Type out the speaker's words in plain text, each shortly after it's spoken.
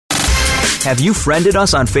Have you friended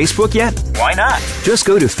us on Facebook yet? Why not? Just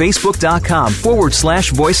go to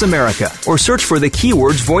facebook.com/Voice America or search for the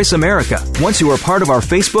keywords Voice America. Once you are part of our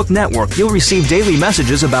Facebook network, you'll receive daily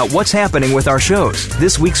messages about what's happening with our shows,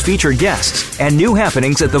 this week's featured guests, and new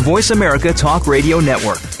happenings at the Voice America Talk Radio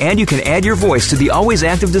Network. And you can add your voice to the always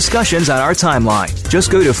active discussions on our timeline. Just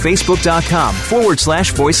go to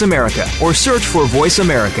facebook.com/Voice America or search for Voice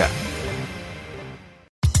America.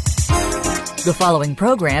 The following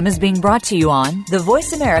program is being brought to you on the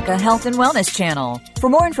Voice America Health and Wellness Channel. For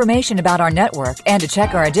more information about our network and to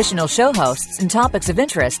check our additional show hosts and topics of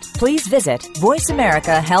interest, please visit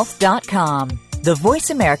voiceamericahealth.com. The Voice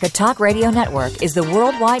America Talk Radio Network is the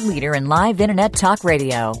worldwide leader in live Internet talk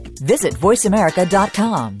radio. Visit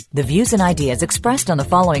voiceamerica.com. The views and ideas expressed on the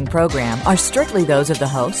following program are strictly those of the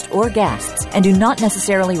host or guests and do not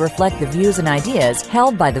necessarily reflect the views and ideas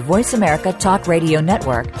held by the Voice America Talk Radio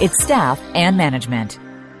Network, its staff, and management.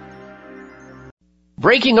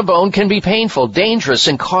 Breaking a bone can be painful, dangerous,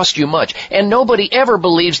 and cost you much, and nobody ever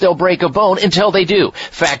believes they'll break a bone until they do.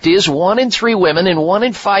 Fact is, 1 in 3 women and 1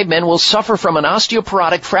 in 5 men will suffer from an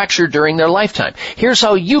osteoporotic fracture during their lifetime. Here's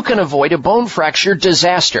how you can avoid a bone fracture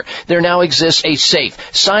disaster. There now exists a safe,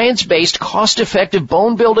 science-based, cost-effective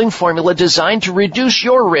bone-building formula designed to reduce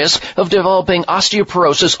your risk of developing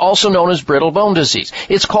osteoporosis, also known as brittle bone disease.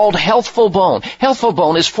 It's called Healthful Bone. Healthful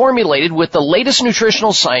Bone is formulated with the latest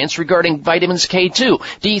nutritional science regarding vitamins K2,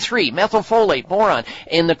 D3, methylfolate, boron,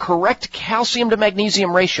 and the correct calcium to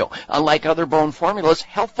magnesium ratio. Unlike other bone formulas,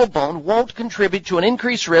 Healthful Bone won't contribute to an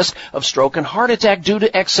increased risk of stroke and heart attack due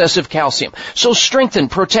to excessive calcium. So strengthen,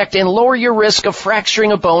 protect, and lower your risk of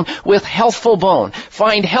fracturing a bone with Healthful Bone.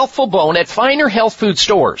 Find Healthful Bone at finer health food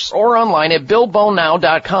stores or online at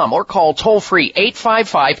BuildBoneNow.com or call toll-free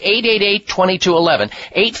 855-888-2211.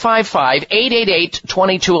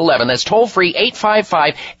 855-888-2211. That's toll-free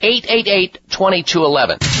 855-888-2211.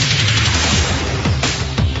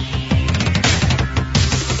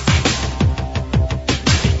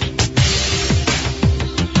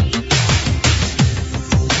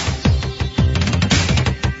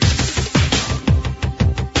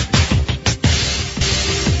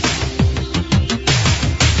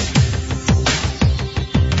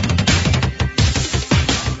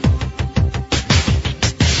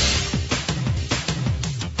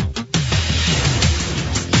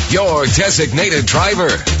 Your designated driver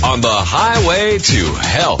on the highway to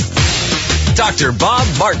health. Dr. Bob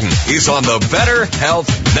Martin is on the Better Health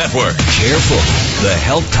Network. Careful. The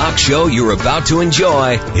health talk show you're about to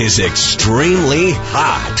enjoy is extremely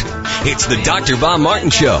hot. It's the Dr. Bob Martin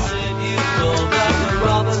Show.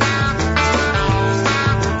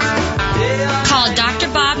 Call Dr.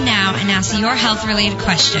 Bob now and ask your health-related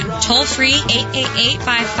question. Toll-free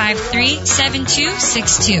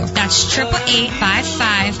 888-553-7262. That's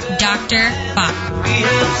 888-555-DR-BOB. He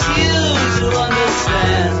helps you to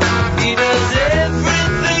understand. He does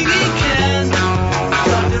everything he can.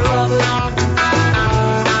 Dr. Robert.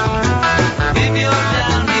 If you're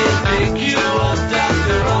down, he'll pick you up,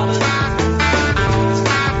 Dr. Robert.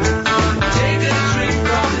 Take a drink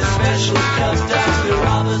from his special cup, Dr.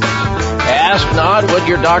 Robert. Ask not what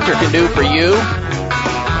your doctor can do for you.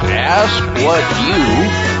 Ask what you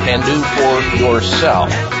can do for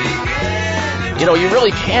yourself. You know, you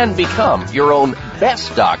really can become your own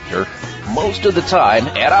best doctor most of the time,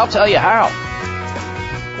 and I'll tell you how.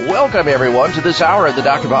 Welcome, everyone, to this hour of the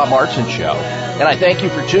Dr. Bob Martin Show, and I thank you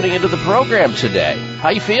for tuning into the program today. How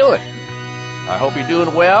you feeling? I hope you're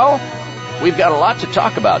doing well. We've got a lot to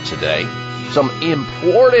talk about today, some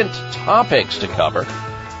important topics to cover.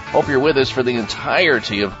 Hope you're with us for the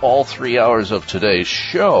entirety of all 3 hours of today's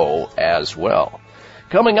show as well.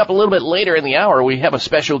 Coming up a little bit later in the hour, we have a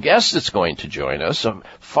special guest that's going to join us, a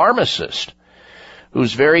pharmacist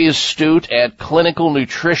who's very astute at clinical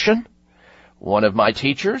nutrition, one of my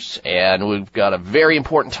teachers, and we've got a very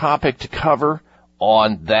important topic to cover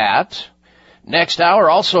on that. Next hour,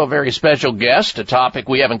 also a very special guest, a topic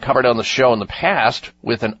we haven't covered on the show in the past,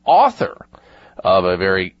 with an author of a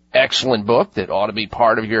very excellent book that ought to be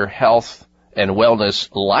part of your health and wellness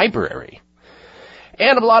library.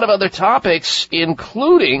 And a lot of other topics,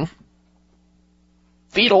 including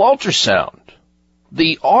fetal ultrasound,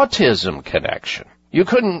 the autism connection. You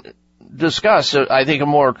couldn't discuss, I think, a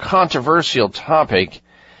more controversial topic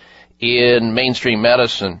in mainstream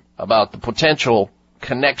medicine about the potential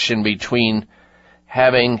connection between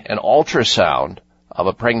having an ultrasound of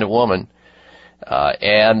a pregnant woman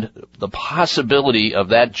and the possibility of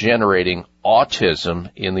that generating autism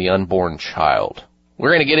in the unborn child. We're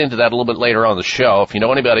going to get into that a little bit later on the show. If you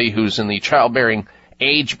know anybody who's in the childbearing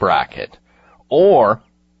age bracket, or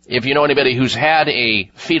If you know anybody who's had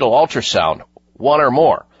a fetal ultrasound, one or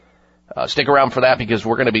more, stick around for that because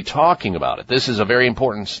we're going to be talking about it. This is a very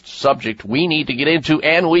important subject we need to get into,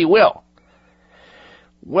 and we will.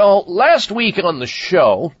 Well, last week on the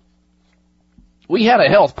show, we had a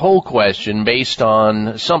health poll question based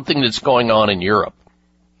on something that's going on in Europe.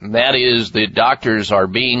 And that is that doctors are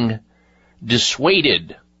being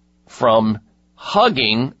dissuaded from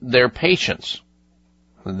hugging their patients.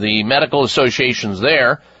 The medical associations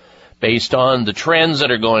there, based on the trends that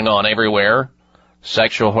are going on everywhere,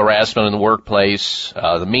 sexual harassment in the workplace,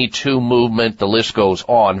 the Me Too movement, the list goes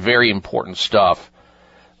on, very important stuff.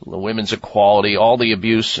 The women's equality, all the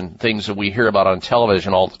abuse and things that we hear about on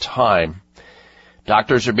television all the time.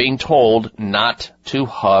 Doctors are being told not to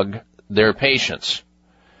hug their patients,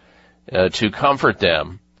 to comfort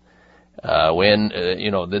them. They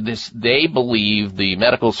believe, the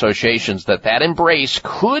medical associations, that embrace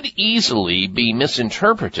could easily be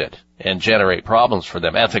misinterpreted and generate problems for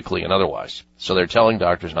them ethically and otherwise. So they're telling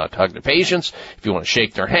doctors not to hug their patients. If you want to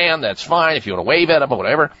shake their hand, that's fine. If you want to wave at them or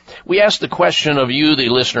whatever. We asked the question of you, the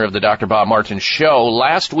listener of the Dr. Bob Martin Show.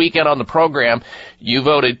 Last weekend on the program, you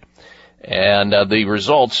voted, and the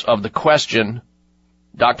results of the question,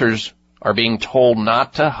 doctors are being told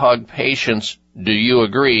not to hug patients. Do you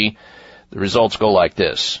agree? The results go like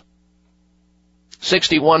this.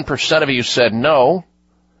 61% of you said no.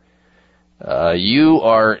 You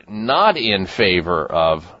are not in favor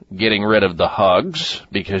of getting rid of the hugs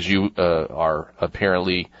because you are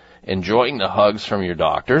apparently enjoying the hugs from your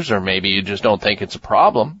doctors, or maybe you just don't think it's a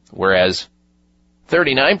problem, whereas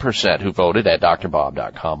 39% who voted at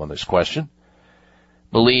drbob.com on this question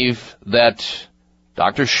believe that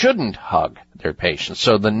doctors shouldn't hug their patients.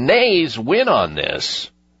 So the nays win on this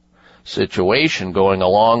situation, going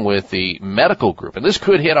along with the medical group. And this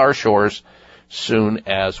could hit our shores soon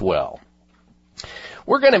as well.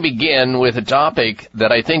 We're going to begin with a topic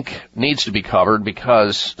that I think needs to be covered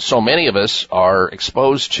because so many of us are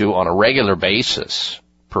exposed to on a regular basis.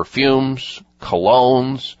 Perfumes,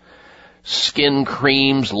 colognes, skin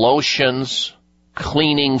creams, lotions,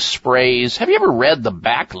 cleaning sprays. Have you ever read the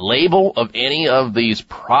back label of any of these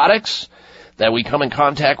products that we come in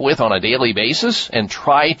contact with on a daily basis and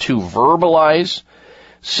try to verbalize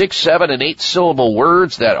 6, 7, and 8 syllable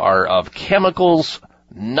words that are of chemicals,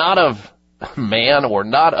 not of man or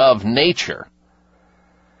not of nature?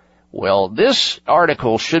 Well, this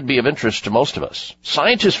article should be of interest to most of us.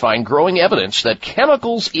 Scientists find growing evidence that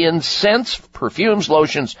chemicals in scents, perfumes,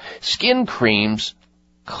 lotions, skin creams,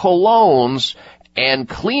 colognes, and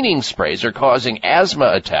cleaning sprays are causing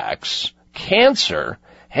asthma attacks, cancer,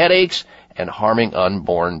 headaches, and harming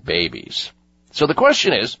unborn babies. So the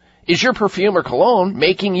question is your perfume or cologne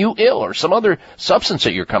making you ill, or some other substance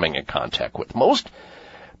that you're coming in contact with? Most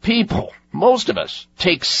people, most of us,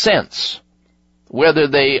 take scents, whether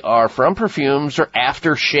they are from perfumes or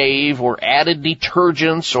aftershave or added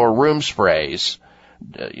detergents or room sprays,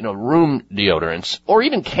 room deodorants, or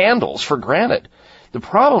even candles, for granted. The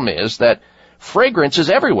problem is that fragrance is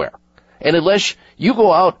everywhere. And unless you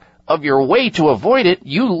go out of your way to avoid it,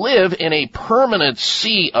 you live in a permanent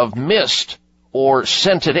sea of mist or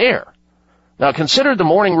scented air. Now consider the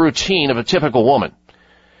morning routine of a typical woman.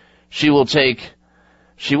 She will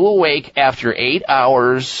wake after 8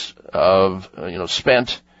 hours of,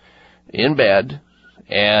 spent in bed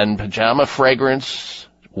and pajama fragrance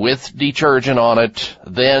with detergent on it,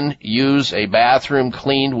 then use a bathroom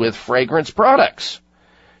cleaned with fragrance products.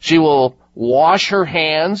 She will wash her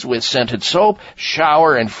hands with scented soap,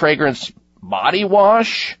 shower and fragrance body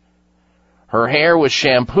wash, her hair with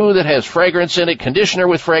shampoo that has fragrance in it, conditioner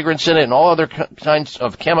with fragrance in it, and all other kinds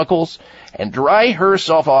of chemicals, and dry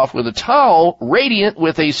herself off with a towel radiant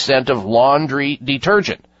with a scent of laundry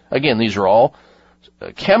detergent. Again, these are all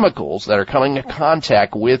chemicals that are coming in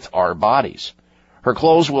contact with our bodies. Her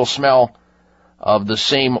clothes will smell of the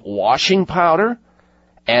same washing powder,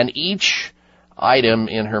 and each item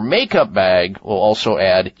in her makeup bag will also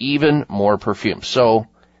add even more perfume. So,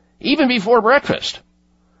 even before breakfast,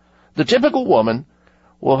 the typical woman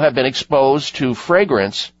will have been exposed to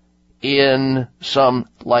fragrance in some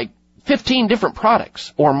 15 different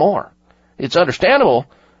products or more. It's understandable.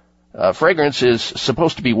 Fragrance is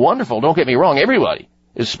supposed to be wonderful. Don't get me wrong. Everybody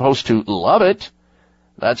is supposed to love it.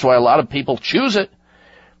 That's why a lot of people choose it.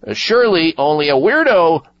 Surely only a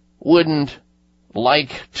weirdo wouldn't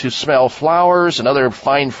like to smell flowers and other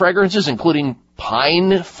fine fragrances, including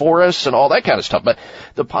pine forests and all that kind of stuff. But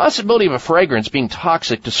the possibility of a fragrance being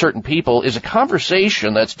toxic to certain people is a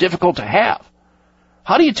conversation that's difficult to have.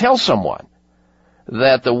 How do you tell someone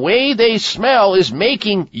that the way they smell is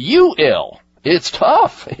making you ill? It's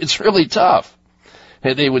tough. It's really tough.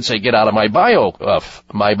 They would say, get out of my bio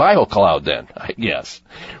cloud then, I guess.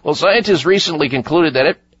 Well, scientists recently concluded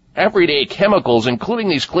that everyday chemicals, including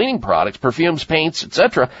these cleaning products, perfumes, paints,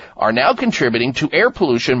 etc., are now contributing to air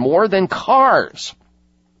pollution more than cars.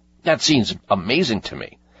 That seems amazing to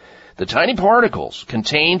me. The tiny particles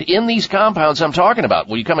contained in these compounds I'm talking about,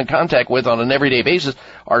 we come in contact with on an everyday basis,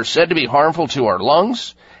 are said to be harmful to our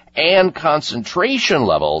lungs, and concentration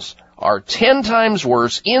levels are 10 times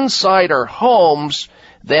worse inside our homes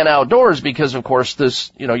than outdoors because, of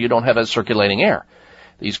course, you don't have that circulating air.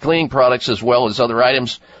 These cleaning products, as well as other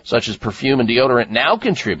items such as perfume and deodorant, now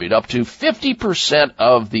contribute up to 50%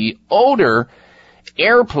 of the odor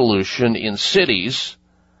air pollution in cities,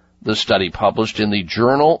 the study published in the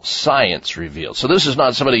journal Science revealed. So this is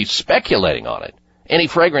not somebody speculating on it. Any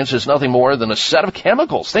fragrance is nothing more than a set of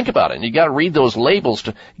chemicals. Think about it. And you got to read those labels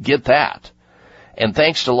to get that. And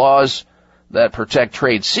thanks to laws that protect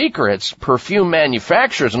trade secrets, perfume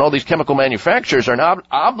manufacturers and all these chemical manufacturers are not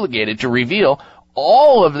obligated to reveal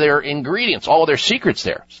all of their ingredients, all of their secrets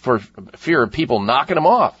there, for fear of people knocking them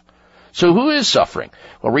off. So who is suffering?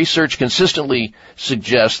 Well, research consistently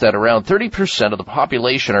suggests that around 30% of the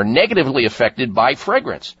population are negatively affected by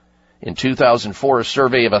fragrance. In 2004, a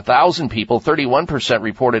survey of 1,000 people, 31%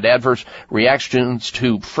 reported adverse reactions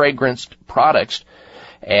to fragranced products.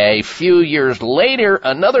 A few years later,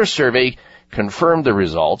 another survey confirmed the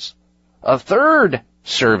results. A third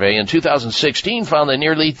survey in 2016 found that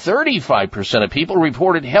nearly 35% of people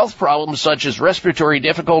reported health problems such as respiratory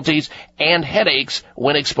difficulties and headaches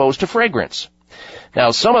when exposed to fragrance. Now,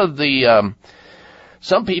 some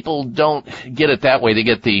people don't get it that way. They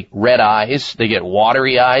get the red eyes, they get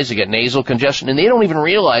watery eyes, they get nasal congestion, and they don't even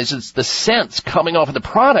realize it's the scents coming off of the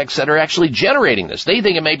products that are actually generating this. They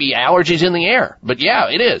think it may be allergies in the air, but yeah,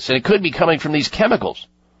 it is, and it could be coming from these chemicals.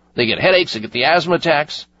 They get headaches, they get the asthma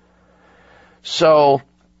attacks. So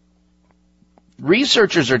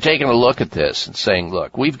researchers are taking a look at this and saying,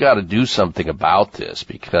 look, we've got to do something about this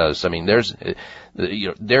because,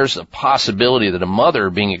 there's a possibility that a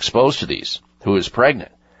mother being exposed to these, who is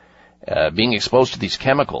pregnant, being exposed to these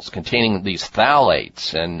chemicals containing these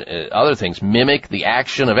phthalates and other things mimic the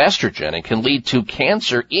action of estrogen and can lead to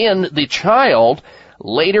cancer in the child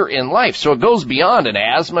later in life. So it goes beyond an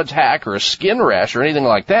asthma attack or a skin rash or anything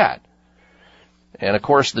like that. And, of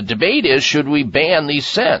course, the debate is, should we ban these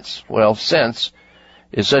scents? Well, scents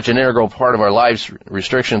is such an integral part of our lives.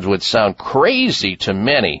 Restrictions would sound crazy to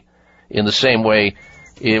many in the same way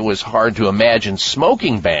it was hard to imagine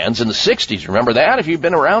smoking bans in the 60s. Remember that if you've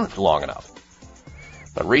been around for long enough?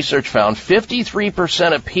 But research found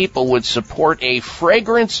 53% of people would support a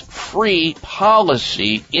fragrance-free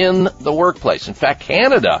policy in the workplace. In fact,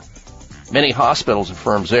 Canada, many hospitals and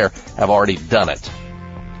firms there have already done it.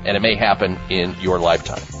 And it may happen in your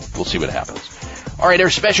lifetime. We'll see what happens. All right, our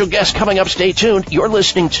special guest coming up. Stay tuned. You're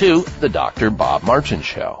listening to The Dr. Bob Martin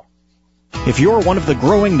Show. If you're one of the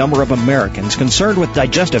growing number of Americans concerned with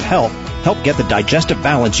digestive health, help get the digestive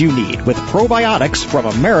balance you need with probiotics from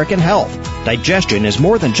American Health. Digestion is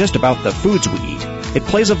more than just about the foods we eat. It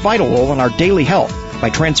plays a vital role in our daily health by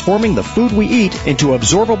transforming the food we eat into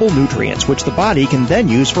absorbable nutrients, which the body can then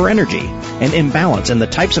use for energy. An imbalance in the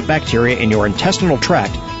types of bacteria in your intestinal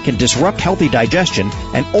tract can disrupt healthy digestion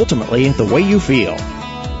and ultimately the way you feel.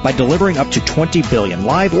 By delivering up to 20 billion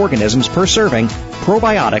live organisms per serving,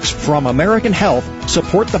 probiotics from American Health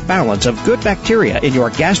support the balance of good bacteria in your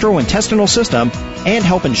gastrointestinal system and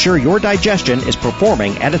help ensure your digestion is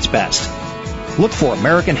performing at its best. Look for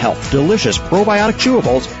American Health Delicious Probiotic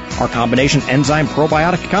Chewables, our combination enzyme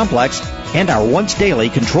probiotic complex, and our once daily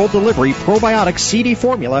controlled delivery probiotic CD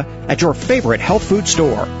formula at your favorite health food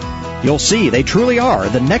store. You'll see they truly are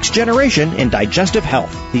the next generation in digestive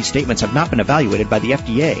health. These statements have not been evaluated by the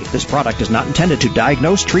FDA. This product is not intended to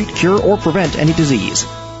diagnose, treat, cure, or prevent any disease.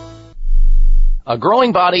 A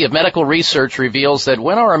growing body of medical research reveals that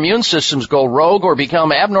when our immune systems go rogue or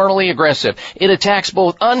become abnormally aggressive, it attacks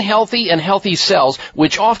both unhealthy and healthy cells,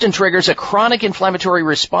 which often triggers a chronic inflammatory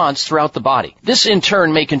response throughout the body. This, in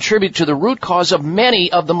turn, may contribute to the root cause of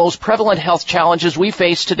many of the most prevalent health challenges we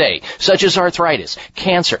face today, such as arthritis,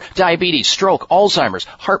 cancer, diabetes, stroke, Alzheimer's,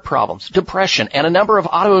 heart problems, depression, and a number of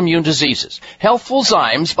autoimmune diseases. Healthful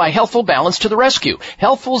Zymes by Healthful Balance to the rescue.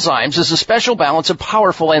 Healthful Zymes is a special balance of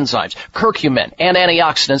powerful enzymes, curcumin, and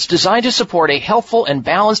antioxidants designed to support a healthful and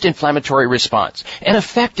balanced inflammatory response. An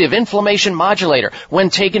effective inflammation modulator when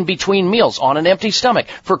taken between meals on an empty stomach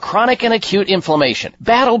for chronic and acute inflammation.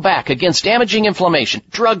 Battle back against damaging inflammation,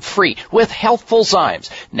 drug-free, with Healthful Zymes.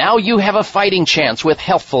 Now you have a fighting chance with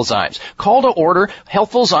Healthful Zymes. Call to order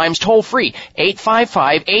Healthful Zymes toll-free,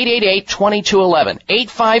 855-888-2211,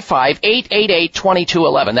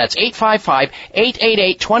 855-888-2211. That's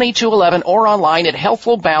 855-888-2211 or online at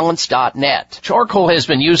healthfulbalance.net. Charcoal has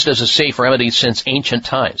been used as a safe remedy since ancient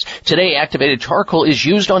times. Today, activated charcoal is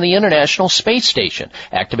used on the International Space Station.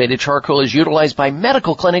 Activated charcoal is utilized by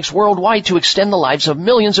medical clinics worldwide to extend the lives of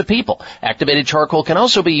millions of people. Activated charcoal can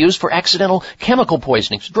also be used for accidental chemical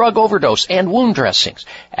poisonings, drug overdose, and wound dressings.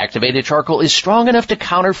 Activated charcoal is strong enough to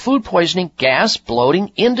counter food poisoning, gas,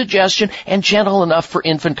 bloating, indigestion, and gentle enough for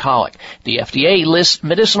infant colic. The FDA lists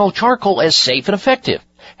medicinal charcoal as safe and effective.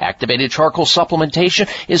 Activated charcoal supplementation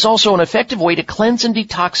is also an effective way to cleanse and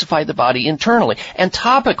detoxify the body internally. And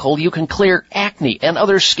topical, you can clear acne and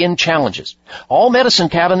other skin challenges. All medicine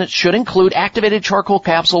cabinets should include activated charcoal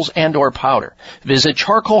capsules and or powder. Visit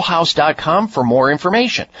charcoalhouse.com for more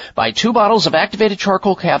information. Buy 2 bottles of activated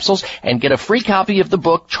charcoal capsules and get a free copy of the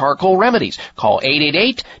book Charcoal Remedies. Call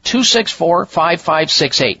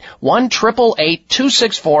 888-264-5568.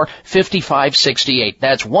 1-888-264-5568.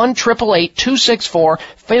 That's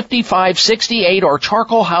 1-888-264-5568 or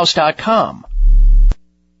charcoalhouse.com.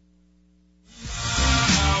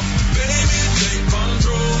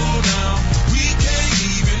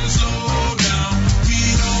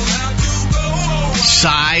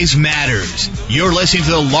 Size matters. You're listening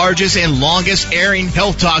to the largest and longest airing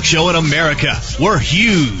health talk show in America. We're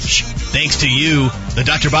huge. Thanks to you, the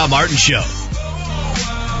Dr. Bob Martin Show.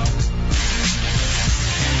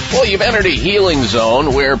 Well, you've entered a healing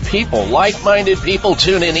zone where people, like-minded people,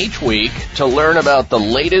 tune in each week to learn about the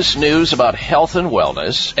latest news about health and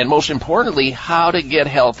wellness, and most importantly, how to get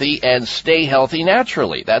healthy and stay healthy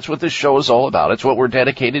naturally. That's what this show is all about. It's what we're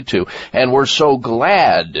dedicated to, and we're so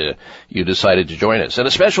glad you decided to join us. And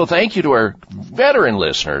a special thank you to our veteran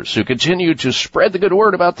listeners who continue to spread the good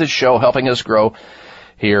word about this show, helping us grow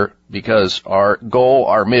here, because our goal,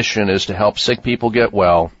 our mission is to help sick people get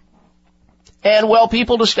well, and well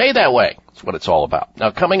people to stay that way. That's what it's all about.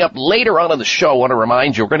 Now, coming up later on in the show, I want to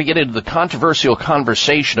remind you, we're going to get into the controversial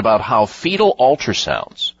conversation about how fetal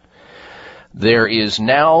ultrasounds, there is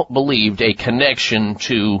now believed a connection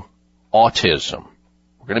to autism.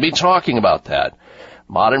 We're going to be talking about that.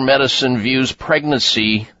 Modern medicine views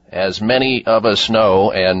pregnancy, as many of us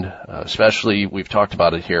know, and especially we've talked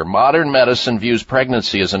about it here, modern medicine views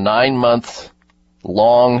pregnancy as a 9-month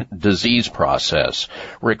long disease process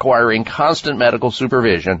requiring constant medical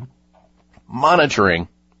supervision, monitoring,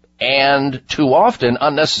 and too often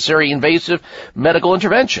unnecessary invasive medical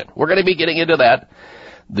intervention. We're going to be getting into that,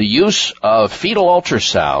 the use of fetal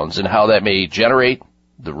ultrasounds and how that may generate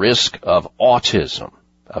the risk of autism,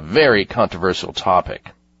 a very controversial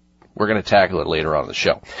topic. We're going to tackle it later on in the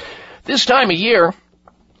show. This time of year,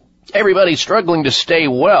 everybody's struggling to stay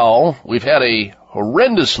well. We've had a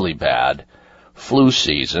horrendously bad flu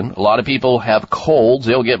season. A lot of people have colds.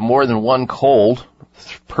 They'll get more than one cold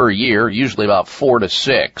per year, usually about 4 to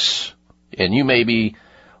 6. And you may be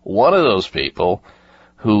one of those people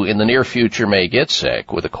who in the near future may get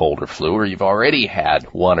sick with a cold or flu, or you've already had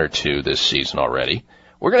 1 or 2 this season already.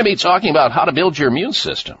 We're going to be talking about how to build your immune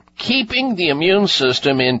system, keeping the immune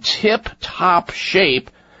system in tip-top shape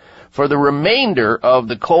for the remainder of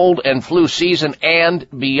the cold and flu season and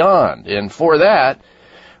beyond. And for that,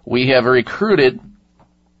 we have recruited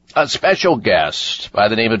a special guest by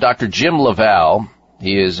the name of Dr. Jim LaValle.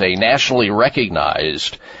 He is a nationally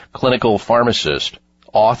recognized clinical pharmacist,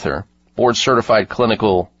 author, board-certified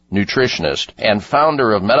clinical nutritionist, and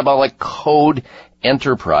founder of Metabolic Code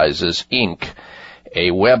Enterprises, Inc., a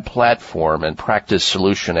web platform and practice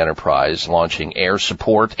solution enterprise launching air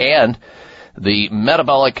support and the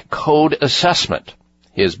Metabolic Code Assessment.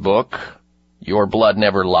 His book, Your Blood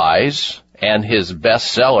Never Lies, and his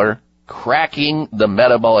bestseller, Cracking the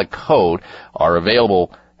Metabolic Code, are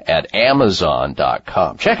available at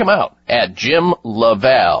Amazon.com. Check him out at Jim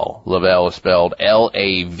LaValle. LaValle is spelled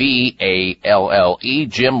L-A-V-A-L-L-E,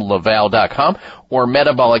 JimLaValle.com, or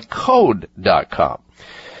MetabolicCode.com.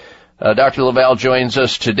 Dr. LaValle joins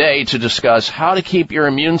us today to discuss how to keep your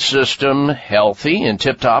immune system healthy in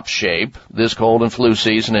tip-top shape this cold and flu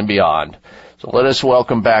season and beyond. So let us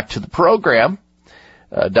welcome back to the program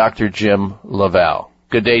Dr. Jim LaValle.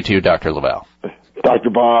 Good day to you, Dr. LaValle. Dr.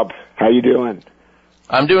 Bob, how you doing?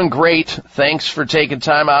 I'm doing great. Thanks for taking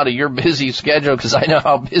time out of your busy schedule, because I know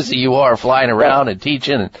how busy you are flying around and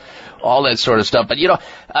teaching and all that sort of stuff. But,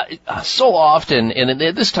 so often, and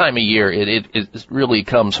at this time of year, it really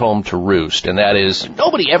comes home to roost, and that is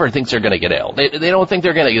nobody ever thinks they're going to get ill. They don't think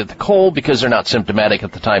they're going to get the cold because they're not symptomatic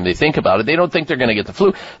at the time they think about it. They don't think they're going to get the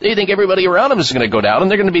flu. They think everybody around them is going to go down, and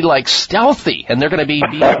they're going to be like stealthy, and they're going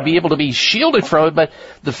to be able to be shielded from it. But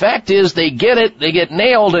the fact is they get it, they get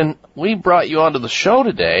nailed, and we brought you onto the show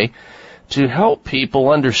today to help people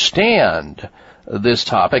understand this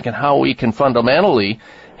topic and how we can fundamentally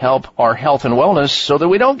help our health and wellness so that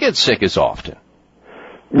we don't get sick as often.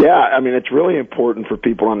 Yeah, I mean, it's really important for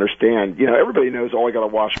people to understand. Everybody knows, I got to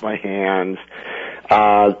wash my hands.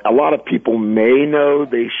 A lot of people may know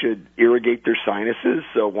they should irrigate their sinuses.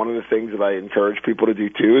 So one of the things that I encourage people to do,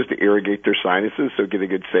 too, is to irrigate their sinuses. So get a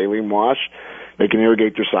good saline wash. They can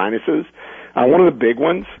irrigate their sinuses. One of the big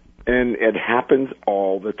ones, and it happens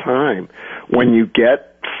all the time, when you get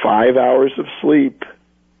 5 hours of sleep,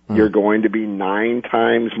 you're going to be 9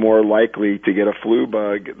 times more likely to get a flu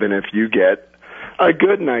bug than if you get a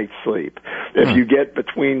good night's sleep. If you get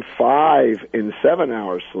between 5 and 7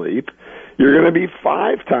 hours sleep, you're going to be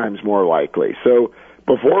 5 times more likely. So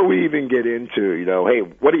before we even get into, hey,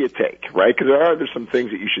 what do you take, right? Because there's some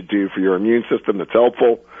things that you should do for your immune system that's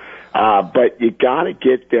helpful. But you got to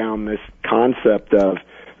get down this concept of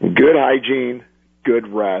good hygiene, good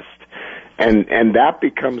rest, and that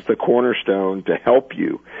becomes the cornerstone to help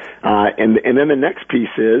you. And then the next piece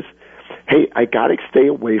is, hey, I got to stay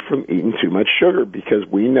away from eating too much sugar, because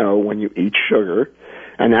we know when you eat sugar,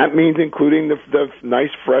 and that means including the nice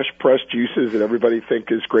fresh pressed juices that everybody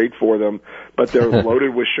think is great for them, but they're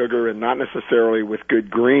loaded with sugar and not necessarily with good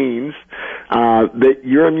greens, that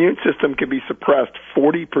your immune system can be suppressed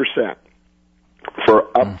 40%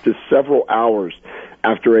 for up to several hours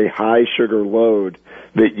after a high sugar load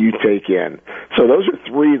that you take in. So those are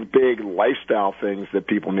 3 big lifestyle things that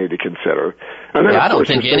people need to consider. And then, of course,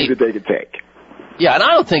 there's things that they could take. Yeah, and I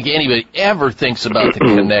don't think anybody ever thinks about the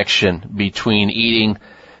connection between eating,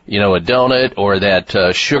 a donut or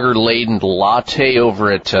that sugar-laden latte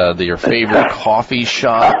over at your favorite coffee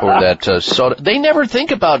shop or that soda. They never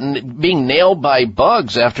think about being nailed by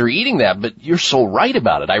bugs after eating that, but you're so right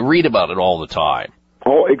about it. I read about it all the time.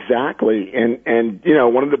 Oh, exactly. And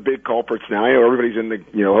one of the big culprits now, everybody's in the,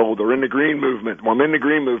 they're in the green movement. Well, I'm in the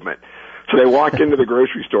green movement. So they walk into the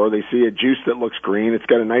grocery store, they see a juice that looks green. It's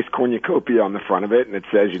got a nice cornucopia on the front of it, and it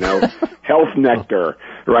says, health nectar,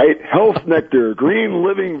 right? Health nectar, green,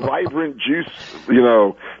 living, vibrant juice,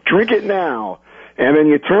 drink it now. And then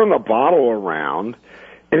you turn the bottle around,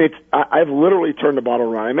 and I've literally turned the bottle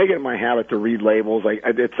around. I make it my habit to read labels.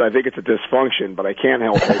 I think it's a dysfunction, but I can't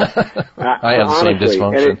help it. I have the same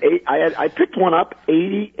dysfunction. And I picked one up,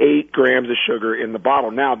 88 grams of sugar in the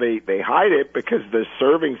bottle. Now, they hide it because the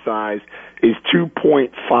serving size is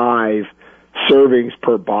 2.5 servings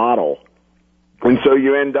per bottle. And so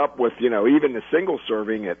you end up with, even the single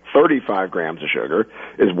serving at 35 grams of sugar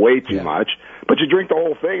is way too much. But you drink the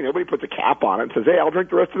whole thing. Nobody puts a cap on it and says, hey, I'll drink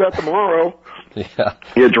the rest of that tomorrow. Yeah.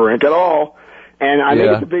 You drink it all. And I think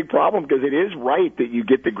it's a big problem because it is right that you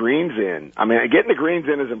get the greens in. I mean, getting the greens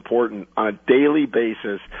in is important on a daily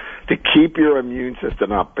basis to keep your immune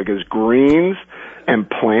system up, because greens and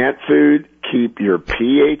plant food keep your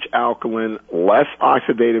pH alkaline, less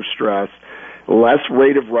oxidative stress, less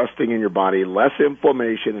rate of rusting in your body, less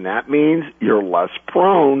inflammation, and that means you're less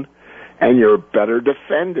prone and you're better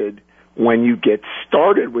defended when you get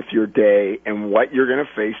started with your day and what you're going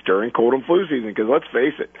to face during cold and flu season. Because let's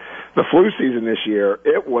face it, the flu season this year,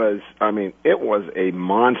 it was a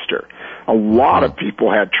monster. A lot of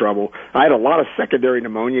people had trouble. I had a lot of secondary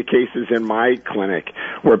pneumonia cases in my clinic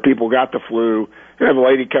where people got the flu. I have a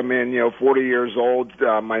lady come in, 40 years old.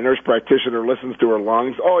 My nurse practitioner listens to her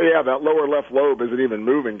lungs. Oh yeah, that lower left lobe isn't even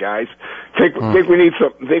moving, guys. Think we need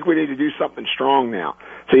to do something strong now.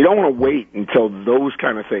 So you don't want to wait until those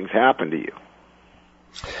kind of things happen to you.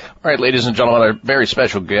 All right, ladies and gentlemen, our very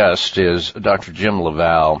special guest is Dr. Jim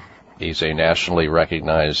LaValle. He's a nationally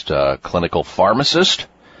recognized clinical pharmacist,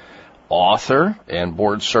 author, and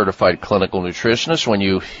board-certified clinical nutritionist. When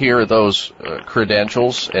you hear those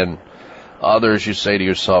credentials and others, you say to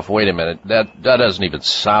yourself, wait a minute, that doesn't even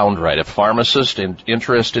sound right. A pharmacist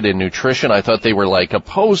interested in nutrition? I thought they were like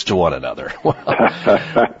opposed to one another.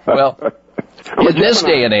 Well, in this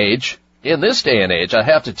day and age, I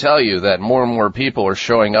have to tell you that more and more people are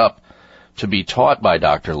showing up to be taught by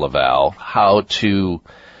Dr. LaValle how to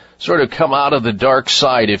sort of come out of the dark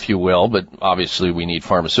side, if you will, but obviously we need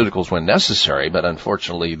pharmaceuticals when necessary, but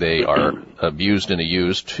unfortunately they are abused and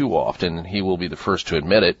used too often, and he will be the first to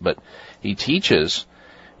admit it. But he teaches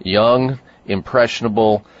young,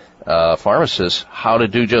 impressionable pharmacists how to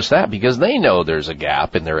do just that, because they know there's a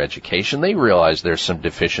gap in their education. They realize there's some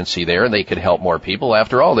deficiency there, and they could help more people.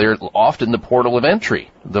 After all, they're often the portal of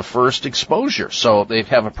entry, the first exposure. So they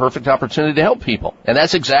have a perfect opportunity to help people. And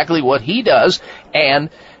that's exactly what he does, and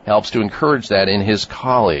helps to encourage that in his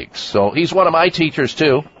colleagues. So he's one of my teachers,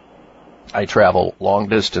 too. I travel long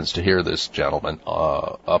distance to hear this gentleman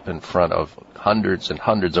up in front of hundreds and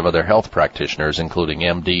hundreds of other health practitioners, including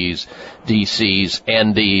MDs, DCs,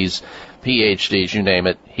 NDs, PhDs, you name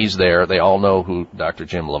it. He's there. They all know who Dr.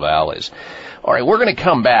 Jim LaValle is. All right, we're going to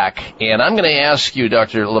come back, and I'm going to ask you,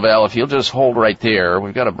 Dr. LaValle, if you'll just hold right there.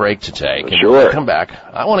 We've got a break to take. And sure. When we come back,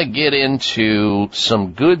 I want to get into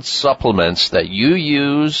some good supplements that you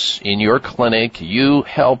use in your clinic, you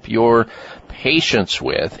help your patients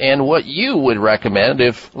with, and what you would recommend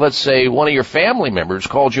if, let's say, one of your family members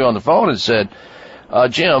called you on the phone and said,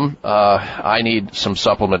 Jim, I need some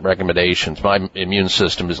supplement recommendations. My immune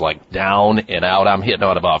system is like down and out. I'm hitting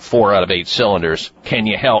on about 4 out of 8 cylinders. Can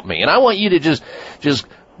you help me? And I want you to just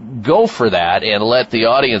go for that and let the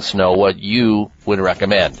audience know what you would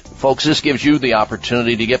recommend. Folks, this gives you the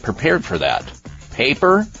opportunity to get prepared for that.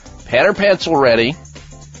 Paper, pen or pencil ready.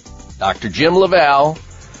 Dr. Jim LaValle,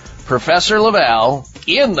 Professor LaValle,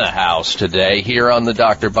 in the house today here on the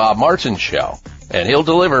Dr. Bob Martin Show. And he'll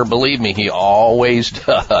deliver, believe me, he always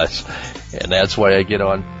does. And that's why I get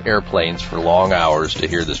on airplanes for long hours to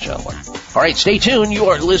hear this gentleman. All right, stay tuned. You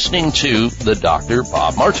are listening to the Dr.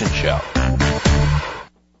 Bob Martin Show.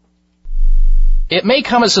 It may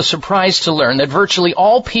come as a surprise to learn that virtually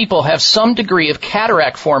all people have some degree of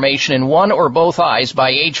cataract formation in one or both eyes by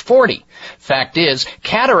age 40. Fact is,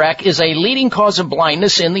 cataract is a leading cause of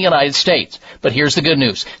blindness in the United States. But here's the good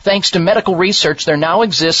news. Thanks to medical research, there now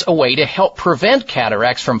exists a way to help prevent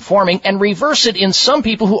cataracts from forming and reverse it in some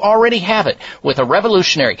people who already have it with a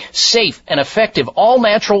revolutionary, safe, and effective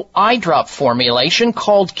all-natural eye drop formulation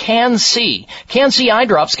called Can-C. Can-C eye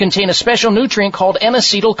drops contain a special nutrient called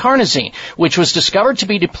N-acetylcarnosine, which was discovered to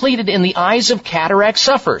be depleted in the eyes of cataract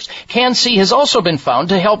sufferers. Can-C has also been found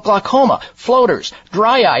to help glaucoma, floaters,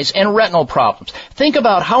 dry eyes, and retinal problems. Think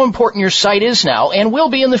about how important your sight is now and will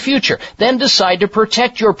be in the future. Then decide to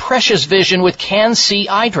protect your precious vision with Can-C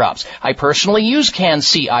eye drops. I personally use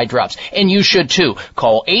Can-C eye drops, and you should too.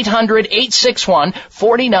 Call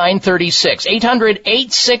 800-861-4936.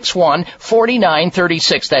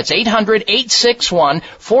 800-861-4936. That's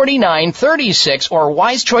 800-861-4936 or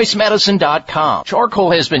wisechoicemedicine.com.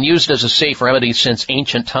 Charcoal has been used as a safe remedy since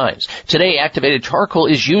ancient times. Today, activated charcoal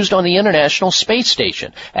is used on the International Space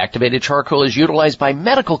Station. Activated charcoal is utilized by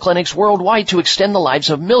medical clinics worldwide to extend the lives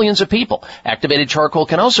of millions of people. Activated charcoal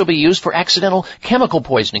can also be used for accidental chemical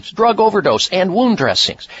poisonings, drug overdose, and wound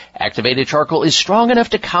dressings. Activated charcoal is strong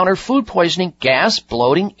enough to counter food poisoning, gas,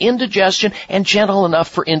 bloating, indigestion, and gentle enough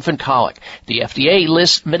for infant colic. The FDA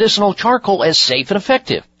lists medicinal charcoal as safe and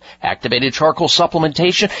effective. Activated charcoal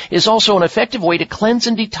supplementation is also an effective way to cleanse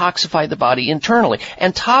and detoxify the body internally.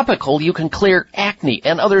 And topical, you can clear acne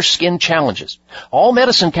and other skin challenges. All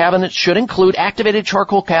medicine cabinets should include activated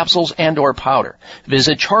charcoal capsules and or powder.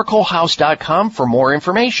 Visit charcoalhouse.com for more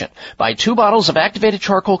information. Buy 2 bottles of activated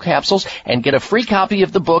charcoal capsules and get a free copy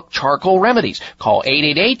of the book Charcoal Remedies. Call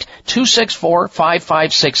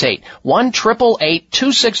 888-264-5568.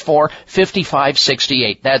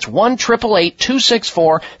 1-888-264-5568. That's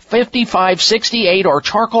 1-888-264-5568 or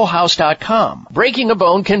charcoalhouse.com. Breaking a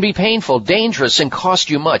bone can be painful, dangerous, and cost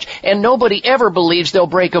you much, and nobody ever believes they'll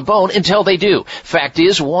break a bone until they do. Fact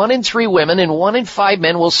is, 1 in 3 women and 1 in 5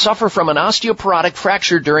 men will suffer from an osteoporotic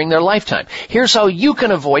fracture during their lifetime. Here's how you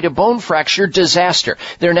can avoid a bone fracture disaster.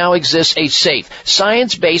 There now exists a safe,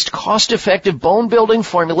 science-based, cost-effective bone-building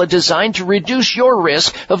formula designed to reduce your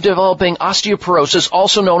risk of developing osteoporosis,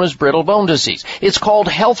 also known as brittle bone disease. It's called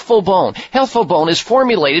Healthful Bone. Healthful Bone is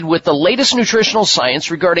formulated with the latest nutritional science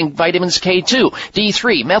regarding vitamins K2,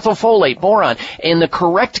 D3, methylfolate, boron, and the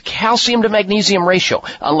correct calcium to magnesium ratio.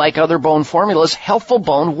 Unlike other bone formulas, Healthful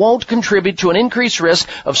Bone won't contribute to an increased risk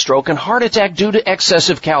of stroke and heart attack due to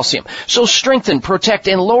excessive calcium. So strengthen, protect,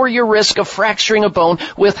 and lower your risk of fracturing a bone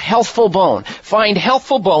with Healthful Bone. Find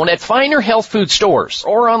Healthful Bone at finer health food stores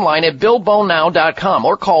or online at BillBoneNow.com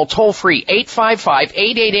or call toll-free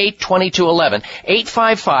 855-888-2211.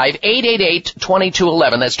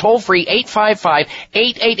 855-888-2211. That's toll-free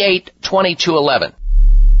 855-888-2211.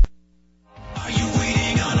 Are you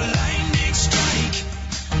waiting on a lightning strike?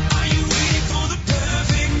 Are you waiting for the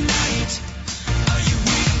perfect night? Are you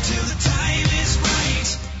waiting till the time is right?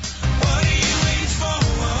 What are you waiting for?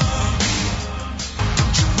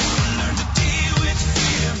 Don't you want to learn to deal with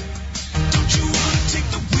fear? Don't you want to take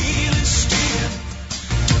the wheel and steer?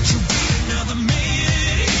 Don't you wait another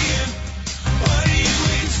minute here?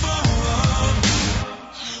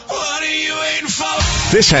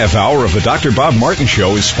 This half hour of the Dr. Bob Martin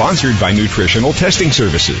Show is sponsored by Nutritional Testing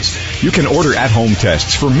Services. You can order at-home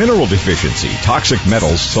tests for mineral deficiency, toxic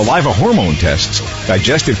metals, saliva hormone tests,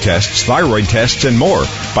 digestive tests, thyroid tests, and more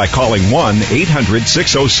by calling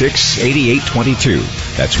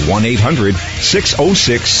 1-800-606-8822. That's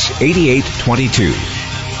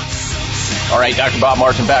 1-800-606-8822. All right, Dr. Bob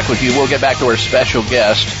Martin back with you. We'll get back to our special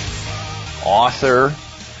guest, author,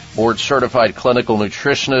 board-certified clinical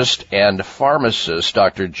nutritionist and pharmacist,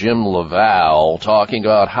 Dr. Jim LaValle, talking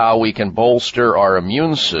about how we can bolster our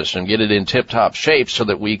immune system, get it in tip-top shape so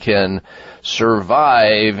that we can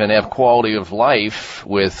survive and have quality of life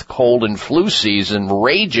with cold and flu season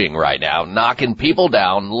raging right now, knocking people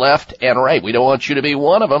down left and right. We don't want you to be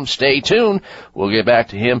one of them. Stay tuned. We'll get back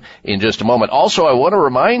to him in just a moment. Also, I want to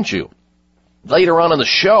remind you, later on in the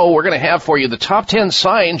show, we're going to have for you the top 10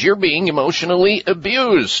 signs you're being emotionally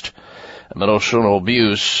abused. Emotional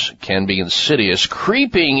abuse can be insidious,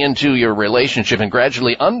 creeping into your relationship and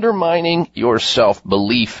gradually undermining your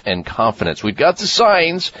self-belief and confidence. We've got the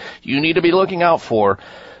signs you need to be looking out for,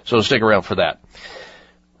 so stick around for that.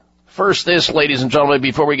 First, this, ladies and gentlemen,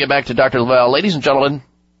 before we get back to Dr. LaValle, ladies and gentlemen,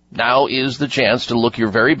 now is the chance to look your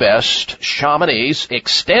very best. Chamonix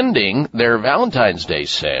extending their Valentine's Day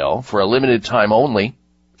sale for a limited time only,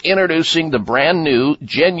 introducing the brand new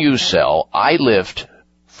Genucell Eye Lift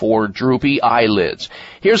for droopy eyelids.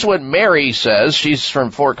 Here's what Mary says. She's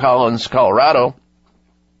from Fort Collins, Colorado,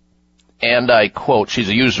 and I quote, she's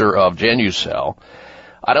a user of Genucell.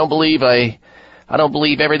 I don't believe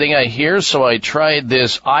everything I hear, so I tried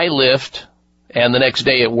this eye lift. And the next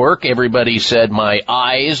day at work, everybody said my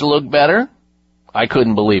eyes look better. I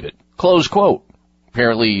couldn't believe it. Close quote.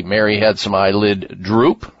 Apparently, Mary had some eyelid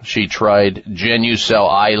droop. She tried Genucell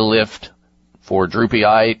Eye Lift for droopy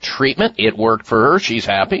eye treatment. It worked for her. She's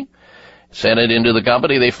happy. Sent it into the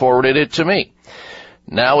company. They forwarded it to me.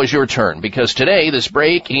 Now is your turn, because today this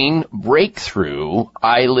breakthrough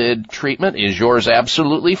eyelid treatment is yours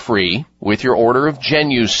absolutely free with your order of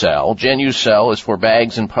Genucell. Genucell is for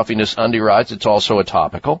bags and puffiness under your eyes. It's also a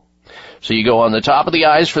topical. So you go on the top of the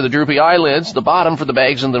eyes for the droopy eyelids, the bottom for the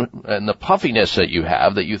bags and the puffiness that you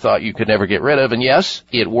have that you thought you could never get rid of. And yes,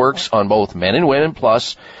 it works on both men and women.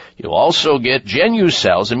 Plus, you'll also get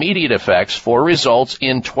Genucell's immediate effects for results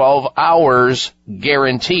in 12 hours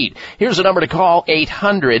guaranteed. Here's the number to call,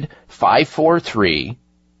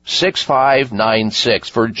 800-543-6596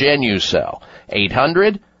 for Genucell.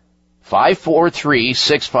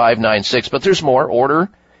 800-543-6596. But there's more.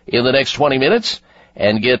 Order in the next 20 minutes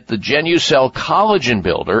and get the Genucell Collagen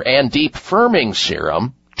Builder and Deep Firming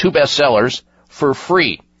Serum, 2 bestsellers, for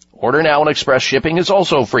free. Order now and express shipping is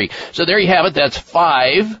also free. So there you have it. That's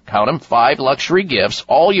 5, count them, 5 luxury gifts,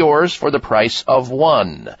 all yours for the price of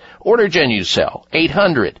 1. Order Genucell,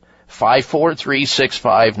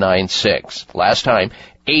 800-543-6596. Last time,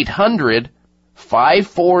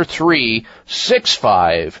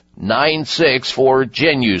 800-543-6596 for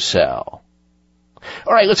Genucell. All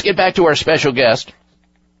right, let's get back to our special guest,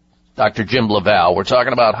 Dr. Jim LaValle. We're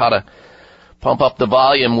talking about how to pump up the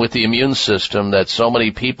volume with the immune system that so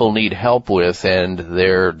many people need help with, and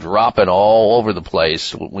they're dropping all over the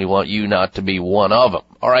place. We want you not to be one of them.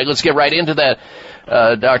 All right, let's get right into that,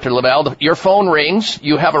 Dr. LaValle. Your phone rings.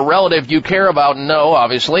 You have a relative you care about and know,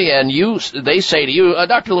 obviously, and they say to you,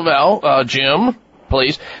 Dr. LaValle, Jim,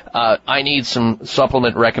 please, I need some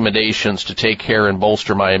supplement recommendations to take care and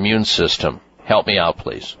bolster my immune system. Help me out,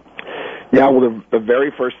 please. Yeah, well, the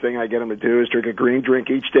very first thing I get them to do is drink a green drink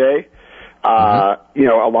each day. You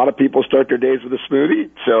know, a lot of people start their days with a smoothie.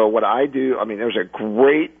 So what I do, I mean, there's a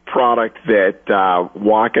great product that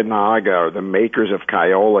Wakanaga, or the makers of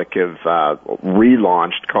Kyolic, have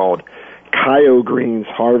relaunched called Kyo Greens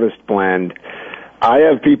Harvest Blend. I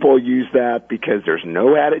have people use that because there's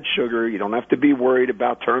no added sugar. You don't have to be worried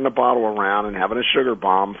about turning the bottle around and having a sugar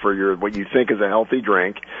bomb for your what you think is a healthy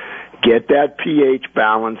drink. Get that pH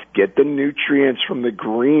balance, get the nutrients from the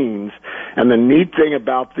greens, and the neat thing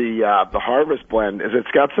about the Harvest Blend is it's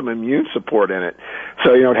got some immune support in it.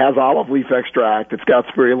 So, you know, it has olive leaf extract, it's got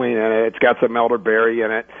spirulina in it, it's got some elderberry in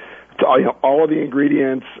it. So, you know, all of the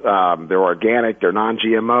ingredients, they're organic, they're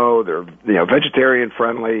non-GMO, they're, you know, vegetarian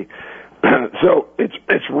friendly. So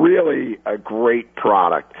it's really a great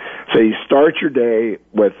product. So you start your day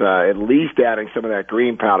with at least adding some of that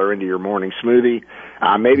green powder into your morning smoothie.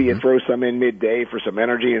 Maybe you throw some in midday for some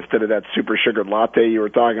energy instead of that super sugared latte you were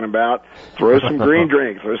talking about. Throw some green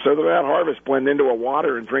drinks. Throw some of that Harvest Blend into a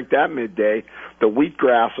water and drink that midday. The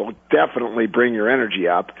wheatgrass will definitely bring your energy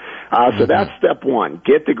up. So that's step one.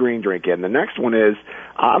 Get the green drink in. The next one is,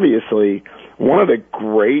 obviously, One of the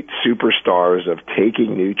great superstars of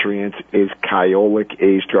taking nutrients is Kyolic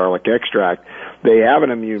Aged Garlic Extract. They have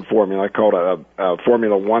an immune formula called a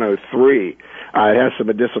Formula 103. It has some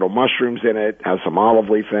medicinal mushrooms in it, has some olive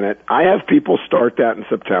leaf in it. I have people start that in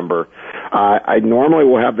September. I normally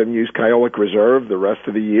will have them use Kyolic Reserve the rest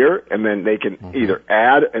of the year, and then they can either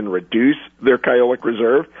add and reduce their Kyolic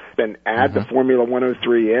Reserve, then add the Formula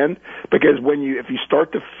 103 in, because if you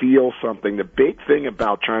start to feel something, the big thing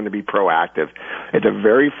about trying to be proactive, it's the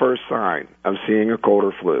very first sign of seeing a cold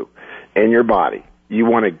or flu in your body. You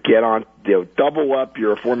want to get on, double up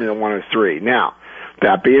your Formula 103. Now,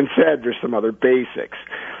 that being said, there's some other basics.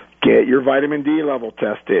 Get your vitamin D level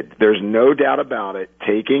tested. There's no doubt about it.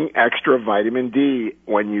 Taking extra vitamin D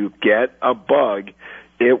when you get a bug,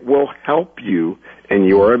 it will help you in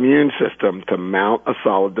your immune system to mount a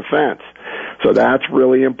solid defense. So that's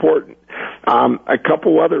really important. A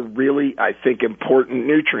couple other really, I think, important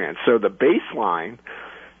nutrients. So the baseline,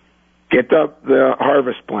 get the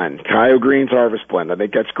Harvest Blend, Kyo Greens Harvest Blend. I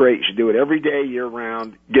think that's great. You should do it every day,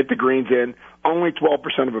 year-round. Get the greens in. Only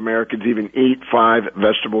 12% of Americans even eat 5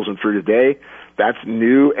 vegetables and fruit a day. That's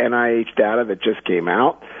new NIH data that just came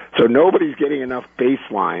out. So nobody's getting enough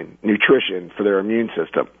baseline nutrition for their immune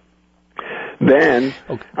system. Then,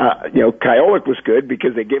 Kyolic was good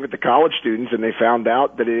because they gave it to college students, and they found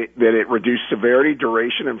out that it reduced severity,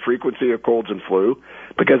 duration, and frequency of colds and flu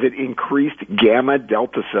because it increased gamma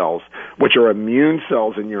delta cells, which are immune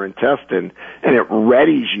cells in your intestine, and it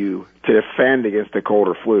readies you to defend against the cold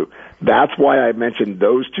or flu. That's why I mentioned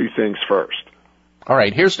those two things first. All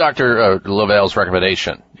right, here's Dr. Lavelle's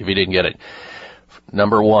recommendation, if you didn't get it.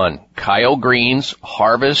 Number 1, Kyo Greens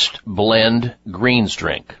Harvest Blend Greens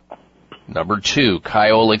Drink. Number 2,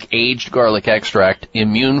 Kyolic Aged Garlic Extract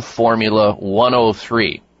Immune Formula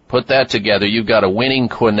 103. Put that together, you've got a winning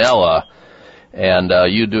quinella, and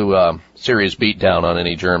you do a serious beatdown on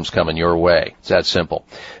any germs coming your way. It's that simple.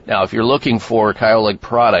 Now, if you're looking for Kyolic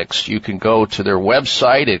products, you can go to their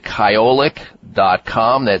website at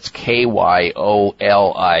kyolic.com. That's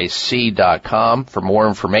KYOLIC.com for more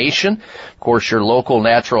information. Of course, your local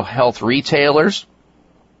natural health retailers,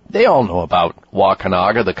 they all know about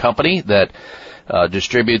Wakanaga, the company that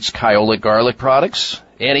distributes Kyolic garlic products.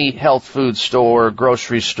 Any health food store,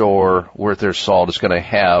 grocery store worth their salt is going to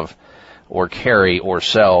have or carry or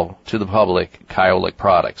sell to the public Kyolic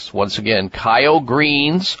products. Once again, Kyo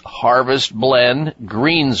Greens Harvest Blend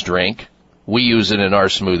Greens Drink. We use it in our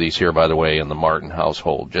smoothies here, by the way, in the Martin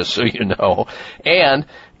household, just so you know. And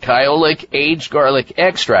Kyolic Aged Garlic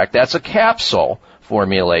Extract, that's a capsule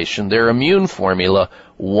formulation, their immune formula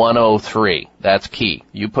 103. That's key.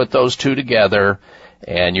 You put those two together,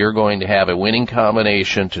 and you're going to have a winning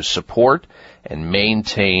combination to support and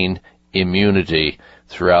maintain immunity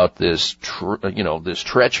throughout this, this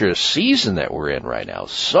treacherous season that we're in right now.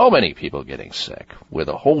 So many people getting sick with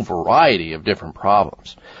a whole variety of different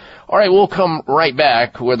problems. All right, we'll come right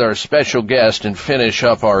back with our special guest and finish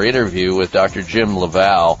up our interview with Dr. Jim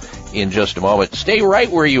Lavelle in just a moment. Stay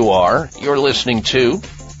right where you are. You're listening to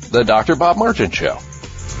The Dr. Bob Martin Show.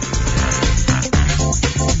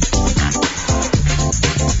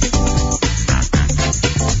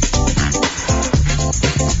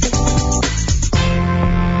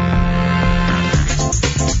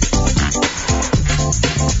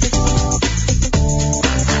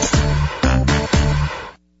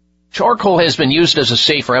 Charcoal has been used as a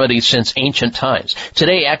safe remedy since ancient times.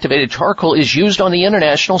 Today, activated charcoal is used on the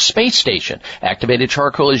International Space Station. Activated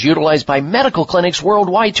charcoal is utilized by medical clinics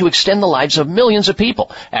worldwide to extend the lives of millions of people.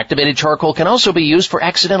 Activated charcoal can also be used for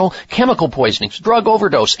accidental chemical poisonings, drug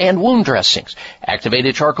overdose, and wound dressings.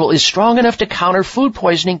 Activated charcoal is strong enough to counter food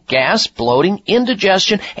poisoning, gas, bloating,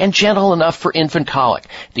 indigestion, and gentle enough for infant colic.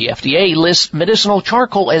 The FDA lists medicinal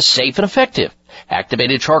charcoal as safe and effective.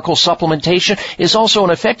 Activated charcoal supplementation is also an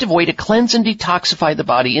effective way to cleanse and detoxify the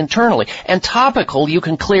body internally. And topical, you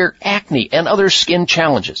can clear acne and other skin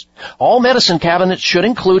challenges. All medicine cabinets should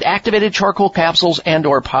include activated charcoal capsules and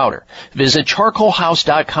or powder. Visit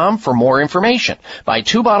charcoalhouse.com for more information. Buy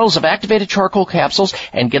 2 bottles of activated charcoal capsules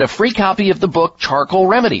and get a free copy of the book Charcoal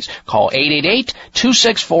Remedies. Call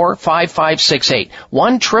 888-264-5568.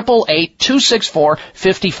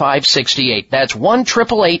 1-888-264-5568. That's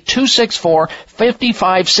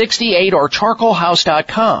 1-888-264-5568 or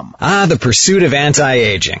charcoalhouse.com. The pursuit of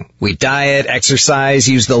anti-aging. We diet, exercise,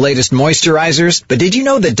 use the latest moisturizers, but did you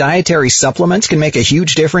know that dietary supplements can make a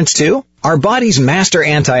huge difference too? Our body's master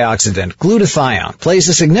antioxidant, glutathione, plays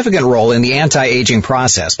a significant role in the anti-aging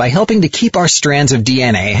process by helping to keep our strands of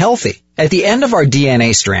DNA healthy. At the end of our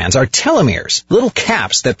DNA strands are telomeres, little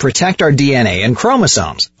caps that protect our DNA and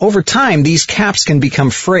chromosomes. Over time, these caps can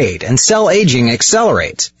become frayed and cell aging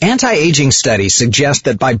accelerates. Anti-aging studies suggest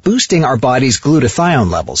that by boosting our body's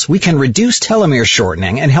glutathione levels, we can reduce telomere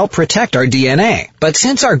shortening and help protect our DNA. But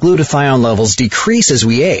since our glutathione levels decrease as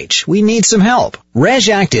we age, we need some help.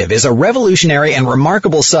 RegActive is a revolutionary and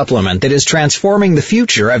remarkable supplement that is transforming the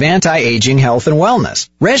future of anti-aging health and wellness.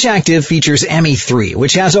 RegActive features ME3,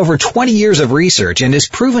 which has over 20 years of research and is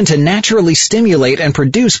proven to naturally stimulate and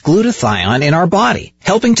produce glutathione in our body,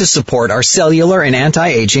 helping to support our cellular and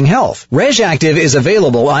anti-aging health. RegActive is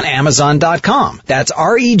available on Amazon.com. That's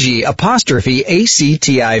REG''ACTIV.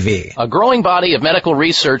 A growing body of medical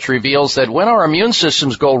research reveals that when our immune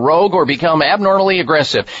systems go rogue or become abnormally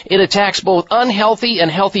aggressive, it attacks both unhealthy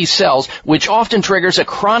and healthy cells, which often triggers a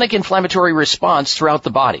chronic inflammatory response throughout the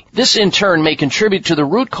body. This in turn may contribute to the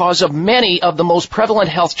root cause of many of the most prevalent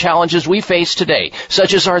health challenges we face today,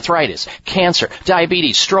 such as arthritis, cancer,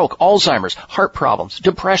 diabetes, stroke, Alzheimer's, heart problems,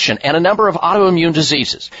 depression, and a number of autoimmune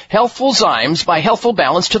diseases. Healthful Zymes by Healthful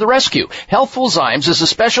Balance to the rescue. Healthful Zymes is a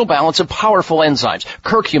special balance of powerful enzymes,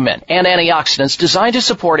 curcumin, and antioxidants designed to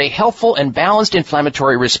support a healthful and balanced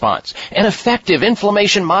inflammatory response. An effective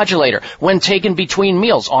inflammation modulator when taken between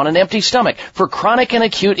meals on an empty stomach for chronic and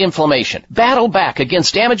acute inflammation. Battle back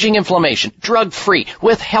against damaging inflammation, drug-free,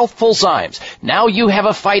 with Healthful Zymes. Now you have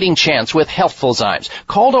a fighting chance with Healthful Zymes.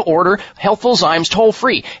 Call to order Healthful Zymes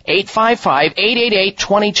toll-free, 855-888-2211,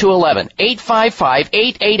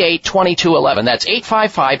 855-888-2211. That's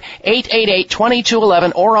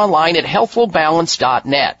 855-888-2211 or online at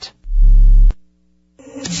healthfulbalance.net.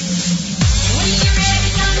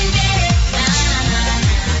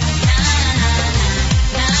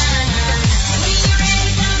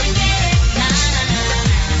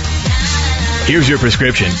 Here's your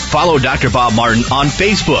prescription. Follow Dr. Bob Martin on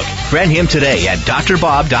Facebook. Friend him today at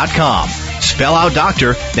drbob.com. Spell out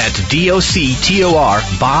doctor, that's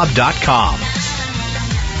DOCTOR, bob.com.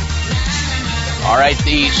 All right,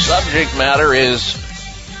 the subject matter is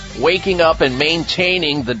waking up and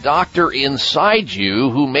maintaining the doctor inside you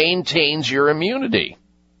who maintains your immunity.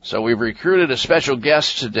 So we've recruited a special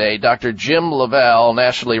guest today, Dr. Jim Lavelle,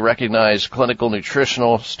 nationally recognized clinical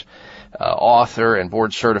nutritionist, author, and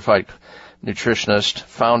board-certified nutritionist,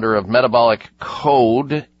 founder of Metabolic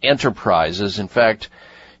Code Enterprises. In fact,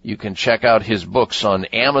 you can check out his books on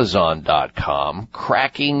Amazon.com.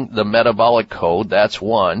 Cracking the Metabolic Code, that's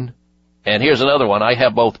one. And here's another one. I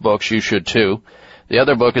have both books. You should too. The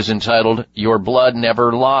other book is entitled Your Blood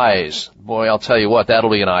Never Lies. Boy, I'll tell you what, that'll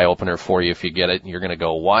be an eye-opener for you if you get it. You're going to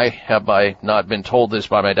go, why have I not been told this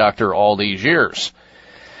by my doctor all these years?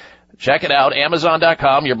 Check it out,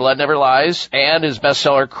 Amazon.com, Your Blood Never Lies, and his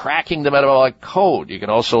bestseller, Cracking the Metabolic Code. You can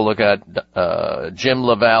also look at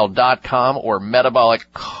JimLaval.com or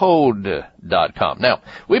MetabolicCode.com. Now,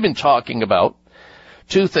 we've been talking about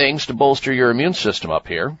two things to bolster your immune system up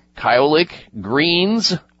here. Kyolic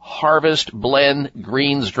Greens Harvest Blend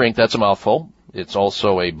Greens Drink. That's a mouthful. It's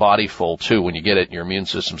also a bodyful, too. When you get it, your immune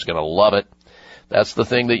system's going to love it. That's the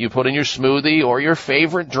thing that you put in your smoothie or your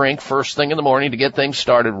favorite drink first thing in the morning to get things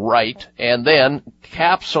started right. And then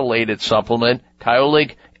capsulated supplement,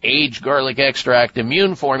 Kyolic Aged Garlic Extract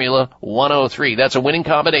Immune Formula 103. That's a winning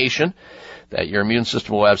combination that your immune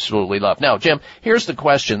system will absolutely love. Now, Jim, here's the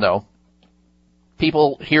question, though.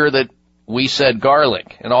 People hear that we said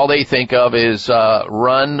garlic, and all they think of is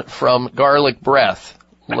run from garlic breath.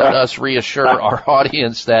 Let us reassure our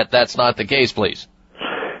audience that that's not the case, please.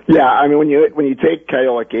 Yeah, I mean, when you take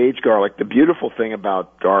Kyolic aged garlic, the beautiful thing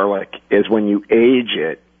about garlic is when you age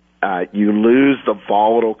it, you lose the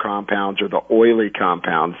volatile compounds or the oily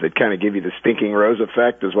compounds that kind of give you the stinking rose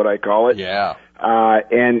effect, is what I call it. Yeah.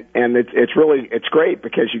 And it's great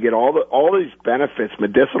because you get all these benefits,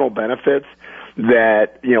 medicinal benefits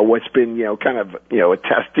that, what's been, kind of,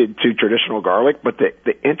 attested to traditional garlic. But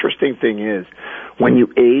the interesting thing is when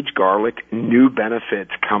you age garlic, new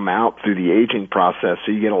benefits come out through the aging process.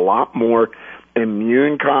 So you get a lot more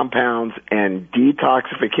immune compounds and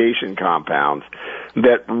detoxification compounds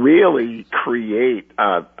that really create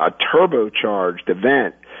a turbocharged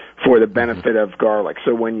event for the benefit of garlic.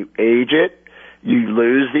 So when you age it, you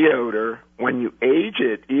lose the odor. When you age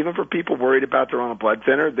it, even for people worried about they're on a blood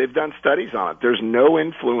thinner, they've done studies on it. There's no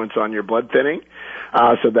influence on your blood thinning,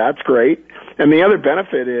 so that's great. And the other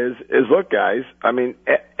benefit is look, guys, I mean,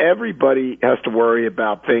 everybody has to worry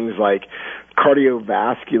about things like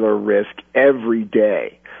cardiovascular risk every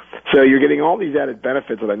day. So you're getting all these added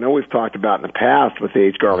benefits that I know we've talked about in the past with the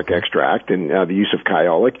aged garlic extract and the use of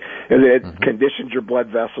kyolic. And it conditions your blood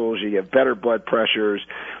vessels. You get better blood pressures.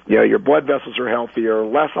 You know, your blood vessels are healthier,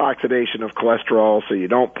 less oxidation of cholesterol, so you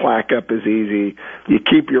don't plaque up as easy. You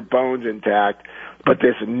keep your bones intact. But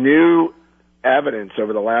this new evidence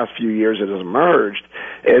over the last few years that has emerged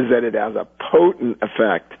is that it has a potent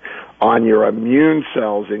effect on your immune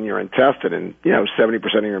cells in your intestine, and 70%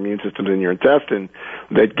 of your immune system's in your intestine,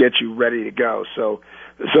 that gets you ready to go. So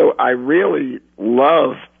I really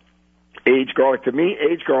love aged garlic. To me,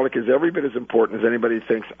 aged garlic is every bit as important as anybody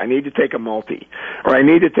thinks. I need to take a multi, or I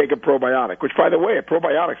need to take a probiotic, which, by the way, a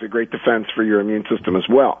probiotic's a great defense for your immune system as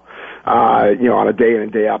well, on a day in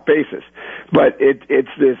and day out basis. But it's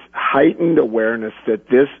this heightened awareness that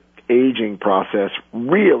this aging process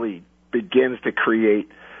really begins to create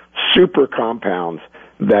super compounds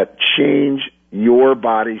that change your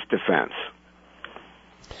body's defense.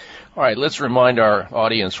 All right, let's remind our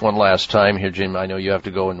audience one last time here, Jim. I know you have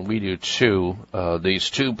to go, and we do too. These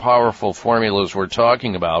two powerful formulas we're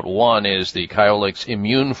talking about. One is the Kyolic's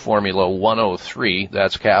Immune Formula 103,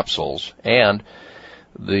 that's capsules, and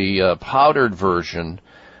the powdered version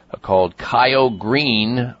called Kyo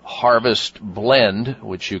Green Harvest Blend,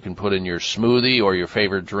 which you can put in your smoothie or your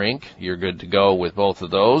favorite drink. You're good to go with both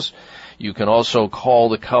of those. You can also call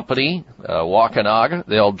the company, Wakanaga.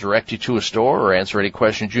 They'll direct you to a store or answer any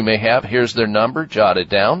questions you may have. Here's their number. Jot it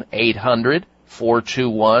down.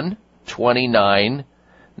 800-421-2998.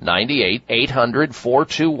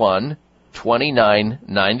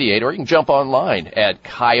 800-421-2998. Or you can jump online at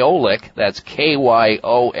Kyolic. That's Kyolic.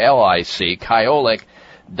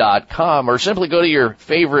 Kyolic.com, or simply go to your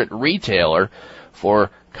favorite retailer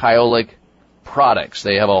for Kyolic products.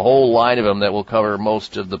 They have a whole line of them that will cover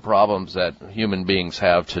most of the problems that human beings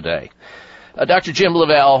have today. Dr. Jim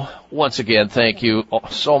Lavelle, once again, thank you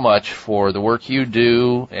so much for the work you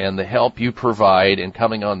do and the help you provide in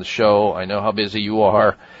coming on the show. I know how busy you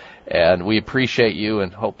are, and we appreciate you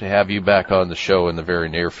and hope to have you back on the show in the very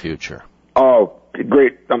near future. Oh,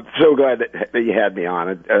 great. I'm so glad that you had me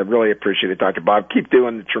on. I really appreciate it, Dr. Bob. Keep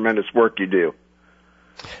doing the tremendous work you do.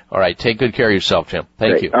 All right. Take good care of yourself, Jim.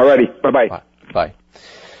 Thank you. All righty. Bye-bye. Bye.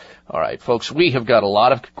 All right, folks, we have got a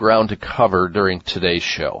lot of ground to cover during today's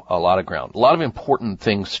show. A lot of ground. A lot of important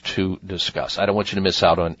things to discuss. I don't want you to miss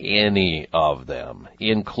out on any of them,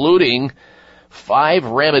 including 5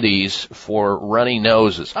 remedies for runny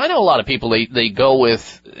noses. I know a lot of people, they go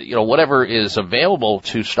with, whatever is available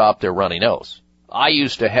to stop their runny nose. I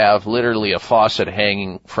used to have literally a faucet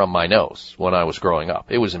hanging from my nose when I was growing up.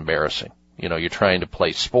 It was embarrassing. You're trying to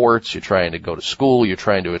play sports, you're trying to go to school, you're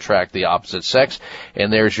trying to attract the opposite sex,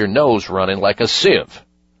 and there's your nose running like a sieve.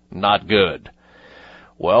 Not good.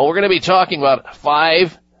 Well, we're going to be talking about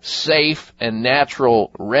 5 safe and natural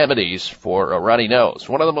remedies for a runny nose.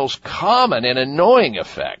 One of the most common and annoying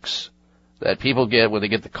effects that people get when they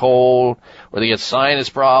get the cold, or they get sinus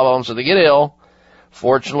problems, or they get ill.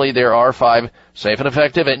 Fortunately, there are 5 safe and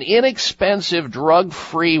effective and inexpensive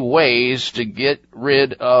drug-free ways to get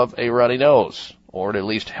rid of a runny nose, or to at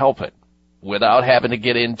least help it, without having to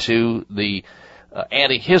get into the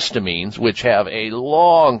antihistamines, which have a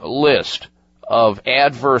long list of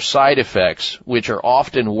adverse side effects, which are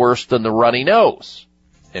often worse than the runny nose.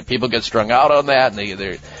 And people get strung out on that,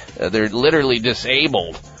 and they're literally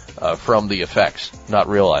disabled from the effects, not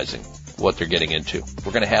realizing what they're getting into.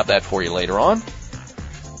 We're going to have that for you later on.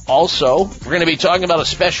 Also, we're going to be talking about a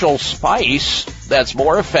special spice that's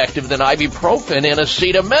more effective than ibuprofen and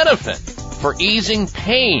acetaminophen for easing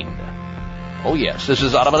pain. Oh, yes, this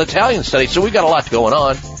is out of an Italian study, so we've got a lot going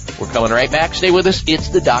on. We're coming right back. Stay with us. It's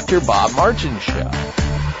the Dr. Bob Martin Show.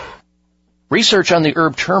 Research on the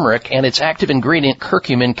herb turmeric and its active ingredient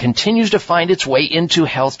curcumin continues to find its way into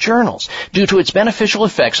health journals due to its beneficial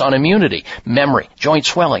effects on immunity, memory, joint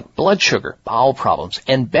swelling, blood sugar, bowel problems,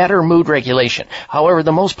 and better mood regulation. However,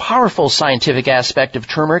 the most powerful scientific aspect of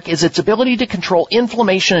turmeric is its ability to control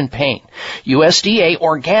inflammation and pain. USDA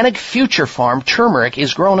organic Future Farm turmeric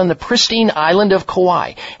is grown on the pristine island of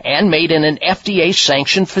Kauai and made in an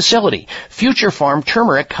FDA-sanctioned facility. Future Farm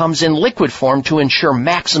turmeric comes in liquid form to ensure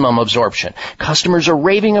maximum absorption. Customers are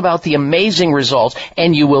raving about the amazing results,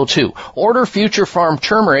 and you will too. Order Future Farm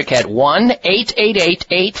turmeric at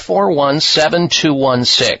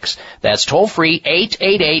 1-888-841-7216. That's toll free,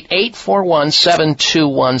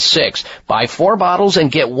 888-841-7216. Buy 4 bottles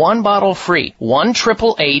and get 1 bottle free.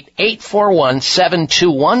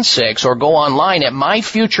 1-888-841-7216, or go online at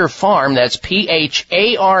MyFutureFarm, that's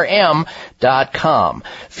PHARM.com, SeaVeg.com.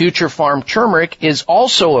 Future Farm Turmeric is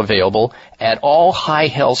also available at all High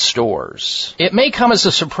Health stores. It may come as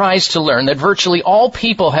a surprise to learn that virtually all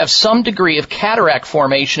people have some degree of cataract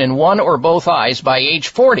formation in one or both eyes by age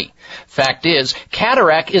 40. Fact is,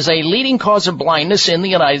 cataract is a leading cause of blindness in the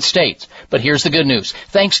United States. But here's the good news.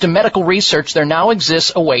 Thanks to medical research, there now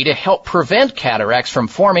exists a way to help prevent cataracts from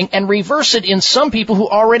forming and reverse it in some people who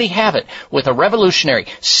already have it with a revolutionary,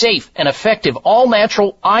 safe, and effective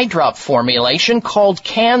all-natural eye drop formulation called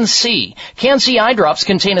Can-C. Can-C eye drops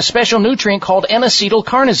contain a special nutrient called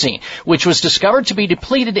N-acetylcarnosine, which was discovered to be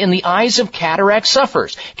depleted in the eyes of cataract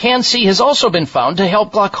sufferers. Can-C has also been found to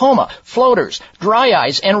help glaucoma, floaters, dry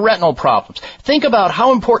eyes, and retinal problems. Think about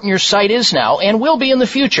how important your sight is now and will be in the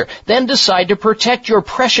future. Then decide to protect your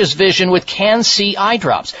precious vision with Can-C eye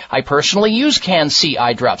drops. I personally use Can-C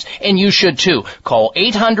eye drops, and you should too. Call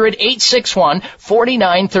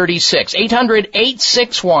 800-861-4936.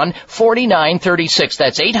 800-861-4936.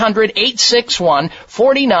 That's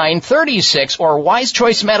 800-861-4936 or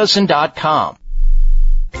wisechoicemedicine.com.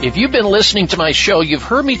 If you've been listening to my show, you've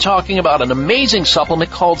heard me talking about an amazing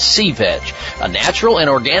supplement called SeaVeg, a natural and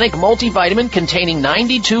organic multivitamin containing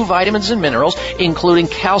 92 vitamins and minerals, including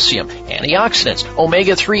calcium, antioxidants,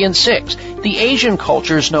 omega-3 and 6. The Asian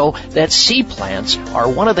cultures know that sea plants are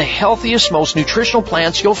one of the healthiest, most nutritional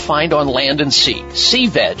plants you'll find on land and sea.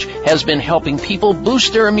 SeaVeg has been helping people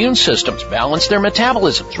boost their immune systems, balance their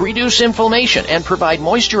metabolisms, reduce inflammation, and provide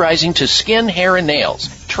moisturizing to skin, hair, and nails.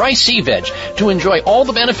 Try SeaVeg to enjoy all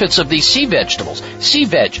the benefits of these sea vegetables.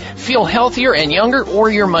 SeaVeg, feel healthier and younger or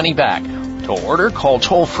your money back. To order, call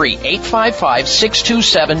toll-free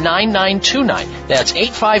 855-627-9929. That's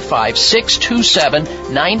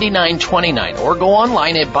 855-627-9929. Or go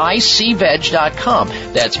online at buyseaveg.com.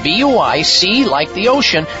 That's B-U-I-C like the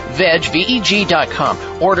ocean, veg,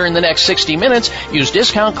 V-E-G.com. Order in the next 60 minutes. Use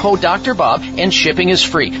discount code Dr. Bob, and shipping is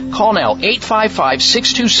free. Call now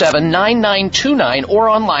 855-627-9929 or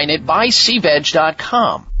online at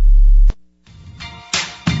buyseaveg.com.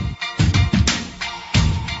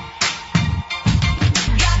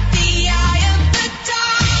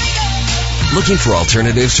 Looking for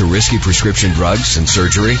alternatives to risky prescription drugs and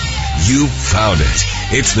surgery? You found it.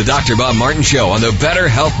 It's the Dr. Bob Martin Show on the Better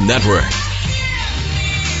Health Network.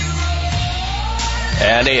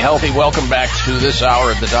 And a healthy welcome back to this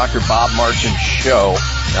hour of the Dr. Bob Martin Show.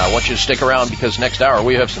 Now, I want you to stick around because next hour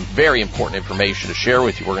we have some very important information to share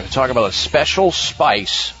with you. We're going to talk about a special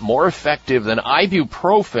spice more effective than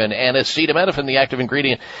ibuprofen and acetaminophen, the active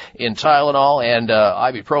ingredient in Tylenol, and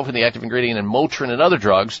ibuprofen, the active ingredient in Motrin and other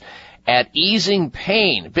drugs, at easing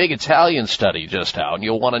pain. Big Italian study just out, and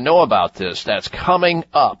you'll want to know about this. That's coming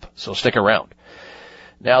up, so stick around.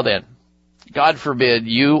 Now then, God forbid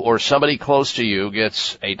you or somebody close to you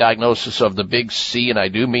gets a diagnosis of the big C, and I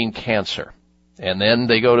do mean cancer. And then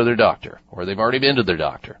they go to their doctor, or they've already been to their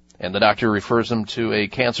doctor, and the doctor refers them to a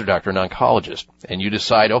cancer doctor, an oncologist. And you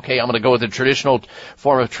decide, okay, I'm going to go with the traditional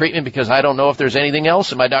form of treatment because I don't know if there's anything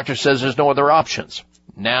else, and my doctor says there's no other options.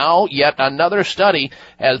 Now, yet another study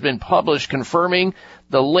has been published confirming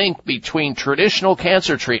the link between traditional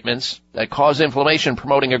cancer treatments that cause inflammation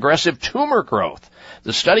promoting aggressive tumor growth.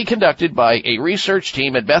 The study conducted by a research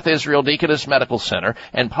team at Beth Israel Deaconess Medical Center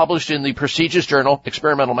and published in the prestigious journal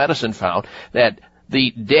Experimental Medicine found that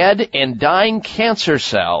the dead and dying cancer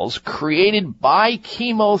cells created by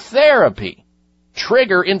chemotherapy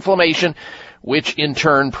trigger inflammation, which in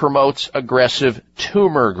turn promotes aggressive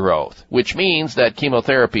tumor growth, which means that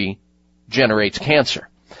chemotherapy generates cancer.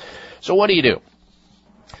 So what do you do?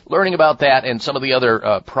 Learning about that and some of the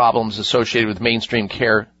other problems associated with mainstream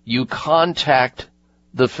care, you contact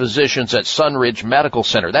the physicians at Sunridge Medical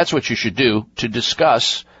Center. That's what you should do to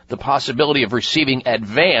discuss the possibility of receiving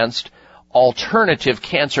advanced alternative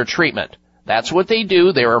cancer treatment. That's what they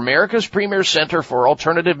do. They're America's premier center for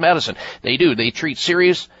alternative medicine. They treat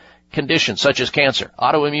serious conditions such as cancer,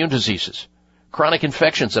 autoimmune diseases, chronic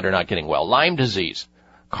infections that are not getting well, Lyme disease,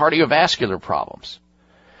 cardiovascular problems.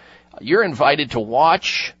 You're invited to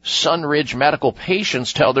watch Sunridge Medical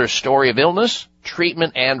patients tell their story of illness,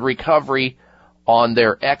 treatment, and recovery on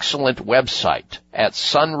their excellent website at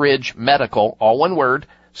Sunridge Medical, all one word,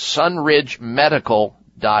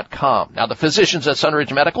 sunridgemedical.com. Now, the physicians at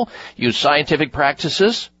Sunridge Medical use scientific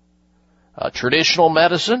practices, traditional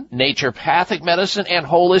medicine, naturopathic medicine, and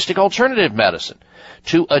holistic alternative medicine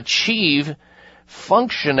to achieve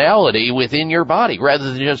functionality within your body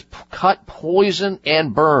rather than just cut, poison,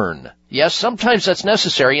 and burn. Yes, sometimes that's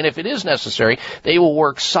necessary, and if it is necessary, they will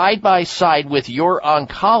work side by side with your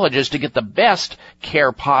oncologist to get the best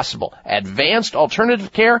care possible. Advanced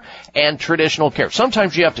alternative care and traditional care.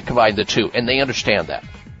 Sometimes you have to combine the two, and they understand that.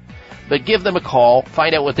 but give them a call,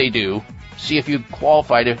 find out what they do, see if you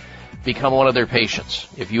qualify to become one of their patients.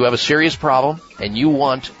 If you have a serious problem and you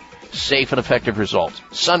want safe and effective results,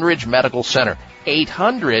 Sunridge Medical Center,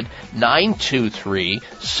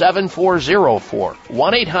 800-923-7404.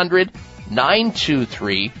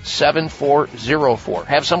 1-800-923-7404.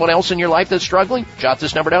 Have someone else in your life that's struggling? Jot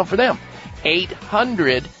this number down for them.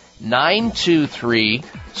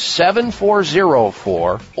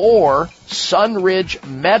 800-923-7404 or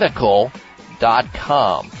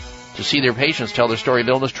sunridgemedical.com to see their patients tell their story of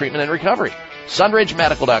illness, treatment, and recovery.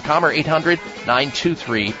 sunridgemedical.com or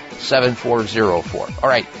 800-923-7404. All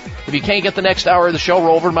right. If you can't get the next hour of the show,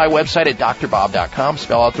 roll over to my website at drbob.com.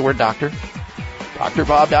 Spell out the word doctor.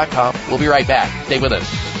 drbob.com. We'll be right back. Stay with us.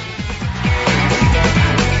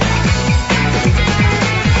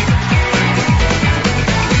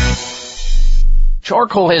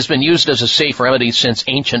 Charcoal has been used as a safe remedy since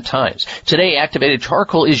ancient times. Today, activated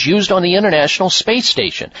charcoal is used on the International Space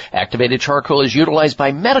Station. Activated charcoal is utilized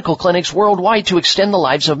by medical clinics worldwide to extend the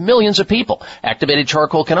lives of millions of people. Activated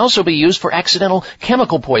charcoal can also be used for accidental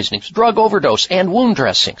chemical poisonings, drug overdose, and wound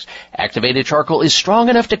dressings. Activated charcoal is strong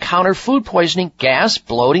enough to counter food poisoning, gas,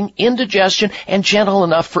 bloating, indigestion, and gentle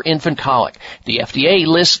enough for infant colic. The FDA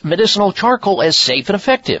lists medicinal charcoal as safe and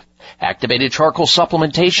effective. Activated charcoal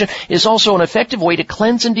supplementation is also an effective way to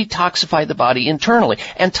cleanse and detoxify the body internally.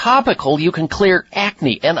 And topical, you can clear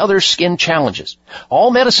acne and other skin challenges.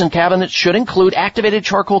 All medicine cabinets should include activated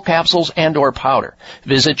charcoal capsules and or powder.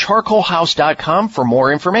 Visit charcoalhouse.com for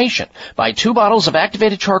more information. Buy 2 bottles of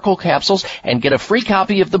activated charcoal capsules and get a free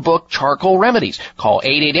copy of the book Charcoal Remedies. Call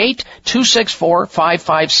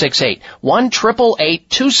 888-264-5568.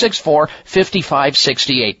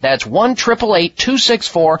 1-888-264-5568. That's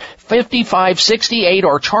 1-888-264-5568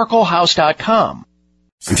 or charcoalhouse.com.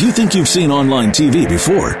 If you think you've seen online TV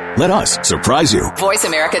before, let us surprise you.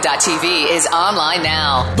 VoiceAmerica.tv is online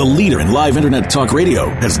now. The leader in live internet talk radio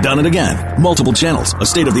has done it again. Multiple channels, a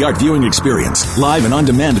state-of-the-art viewing experience, live and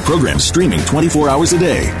on-demand programs streaming 24 hours a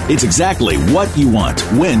day. It's exactly what you want,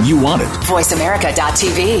 when you want it.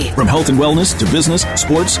 VoiceAmerica.tv. From health and wellness to business,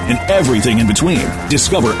 sports, and everything in between.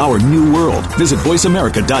 Discover our new world. Visit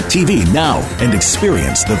VoiceAmerica.tv now and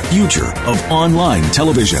experience the future of online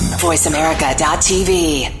television.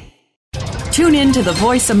 VoiceAmerica.tv. Tune in to the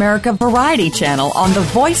Voice America Variety channel on the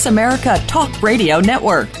Voice America Talk Radio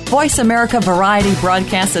Network. Voice America Variety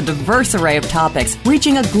broadcasts a diverse array of topics,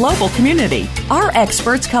 reaching a global community. Our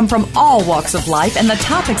experts come from all walks of life, and the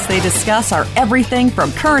topics they discuss are everything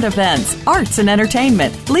from current events, arts and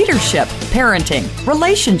entertainment, leadership, parenting,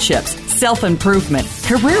 relationships, self-improvement,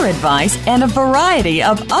 career advice, and a variety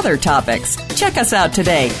of other topics. Check us out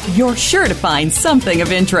today. You're sure to find something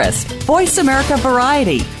of interest. Voice America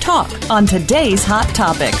Variety. Talk on today's hot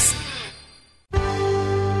topics.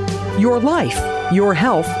 Your life, your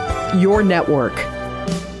health, your network.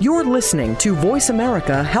 You're listening to Voice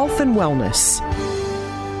America Health and Wellness.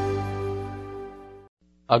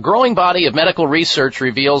 A growing body of medical research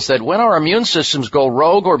reveals that when our immune systems go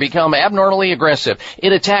rogue or become abnormally aggressive,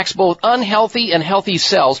 it attacks both unhealthy and healthy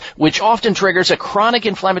cells, which often triggers a chronic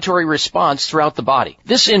inflammatory response throughout the body.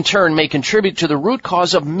 This in turn may contribute to the root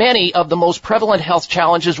cause of many of the most prevalent health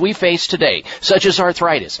challenges we face today, such as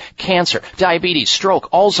arthritis, cancer, diabetes,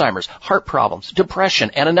 stroke, Alzheimer's, heart problems, depression,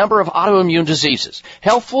 and a number of autoimmune diseases.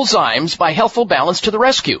 Healthful Zymes by Healthful Balance to the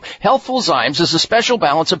rescue. Healthful Zymes is a special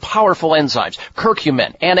balance of powerful enzymes,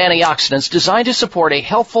 curcumin, and antioxidants designed to support a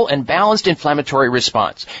healthful and balanced inflammatory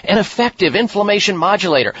response. An effective inflammation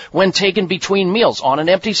modulator when taken between meals on an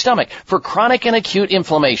empty stomach for chronic and acute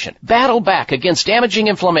inflammation. Battle back against damaging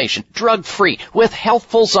inflammation, drug-free, with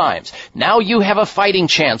Healthful Zymes. Now you have a fighting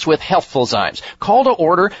chance with Healthful Zymes. Call to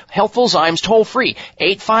order Healthful Zymes toll-free,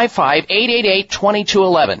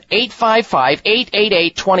 855-888-2211,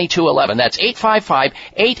 855-888-2211. That's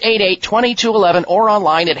 855-888-2211 or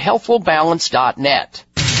online at healthfulbalance.net.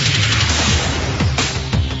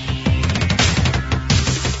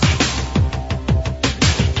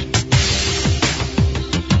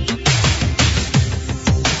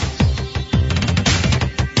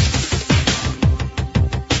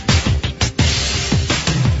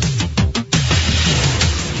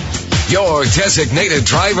 Your designated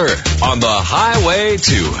driver on the highway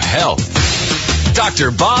to health.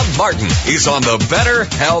 Dr. Bob Martin is on the Better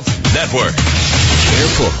Health Network.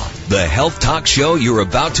 Careful. The health talk show you're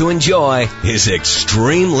about to enjoy is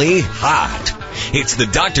extremely hot. It's the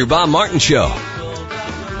Dr. Bob Martin Show. Call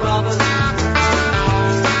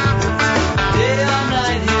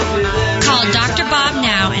Dr. Bob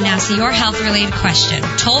now and ask answer your health-related question.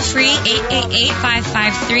 Toll free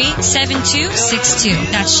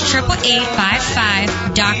 888-553-7262. That's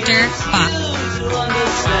 888-55-Dr. Bob.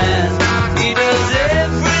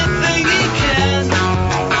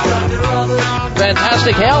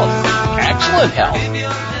 Fantastic health. Excellent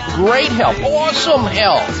health. Great health. Awesome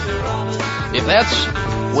health. If that's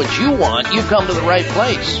what you want, you've come to the right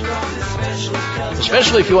place.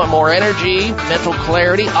 Especially if you want more energy, mental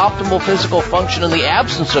clarity, optimal physical function in the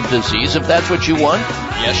absence of disease. If that's what you want,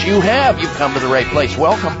 yes, you have. You've come to the right place.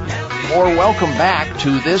 Welcome, or welcome back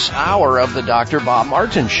to this hour of the Dr. Bob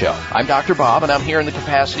Martin Show. I'm Dr. Bob, and I'm here in the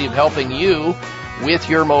capacity of helping you with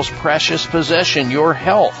your most precious possession, your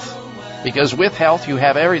health. Because with health, you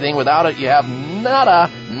have everything. Without it, you have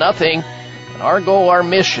nada, nothing. And our goal, our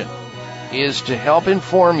mission, is to help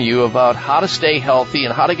inform you about how to stay healthy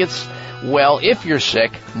and how to get well if you're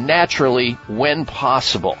sick, naturally, when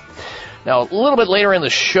possible. Now, a little bit later in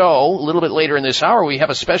the show, a little bit later in this hour, we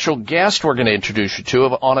have a special guest we're going to introduce you to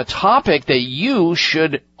on a topic that you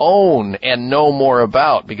should own and know more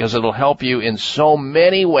about, because it'll help you in so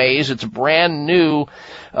many ways. It's a brand new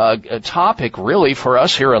topic, really, for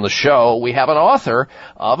us here on the show. We have an author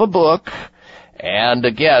of a book and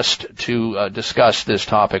a guest to discuss this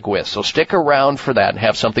topic with. So stick around for that and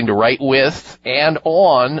have something to write with and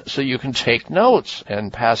on so you can take notes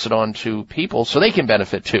and pass it on to people so they can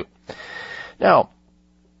benefit too. Now,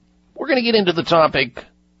 we're going to get into the topic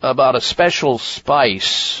about a special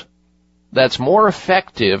spice that's more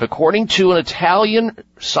effective, according to an Italian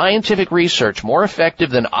scientific research, more effective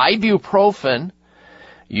than ibuprofen.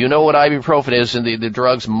 You know what ibuprofen is in the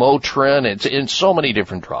drugs Motrin. It's in so many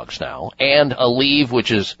different drugs now. And Aleve,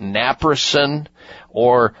 which is naproxen,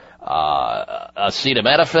 or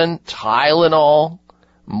acetaminophen, Tylenol.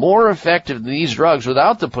 More effective than these drugs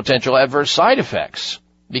without the potential adverse side effects.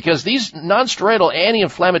 Because these non-steroidal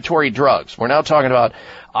anti-inflammatory drugs, we're now talking about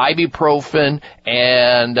ibuprofen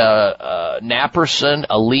and naproxen,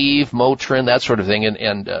 Aleve, Motrin, that sort of thing,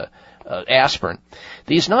 and aspirin.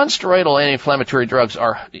 These non-steroidal anti-inflammatory drugs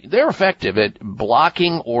they're effective at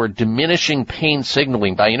blocking or diminishing pain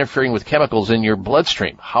signaling by interfering with chemicals in your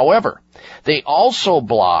bloodstream. However, they also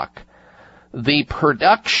block the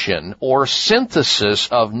production or synthesis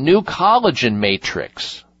of new collagen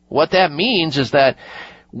matrix. What that means is that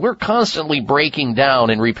we're constantly breaking down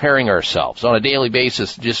and repairing ourselves on a daily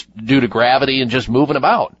basis just due to gravity and just moving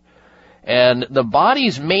about. And the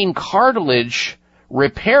body's main cartilage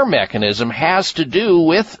repair mechanism has to do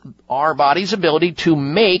with our body's ability to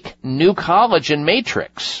make new collagen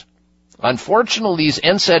matrix. Unfortunately, these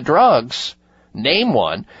NSAID drugs, name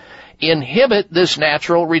one, inhibit this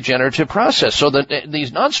natural regenerative process. So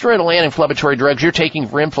these non-steroidal anti-inflammatory drugs you're taking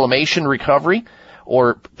for inflammation recovery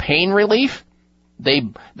or pain relief, they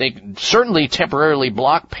certainly temporarily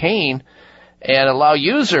block pain and allow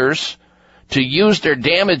users to use their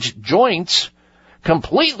damaged joints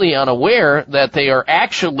completely unaware that they are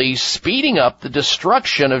actually speeding up the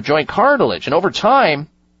destruction of joint cartilage. And over time,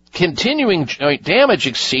 continuing joint damage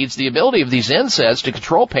exceeds the ability of these NSAIDs to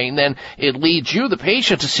control pain. Then it leads you, the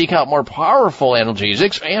patient, to seek out more powerful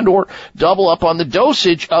analgesics and or double up on the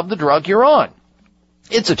dosage of the drug you're on.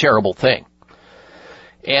 It's a terrible thing.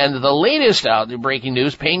 And the latest breaking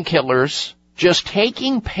news, painkillers, just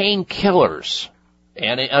taking painkillers,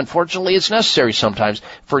 and unfortunately it's necessary sometimes,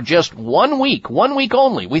 for just 1 week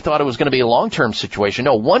only. We thought it was going to be a long-term situation.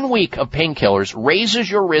 No, 1 week of painkillers raises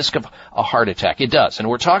your risk of a heart attack. It does. And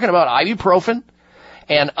we're talking about ibuprofen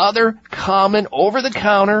and other common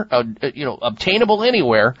over-the-counter, obtainable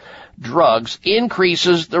anywhere drugs,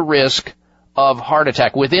 increases the risk of heart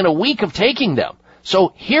attack within a week of taking them.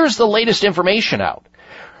 So here's the latest information out.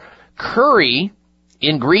 Curry,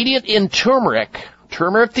 ingredient in turmeric,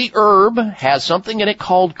 the herb, has something in it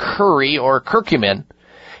called curry or curcumin,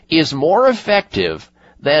 is more effective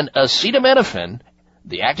than acetaminophen,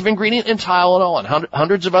 the active ingredient in Tylenol and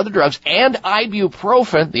hundreds of other drugs, and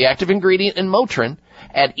ibuprofen, the active ingredient in Motrin,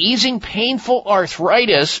 at easing painful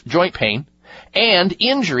arthritis, joint pain, and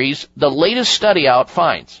injuries, the latest study out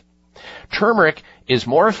finds. Turmeric is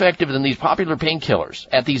more effective than these popular painkillers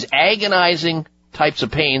at these agonizing types of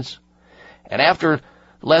pains, and after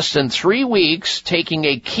less than 3 weeks, taking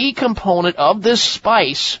a key component of this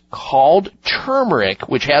spice called turmeric,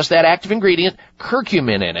 which has that active ingredient,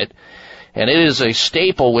 curcumin, in it, and it is a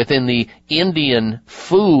staple within the Indian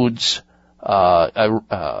foods,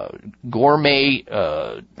 gourmet,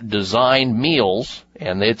 designed meals,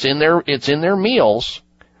 and it's in their meals,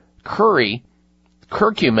 curcumin.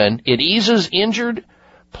 It eases injured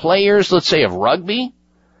players, let's say, of rugby.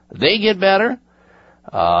 They get better.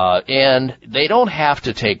 And they don't have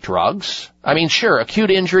to take drugs. I mean, sure,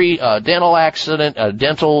 acute injury, dental accident,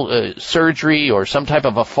 dental surgery, or some type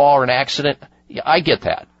of a fall or an accident, yeah, I get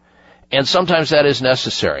that. And sometimes that is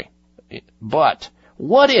necessary. But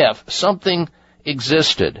what if something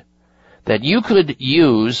existed that you could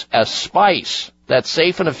use as spice that's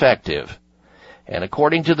safe and effective? And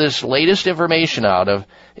according to this latest information out of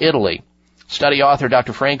Italy, study author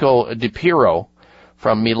Dr. Franco Di Piero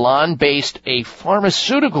from Milan-based a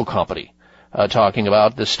pharmaceutical company talking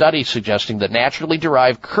about the study suggesting that naturally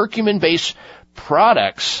derived curcumin-based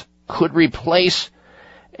products could replace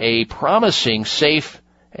a promising, safe,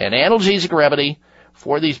 and analgesic remedy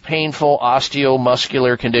for these painful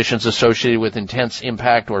osteomuscular conditions associated with intense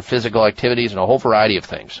impact or physical activities and a whole variety of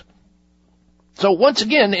things. So once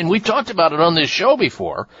again, and we've talked about it on this show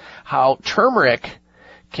before, how turmeric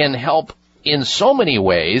can help in so many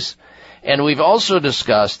ways, and we've also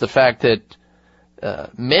discussed the fact that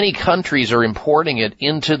many countries are importing it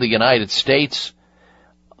into the United States,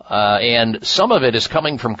 and some of it is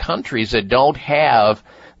coming from countries that don't have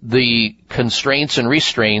the constraints and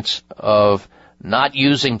restraints of not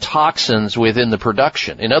using toxins within the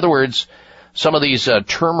production. In other words, some of these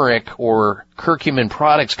turmeric or curcumin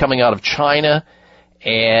products coming out of China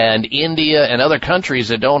and India and other countries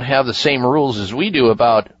that don't have the same rules as we do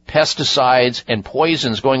about pesticides and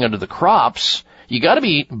poisons going into the crops, you got to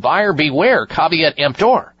be buyer beware, caveat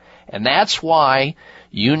emptor. And that's why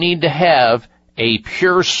you need to have a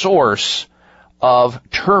pure source of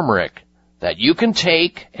turmeric that you can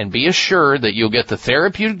take and be assured that you'll get the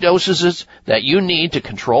therapeutic doses that you need to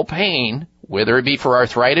control pain, whether it be for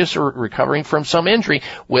arthritis or recovering from some injury,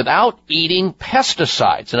 without eating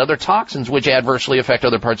pesticides and other toxins which adversely affect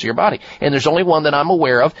other parts of your body. And there's only one that I'm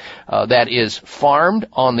aware of that is farmed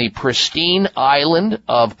on the pristine island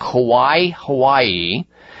of Kauai, Hawaii.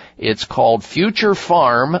 It's called Future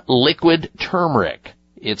Farm Liquid Turmeric.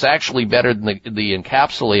 It's actually better than the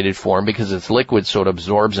encapsulated form because it's liquid, so it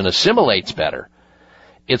absorbs and assimilates better.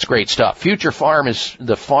 It's great stuff. Future Farm is,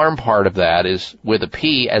 the farm part of that is with a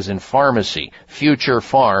P as in pharmacy. Future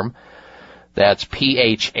Farm, that's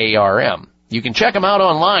P-H-A-R-M. You can check them out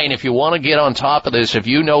online if you want to get on top of this. If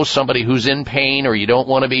you know somebody who's in pain or you don't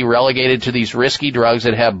want to be relegated to these risky drugs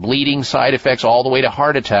that have bleeding side effects all the way to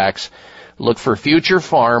heart attacks, look for Future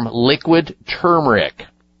Farm Liquid Turmeric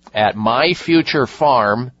at My Future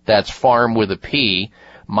Farm, that's farm with a P,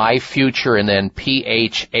 My Future and then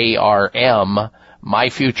P-H-A-R-M,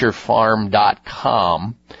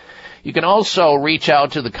 myfuturefarm.com. You can also reach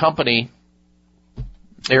out to the company.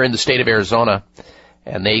 They're in the state of Arizona,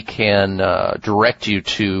 and they can direct you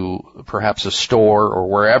to perhaps a store or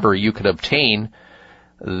wherever you could obtain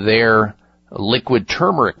their liquid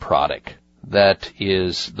turmeric product that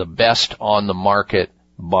is the best on the market,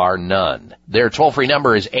 bar none. Their toll-free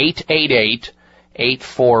number is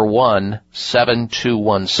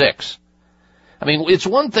 888-841-7216. I mean, it's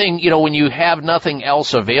one thing, you know, when you have nothing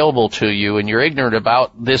else available to you and you're ignorant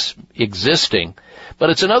about this existing, but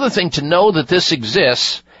it's another thing to know that this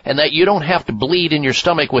exists and that you don't have to bleed in your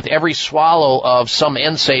stomach with every swallow of some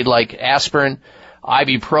NSAID like aspirin,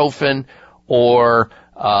 ibuprofen, or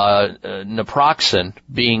naproxen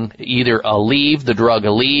being either Aleve, the drug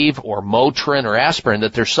Aleve, or Motrin or aspirin,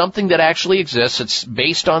 that there's something that actually exists. It's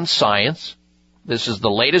based on science. This is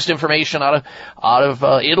the latest information out of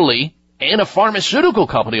Italy, and a pharmaceutical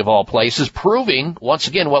company of all places, proving, once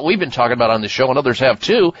again, what we've been talking about on the show, and others have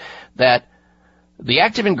too, that the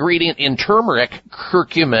active ingredient in turmeric,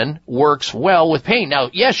 curcumin, works well with pain.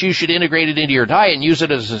 Now, yes, you should integrate it into your diet and use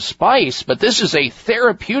it as a spice, but this is a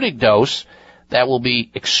therapeutic dose that will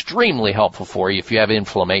be extremely helpful for you if you have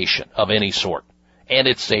inflammation of any sort. And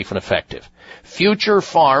it's safe and effective. Future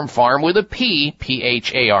Farm, farm with a P,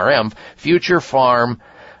 P-H-A-R-M, Future Farm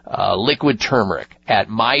liquid turmeric at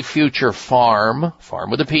myfuturefarm,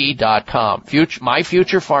 farm with a P.com,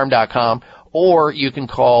 myfuturefarm.com, or you can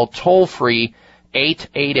call toll-free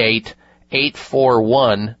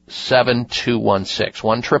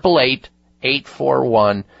 888-841-7216,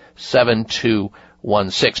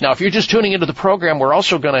 1-888-841-7216. Now, if you're just tuning into the program, we're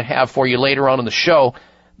also going to have for you later on in the show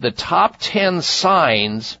the top 10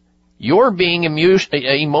 signs you're being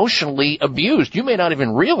emotionally abused. You may not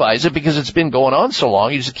even realize it because it's been going on so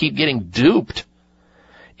long. You just keep getting duped.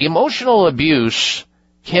 Emotional abuse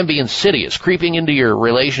can be insidious, creeping into your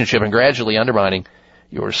relationship and gradually undermining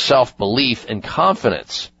your self-belief and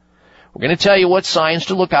confidence. We're going to tell you what signs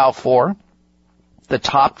to look out for, the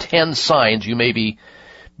top 10 signs you may be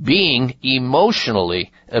being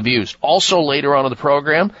emotionally abused. Also later on in the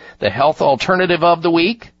program, the health alternative of the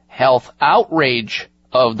week, health outrage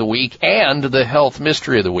of the week, and the health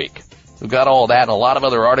mystery of the week. We've got all that and a lot of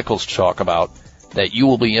other articles to talk about that you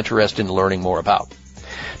will be interested in learning more about.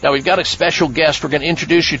 Now, we've got a special guest we're going to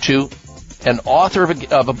introduce you to, an author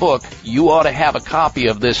of a book. You ought to have a copy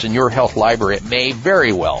of this in your health library. It may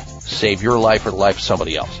very well save your life or the life of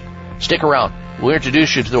somebody else. Stick around. We'll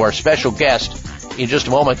introduce you to our special guest in just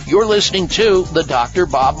a moment. You're listening to The Dr.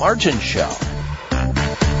 Bob Martin Show.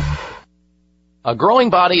 A growing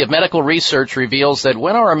body of medical research reveals that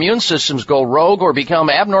when our immune systems go rogue or become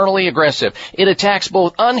abnormally aggressive, it attacks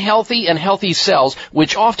both unhealthy and healthy cells,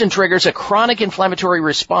 which often triggers a chronic inflammatory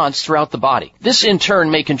response throughout the body. This, in turn,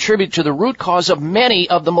 may contribute to the root cause of many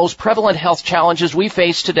of the most prevalent health challenges we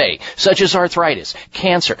face today, such as arthritis,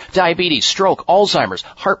 cancer, diabetes, stroke, Alzheimer's,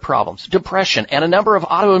 heart problems, depression, and a number of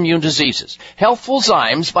autoimmune diseases. Healthful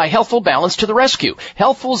Zymes by Healthful Balance to the rescue.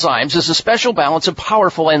 Healthful Zymes is a special balance of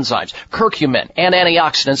powerful enzymes, curcumin, and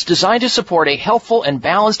antioxidants designed to support a healthful and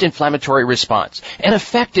balanced inflammatory response. An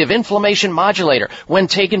effective inflammation modulator when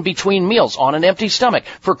taken between meals on an empty stomach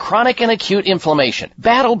for chronic and acute inflammation.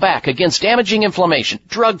 Battle back against damaging inflammation,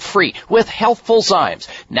 drug-free with Healthful Zymes.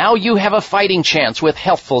 Now you have a fighting chance with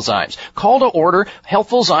Healthful Zymes. Call to order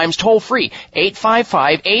Healthful Zymes toll-free,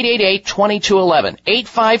 855-888-2211,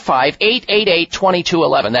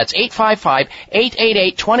 855-888-2211. That's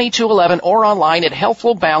 855-888-2211 or online at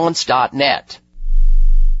healthfulbalance.net.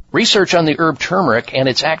 Research on the herb turmeric and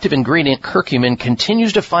its active ingredient curcumin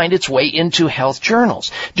continues to find its way into health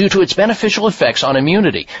journals due to its beneficial effects on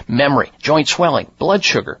immunity, memory, joint swelling, blood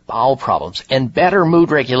sugar, bowel problems, and better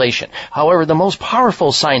mood regulation. However, the most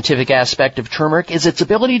powerful scientific aspect of turmeric is its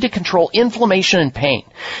ability to control inflammation and pain.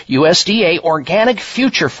 USDA organic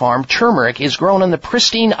Future Farm turmeric is grown on the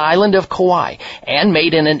pristine island of Kauai and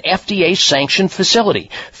made in an FDA-sanctioned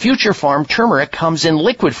facility. Future Farm turmeric comes in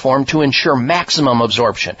liquid form to ensure maximum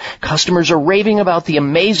absorption. Customers are raving about the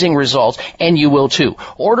amazing results, and you will too.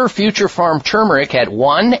 Order Future Farm turmeric at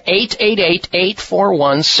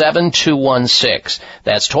 1-888-841-7216.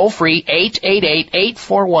 That's toll-free,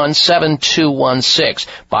 888-841-7216.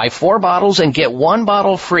 Buy 4 bottles and get 1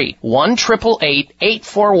 bottle free.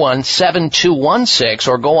 1-888-841-7216,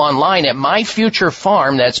 or go online at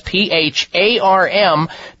myfuturefarm, that's PHARM.com.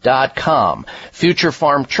 Future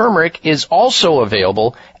Farm turmeric is also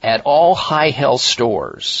available at all High Health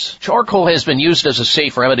stores. Charcoal has been used as a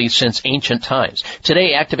safe remedy since ancient times.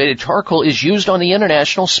 Today, activated charcoal is used on the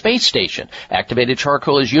International Space Station. Activated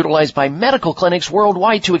charcoal is utilized by medical clinics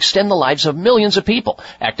worldwide to extend the lives of millions of people.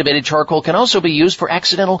 Activated charcoal can also be used for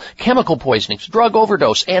accidental chemical poisonings, drug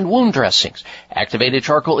overdose, and wound dressings. Activated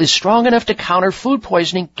charcoal is strong enough to counter food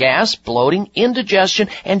poisoning, gas, bloating, indigestion,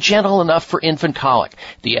 and gentle enough for infant colic.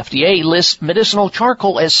 The FDA lists medicinal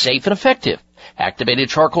charcoal as safe and effective. Activated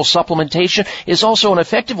charcoal supplementation is also an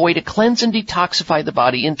effective way to cleanse and detoxify the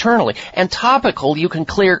body internally, and topical you can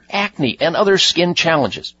clear acne and other skin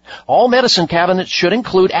challenges. All medicine cabinets should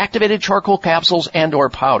include activated charcoal capsules and or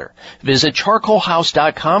powder. Visit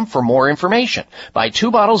charcoalhouse.com for more information. Buy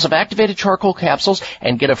 2 bottles of activated charcoal capsules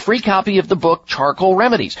and get a free copy of the book Charcoal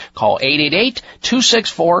Remedies. Call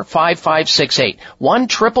 888-264-5568,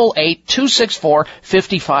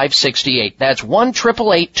 1-888-264-5568. That's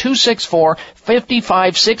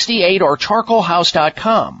 1-888-264-5568 or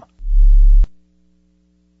charcoalhouse.com.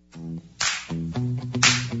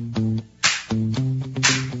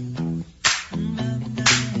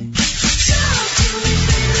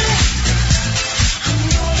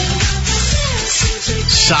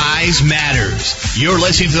 Size matters. You're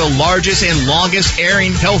listening to the largest and longest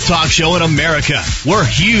airing health talk show in America. We're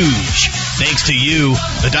huge. Thanks to you,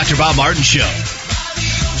 the Dr. Bob Martin Show.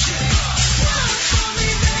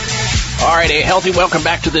 All right, a healthy welcome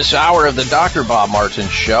back to this hour of the Dr. Bob Martin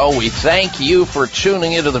Show. We thank you for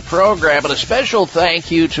tuning into the program, and a special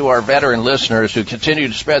thank you to our veteran listeners who continue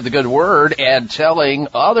to spread the good word and telling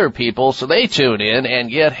other people so they tune in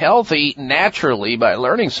and get healthy naturally by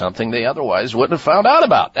learning something they otherwise wouldn't have found out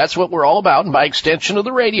about. That's what we're all about, and by extension of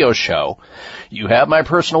the radio show, you have my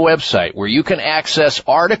personal website where you can access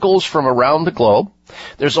articles from around the globe.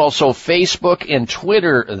 There's also Facebook and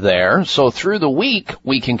Twitter there, so through the week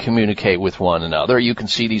we can communicate with one another. You can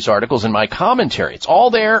see these articles in my commentary. It's all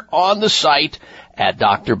there on the site at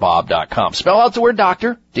drbob.com. Spell out the word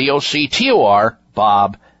doctor, D-O-C-T-O-R,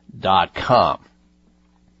 bob.com.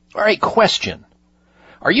 All right, question.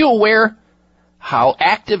 Are you aware how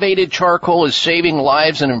activated charcoal is saving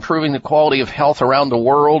lives and improving the quality of health around the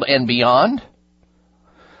world and beyond?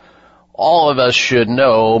 All of us should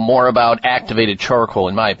know more about activated charcoal,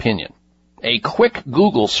 in my opinion. A quick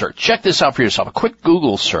Google search, check this out for yourself, a quick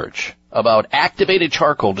Google search about activated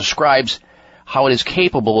charcoal describes how it is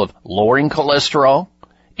capable of lowering cholesterol,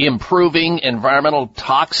 improving environmental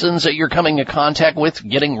toxins that you're coming in contact with,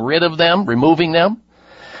 getting rid of them, removing them.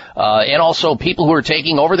 And also people who are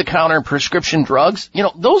taking over-the-counter prescription drugs. You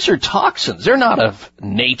know, those are toxins. They're not of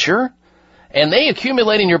nature, and they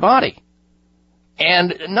accumulate in your body.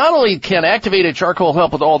 And not only can activated charcoal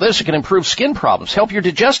help with all this, it can improve skin problems, help your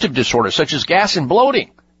digestive disorders such as gas and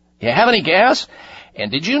bloating. You have any gas?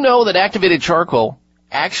 And did you know that activated charcoal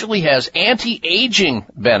actually has anti-aging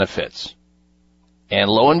benefits? And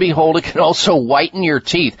lo and behold, it can also whiten your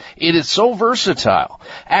teeth. It is so versatile.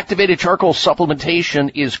 Activated charcoal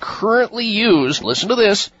supplementation is currently used, listen to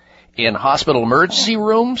this, in hospital emergency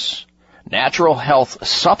rooms. Natural health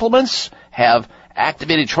supplements have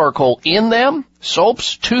activated charcoal in them,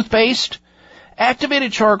 soaps, toothpaste.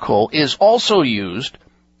 Activated charcoal is also used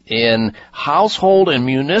in household and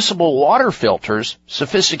municipal water filters,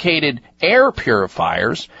 sophisticated air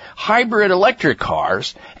purifiers, hybrid electric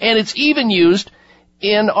cars, and it's even used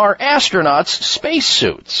in our astronauts'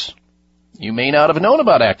 spacesuits. You may not have known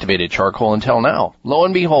about activated charcoal until now. Lo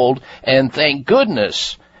and behold, and thank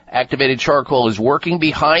goodness, activated charcoal is working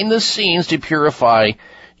behind the scenes to purify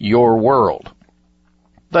your world.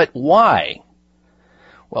 But why?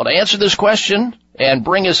 Well, to answer this question and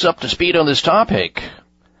bring us up to speed on this topic,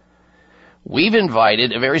 we've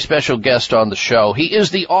invited a very special guest on the show. He is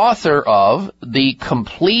the author of The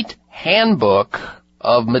Complete Handbook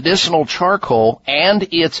of Medicinal Charcoal and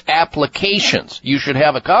Its Applications. You should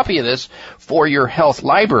have a copy of this for your health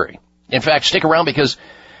library. In fact, stick around because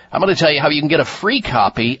I'm going to tell you how you can get a free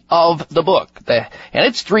copy of the book. And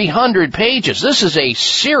it's 300 pages. This is a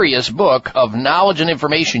serious book of knowledge and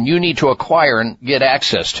information you need to acquire and get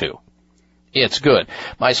access to. It's good.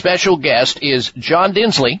 My special guest is John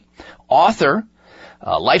Dinsley, author,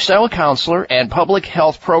 lifestyle counselor, and public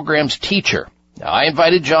health programs teacher. Now, I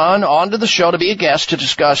invited John onto the show to be a guest to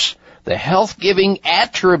discuss the health-giving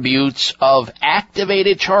attributes of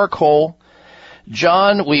activated charcoal.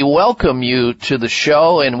 John, we welcome you to the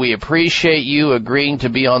show, and we appreciate you agreeing to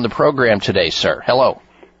be on the program today, sir. Hello.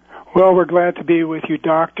 Well, we're glad to be with you,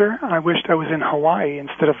 Doctor. I wished I was in Hawaii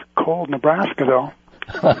instead of cold Nebraska, though.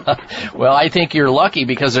 Well, I think you're lucky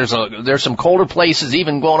because there's some colder places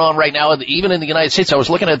even going on right now, even in the United States. I was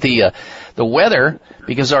looking at the weather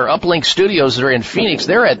because our Uplink studios are in Phoenix.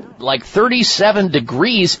 They're at like 37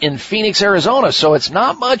 degrees in Phoenix, Arizona, so it's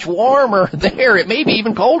not much warmer there. It may be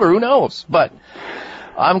even colder. Who knows? But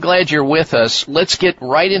I'm glad you're with us. Let's get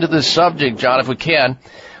right into the subject, John, if we can.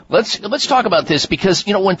 Let's talk about this because,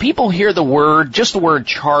 you know, when people hear just the word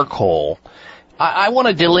charcoal, I want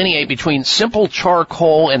to delineate between simple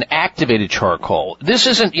charcoal and activated charcoal. This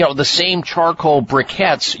isn't, the same charcoal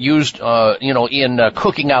briquettes used, in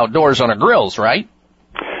cooking outdoors on our grills, right?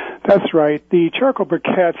 That's right. The charcoal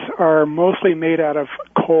briquettes are mostly made out of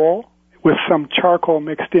coal with some charcoal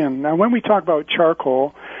mixed in. Now, when we talk about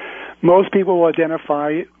charcoal, most people will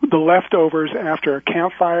identify the leftovers after a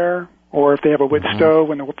campfire, or if they have a wood stove,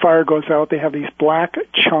 when the fire goes out, they have these black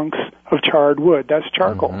chunks of charred wood. That's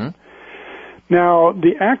charcoal. Now,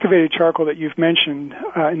 the activated charcoal that you've mentioned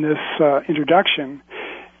in this introduction,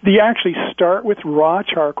 they actually start with raw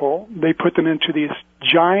charcoal. They put them into these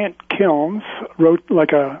giant kilns,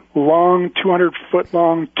 like a long,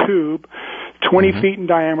 200-foot-long tube, 20 feet in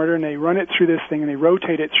diameter, and they run it through this thing, and they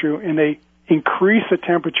rotate it through, and they increase the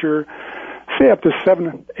temperature, say up to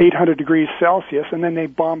 800 degrees Celsius, and then they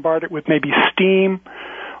bombard it with maybe steam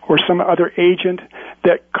or some other agent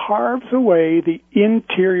that carves away the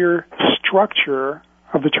interior structure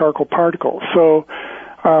of the charcoal particles. So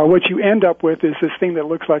what you end up with is this thing that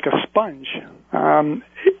looks like a sponge. And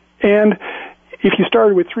if you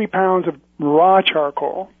started with 3 pounds of raw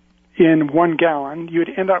charcoal in 1 gallon, you'd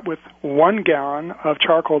end up with 1 gallon of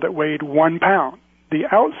charcoal that weighed 1 pound. The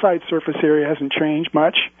outside surface area hasn't changed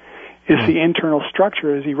much. It's the internal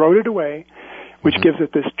structure is eroded away, which gives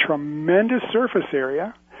it this tremendous surface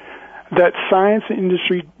area that science and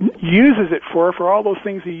industry uses it for all those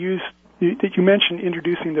things that you mentioned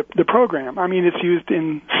introducing the program. I mean, it's used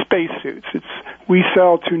in spacesuits. We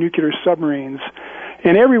sell to nuclear submarines,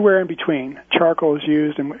 and everywhere in between, charcoal is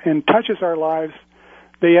used and touches our lives.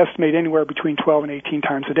 They estimate anywhere between 12 and 18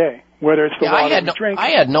 times a day, whether it's the water we drink. I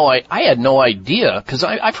had no idea, because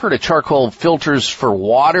I've heard of charcoal filters for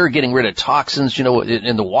water, getting rid of toxins, in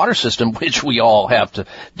the water system, which we all have to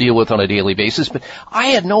deal with on a daily basis. But I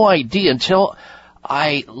had no idea until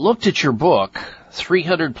I looked at your book,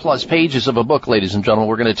 300 plus pages of a book, ladies and gentlemen.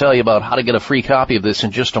 We're going to tell you about how to get a free copy of this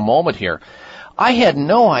in just a moment here. I had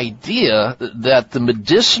no idea that the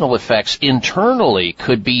medicinal effects internally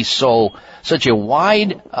could be such a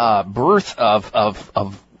wide berth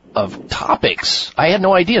of topics. I had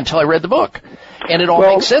no idea until I read the book. And it all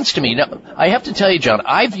makes sense to me. Now, I have to tell you, John,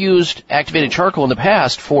 I've used activated charcoal in the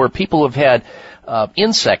past for people who have had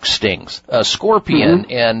insect stings,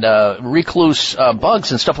 scorpion and recluse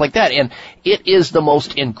bugs and stuff like that. And it is the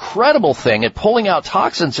most incredible thing at pulling out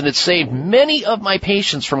toxins, and it saved many of my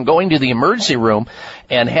patients from going to the emergency room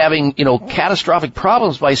and having, catastrophic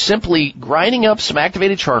problems by simply grinding up some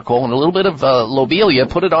activated charcoal and a little bit of lobelia,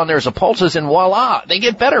 put it on there as a poultice, and voila, they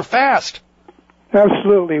get better fast.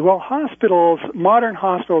 Absolutely. Well, modern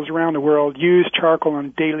hospitals around the world use charcoal on a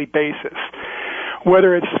daily basis,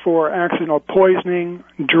 whether it's for accidental poisoning,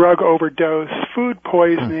 drug overdose, food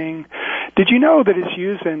poisoning. Did you know that it's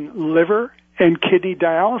used in liver and kidney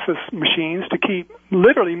dialysis machines to keep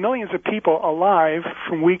literally millions of people alive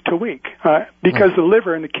from week to week? Because the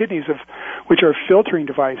liver and the kidneys, which are filtering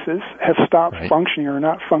devices, have stopped functioning or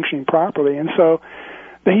not functioning properly. And so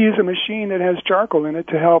they use a machine that has charcoal in it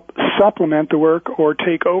to help supplement the work or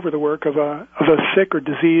take over the work of a sick or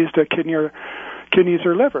diseased kidneys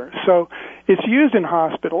or liver. So it's used in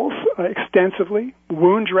hospitals extensively.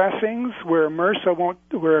 Wound dressings, where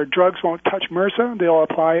drugs won't touch MRSA, they'll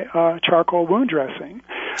apply charcoal wound dressing.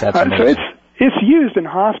 That's amazing. So it's used in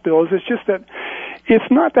hospitals. It's just that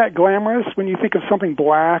it's not that glamorous when you think of something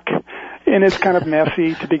black, and it's kind of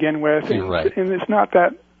messy to begin with. You're right. And it's not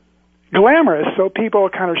that glamorous, so people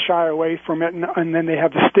kind of shy away from it, and then they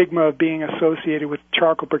have the stigma of being associated with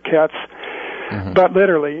charcoal briquettes. But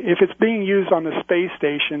literally, if it's being used on the space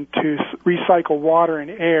station to recycle water and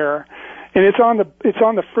air, and it's on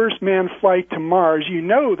the first manned flight to Mars, you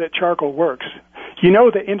know that charcoal works. You know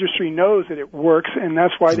the industry knows that it works, and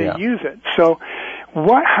that's why they use it. So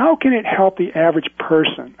how can it help the average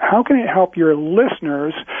person? How can it help your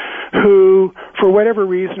listeners who, for whatever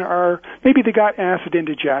reason, maybe they got acid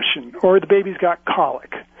indigestion or the baby's got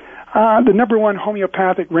colic? The number one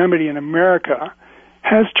homeopathic remedy in America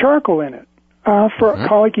has charcoal in it. For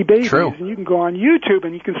colicky babies. True. And you can go on YouTube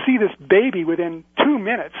and you can see this baby within 2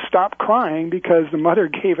 minutes stop crying because the mother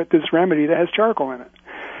gave it this remedy that has charcoal in it.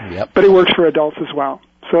 Yep. But it works for adults as well.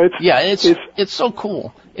 So it's so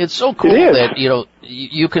cool. It's so cool that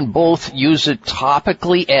you can both use it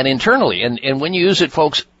topically and internally. And when you use it,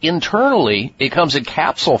 folks, internally, it comes in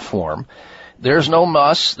capsule form. There's no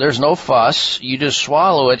muss, there's no fuss. You just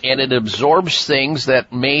swallow it, and it absorbs things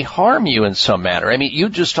that may harm you in some manner. I mean, you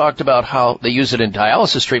just talked about how they use it in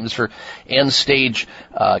dialysis treatments for end-stage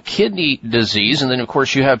kidney disease, and then, of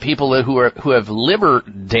course, you have people who have liver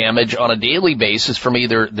damage on a daily basis from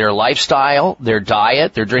either their lifestyle, their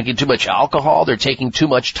diet, they're drinking too much alcohol, they're taking too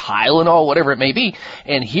much Tylenol, whatever it may be.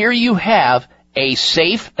 And here you have a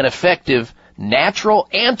safe and effective natural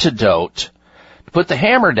antidote. Put the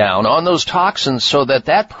hammer down on those toxins so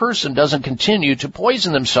that person doesn't continue to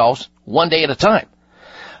poison themselves one day at a time.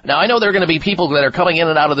 Now, I know there are going to be people that are coming in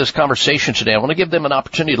and out of this conversation today. I want to give them an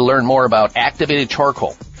opportunity to learn more about activated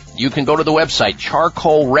charcoal. You can go to the website,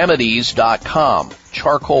 charcoalremedies.com,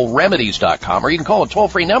 charcoalremedies.com, or you can call a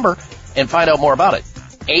toll-free number and find out more about it.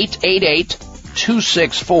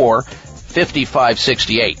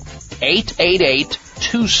 888-264-5568.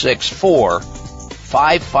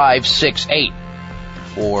 888-264-5568.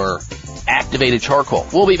 For activated charcoal.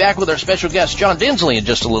 We'll be back with our special guest, John Dinsley, in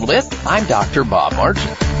just a little bit. I'm Dr. Bob Martin.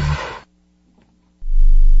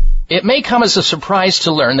 It may come as a surprise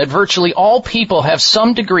to learn that virtually all people have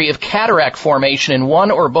some degree of cataract formation in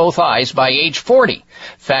one or both eyes by age 40.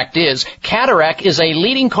 Fact is, cataract is a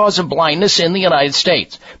leading cause of blindness in the United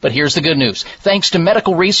States. But here's the good news. Thanks to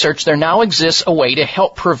medical research, there now exists a way to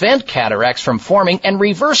help prevent cataracts from forming and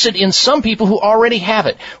reverse it in some people who already have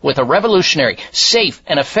it with a revolutionary, safe,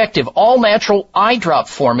 and effective all-natural eye drop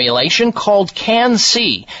formulation called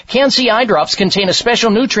Can-C. Can-C eye drops contain a special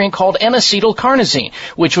nutrient called N-acetylcarnosine,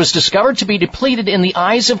 which was discovered to be depleted in the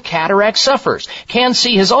eyes of cataract sufferers.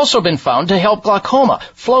 Can-C has also been found to help glaucoma,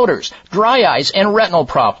 floaters, dry eyes, and retinal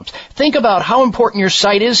problems. Think about how important your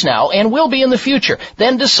sight is now and will be in the future.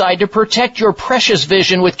 Then decide to protect your precious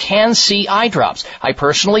vision with Can-C eye drops. I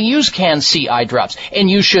personally use Can-C eye drops, and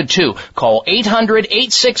you should too. Call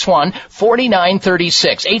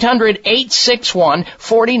 800-861-4936.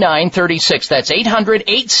 800-861-4936. That's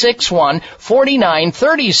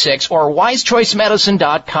 800-861-4936 or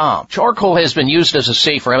wisechoicemedicine.com. Charcoal has been used as a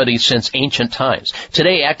safe remedy since ancient times.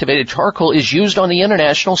 Today, activated charcoal is used on the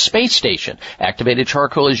International Space Station. Activated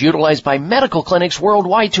charcoal is utilized by medical clinics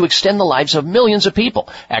worldwide to extend the lives of millions of people.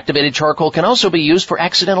 Activated charcoal can also be used for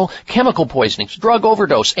accidental chemical poisonings, drug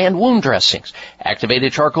overdose, and wound dressings.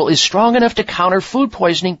 Activated charcoal is strong enough to counter food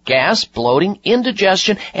poisoning, gas, bloating,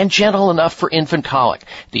 indigestion, and gentle enough for infant colic.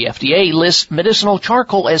 The FDA lists medicinal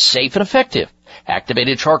charcoal as safe and effective.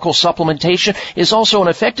 Activated charcoal supplementation is also an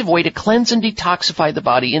effective way to cleanse and detoxify the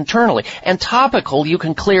body internally. And topical, you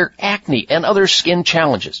can clear acne and other skin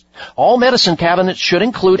challenges. All medicine cabinets should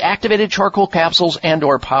include activated charcoal capsules and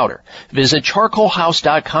or powder. Visit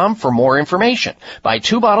charcoalhouse.com for more information. Buy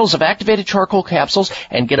 2 bottles of activated charcoal capsules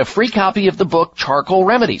and get a free copy of the book Charcoal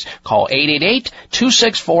Remedies. Call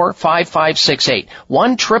 888-264-5568.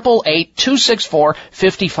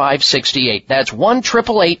 1-888-264-5568. That's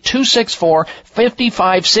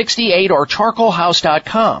 1-888-264-5568 or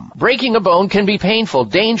charcoalhouse.com. Breaking a bone can be painful,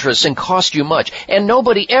 dangerous, and cost you much. And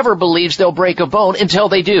nobody ever believes they'll break a bone until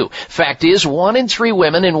they do. Fact is, 1 in 3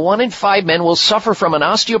 women and 1 in 5 men will suffer from an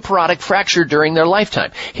osteoporotic fracture during their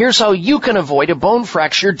lifetime. Here's how you can avoid a bone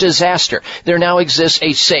fracture disaster. There now exists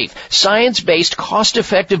a safe, science-based,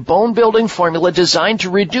 cost-effective bone-building formula designed to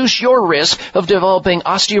reduce your risk of developing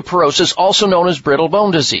osteoporosis, also known as brittle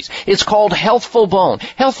bone disease. It's called Healthful Bone.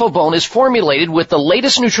 Healthful Bone is formulated with the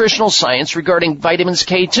latest nutritional science regarding vitamins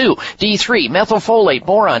K2, D3, methylfolate,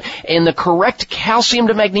 boron, and the correct calcium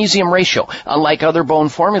to magnesium ratio. Unlike other bone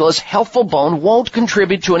formulas, Healthful Bone won't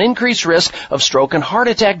contribute to an increased risk of stroke and heart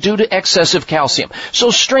attack due to excessive calcium.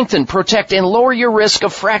 So strengthen, protect, and lower your risk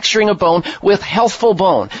of fracturing a bone with Healthful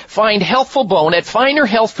Bone. Find Healthful Bone at finer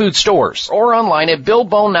health food stores or online at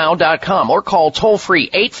BuildBoneNow.com or call toll-free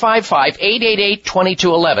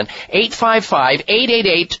 855-888-2211.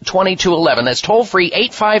 855-888-2211. That's toll-free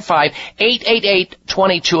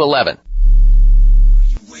 855-888-2211.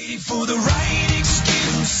 Waiting for the right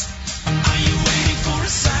excuse. Are you waiting for a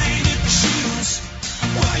sign to choose?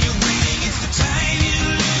 While you're waiting, it's the time you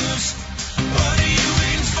lose. What are you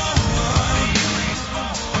waiting for?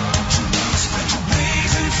 Don't you want to spread your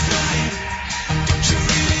wings and fly? Don't you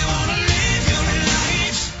really want to live your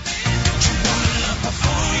life? Don't you want to love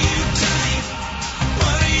before you die?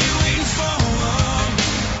 What are you waiting for?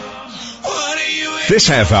 What are you waiting for? This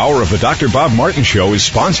half hour of the Dr. Bob Martin Show is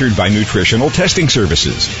sponsored by Nutritional Testing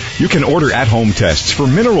Services. You can order at-home tests for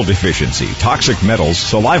mineral deficiency, toxic metals,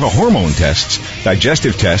 saliva hormone tests,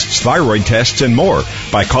 digestive tests, thyroid tests, and more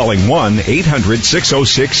by calling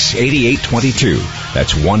 1-800-606-8822.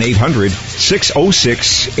 That's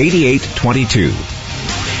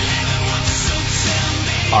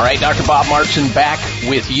 1-800-606-8822. All right, Dr. Bob Martin back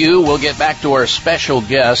with you. We'll get back to our special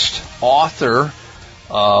guest, author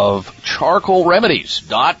of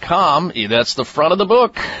CharcoalRemedies.com. That's the front of the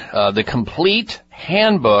book, the complete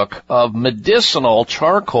handbook of medicinal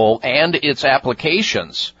charcoal and its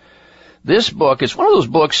applications. This book is one of those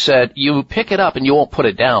books that you pick it up and you won't put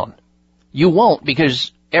it down. You won't,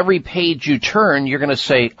 because every page you turn, you're going to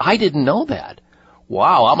say, I didn't know that.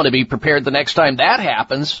 Wow, I'm going to be prepared the next time that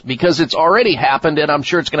happens, because it's already happened and I'm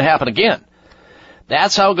sure it's going to happen again.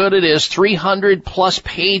 That's how good it is. 300 plus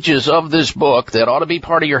pages of this book that ought to be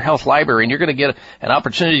part of your health library, and you're going to get an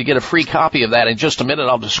opportunity to get a free copy of that in just a minute.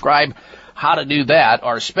 I'll describe how to do that.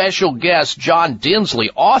 Our special guest, John Dinsley,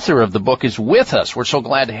 author of the book, is with us. We're so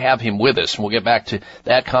glad to have him with us, and we'll get back to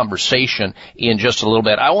that conversation in just a little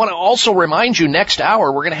bit. I want to also remind you, next hour,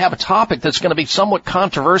 we're going to have a topic that's going to be somewhat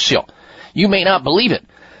controversial. You may not believe it.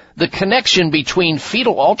 The connection between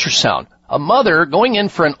fetal ultrasound, a mother going in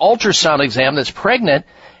for an ultrasound exam that's pregnant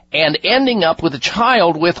and ending up with a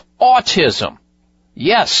child with autism.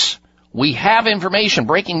 Yes, we have information,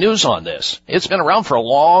 breaking news on this. It's been around for a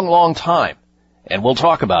long, long time, and we'll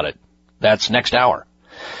talk about it. That's next hour.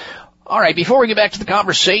 All right, before we get back to the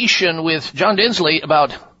conversation with John Dinsley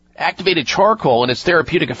about activated charcoal and its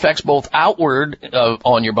therapeutic effects, both outward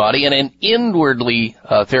on your body and in inwardly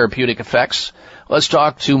therapeutic effects, let's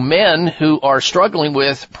talk to men who are struggling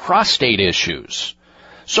with prostate issues.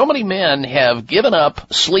 So many men have given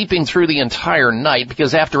up sleeping through the entire night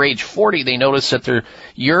because after age 40 they notice that they're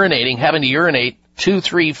having to urinate 2,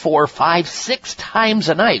 3, 4, 5, 6 times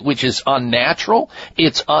a night, which is unnatural,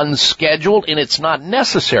 it's unscheduled, and it's not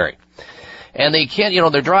necessary. And they can't,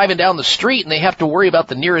 they're driving down the street and they have to worry about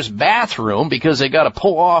the nearest bathroom because they got to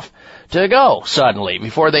pull off to go suddenly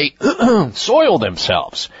before they soil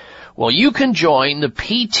themselves. Well, you can join the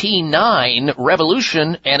PT9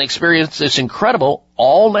 revolution and experience this incredible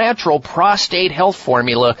all-natural prostate health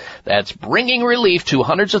formula that's bringing relief to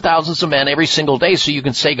hundreds of thousands of men every single day, so you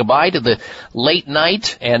can say goodbye to the late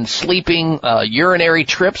night and sleeping urinary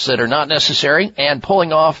trips that are not necessary and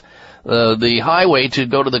pulling off the highway to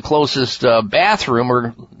go to the closest bathroom,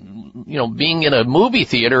 or being in a movie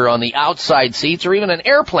theater on the outside seats, or even an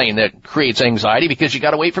airplane that creates anxiety because you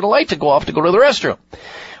got to wait for the light to go off to go to the restroom.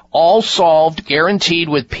 All solved, guaranteed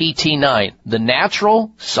with PT9, the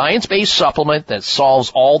natural, science-based supplement that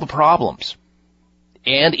solves all the problems.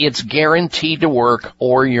 And it's guaranteed to work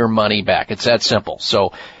or your money back. It's that simple.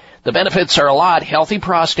 So The benefits are a lot: healthy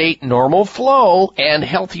prostate, normal flow, and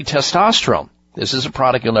healthy testosterone. This is a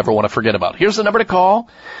product you'll never want to forget about. Here's the number to call.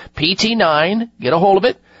 PT9. Get a hold of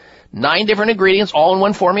it. 9 different ingredients, all in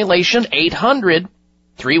one formulation.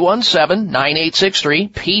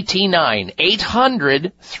 800-317-9863. PT9.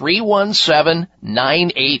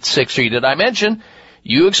 800-317-9863. Did I mention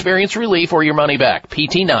you experience relief or your money back?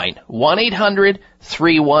 PT9.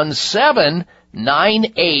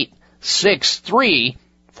 1-800-317-9863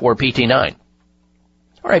 for PT9.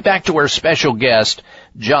 All right, back to our special guest,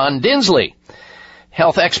 John Dinsley,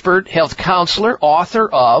 health expert, health counselor, author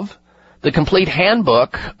of The Complete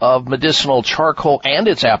Handbook of Medicinal Charcoal and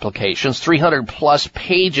Its Applications, 300-plus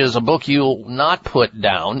pages, a book you'll not put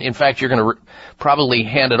down. In fact, you're going to probably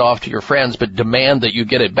hand it off to your friends, but demand that you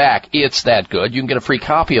get it back. It's that good. You can get a free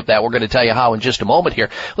copy of that. We're going to tell you how in just a moment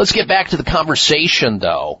here. Let's get back to the conversation,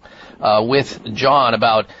 though, with John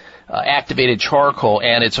about activated charcoal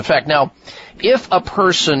and its effect. Now, if a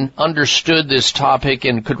person understood this topic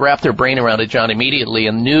and could wrap their brain around it, John, immediately,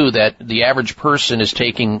 and knew that the average person is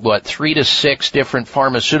taking, 3 to 6 different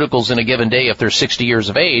pharmaceuticals in a given day if they're 60 years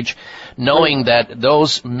of age, knowing that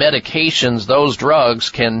those medications, those drugs,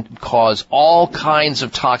 can cause all kinds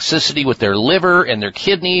of toxicity with their liver and their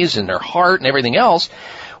kidneys and their heart and everything else,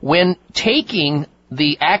 when taking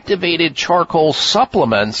the activated charcoal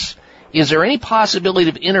supplements, is there any possibility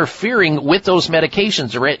of interfering with those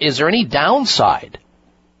medications, or is there any downside?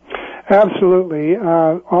 Absolutely.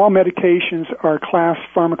 All medications are classed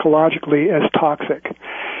pharmacologically as toxic.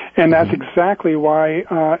 And that's exactly why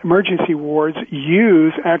emergency wards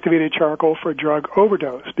use activated charcoal for drug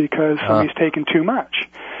overdose, because somebody's taken too much.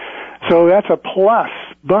 So that's a plus.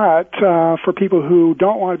 But for people who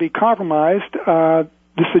don't want to be compromised, the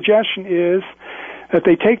suggestion is that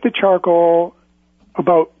they take the charcoal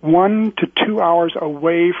about 1 to 2 hours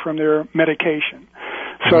away from their medication.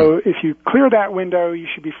 So if you clear that window, you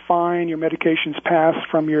should be fine. Your medication's passed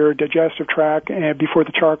from your digestive tract before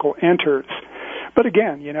the charcoal enters. But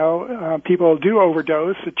again, people do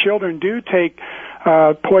overdose. The children do take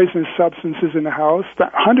poisonous substances in the house.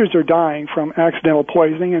 Hundreds are dying from accidental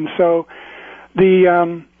poisoning, and so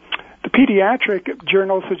the pediatric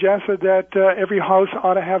journal suggested that every house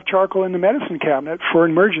ought to have charcoal in the medicine cabinet for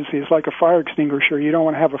emergencies, like a fire extinguisher. You don't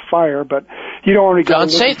want to have a fire, but you don't want to go. John,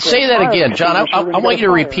 say that again, John. I want you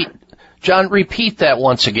to repeat. John, repeat that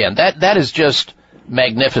once again. That is just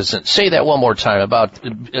magnificent. Say that one more time about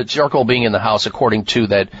charcoal being in the house according to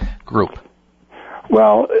that group.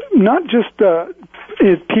 Well, not just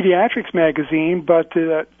Pediatrics magazine, but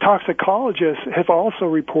toxicologists have also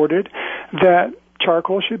reported that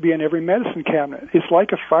charcoal should be in every medicine cabinet. It's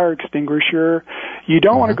like a fire extinguisher. You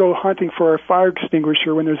don't want to go hunting for a fire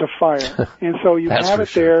extinguisher when there's a fire. And so you have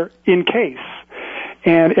it there in case.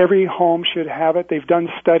 And every home should have it. They've done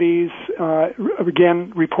studies,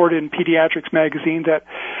 again, reported in Pediatrics magazine, that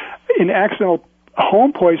in accidental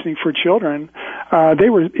home poisoning for children,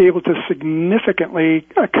 they were able to significantly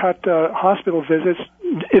cut hospital visits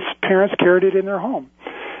if parents carried it in their home.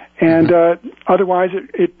 And otherwise,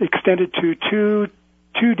 it extended to two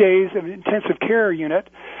days of intensive care unit,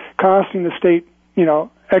 costing the state,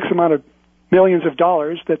 X amount of millions of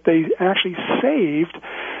dollars that they actually saved,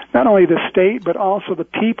 not only the state but also the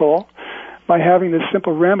people, by having this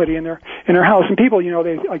simple remedy in their house. And people,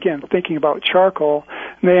 they again thinking about charcoal,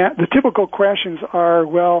 the typical questions are,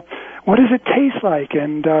 well, what does it taste like,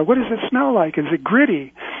 and what does it smell like? Is it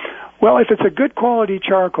gritty? Well, if it's a good quality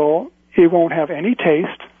charcoal, it won't have any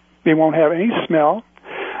taste. They won't have any smell.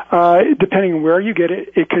 Depending on where you get it,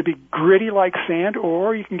 it could be gritty like sand,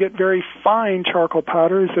 or you can get very fine charcoal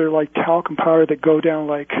powders. They're like talcum powder that go down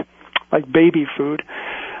like baby food.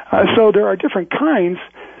 So there are different kinds,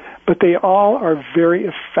 but they all are very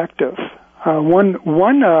effective. One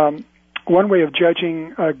way of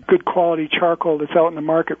judging a good quality charcoal that's out in the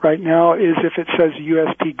market right now is if it says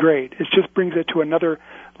USP grade. It just brings it to another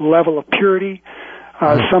level of purity.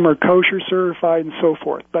 Some are kosher certified and so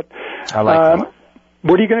forth. But I like that.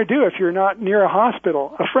 What are you going to do if you're not near a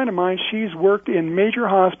hospital? A friend of mine, she's worked in major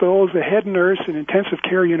hospitals, the head nurse in intensive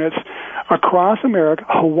care units across America,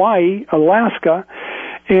 Hawaii, Alaska,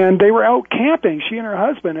 and they were out camping, she and her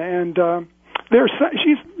husband, and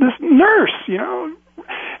she's this nurse,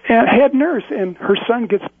 and head nurse, and her son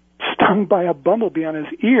gets stung by a bumblebee on his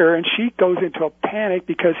ear, and she goes into a panic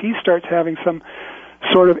because he starts having some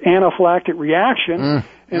sort of anaphylactic reaction.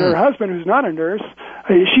 And her husband, who's not a nurse,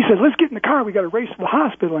 she says, let's get in the car, we got to race to the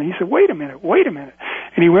hospital. And he said, wait a minute.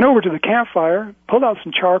 And he went over to the campfire, pulled out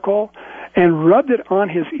some charcoal, and rubbed it on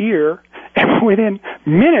his ear. And within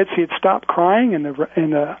minutes, he had stopped crying, and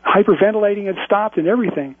the hyperventilating had stopped and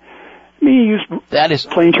everything. me use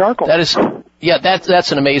plain charcoal. That's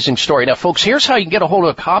an amazing story. Now, folks, here's how you can get a hold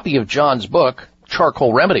of a copy of John's book,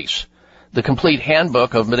 Charcoal Remedies, the complete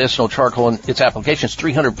handbook of medicinal charcoal and its applications,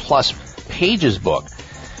 300-plus pages book.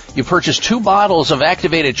 You purchase 2 bottles of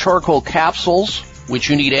activated charcoal capsules, which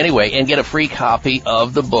you need anyway, and get a free copy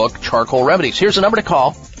of the book, Charcoal Remedies. Here's the number to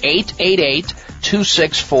call,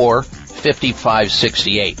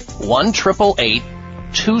 888-264-5568.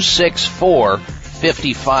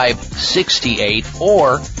 1-888-264-5568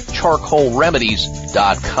 or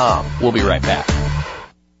charcoalremedies.com. We'll be right back.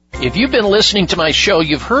 If you've been listening to my show,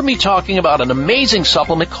 you've heard me talking about an amazing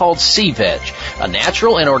supplement called C-Veg, a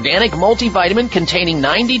natural and organic multivitamin containing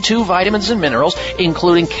 92 vitamins and minerals,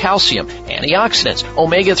 including calcium, antioxidants,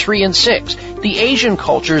 omega-3 and 6. The Asian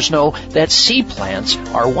cultures know that sea plants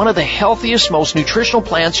are one of the healthiest, most nutritional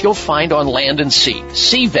plants you'll find on land and sea.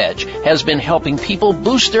 C-Veg has been helping people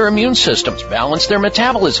boost their immune systems, balance their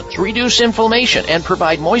metabolisms, reduce inflammation, and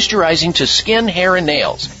provide moisturizing to skin, hair, and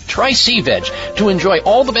nails. Try C-Veg to enjoy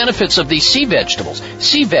all the benefits of these sea vegetables.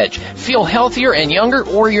 C-Veg, feel healthier and younger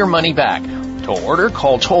or your money back. To order,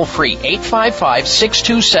 call toll-free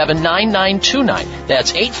 855-627-9929.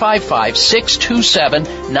 That's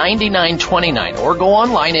 855-627-9929. Or go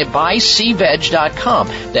online at buycveg.com.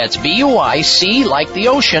 That's B-U-I-C like the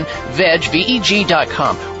ocean, veg,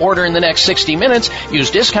 V-E-G.com. Order in the next 60 minutes.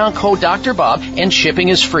 Use discount code Dr. Bob and shipping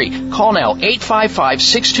is free. Call now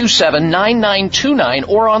 855-627-9929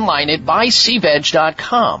 or online at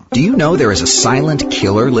buycveg.com. Do you know there is a silent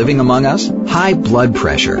killer living among us? High blood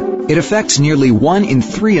pressure. It affects nearly 1 in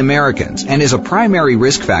 3 Americans and is a primary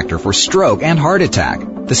risk factor for stroke and heart attack.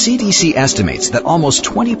 The CDC estimates that almost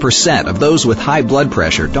 20% of those with high blood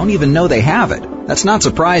pressure don't even know they have it. That's not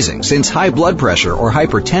surprising, since high blood pressure or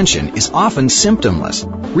hypertension is often symptomless.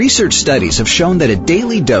 Research studies have shown that a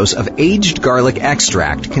daily dose of aged garlic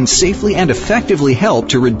extract can safely and effectively help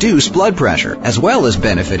to reduce blood pressure, as well as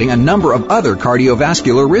benefiting a number of other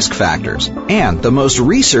cardiovascular risk factors. And the most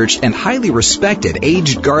researched and highly respected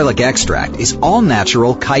aged garlic extract is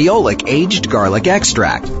all-natural Kyolic aged garlic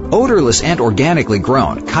extract. Odorless and organically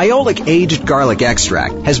grown, Kyolic aged garlic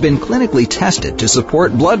extract has been clinically tested to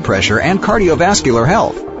support blood pressure and cardiovascular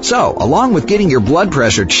health. So, along with getting your blood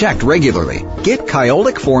pressure checked regularly, get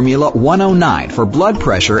Kyolic Formula 109 for blood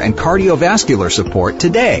pressure and cardiovascular support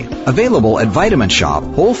today. Available at Vitamin Shop,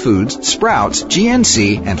 Whole Foods, Sprouts,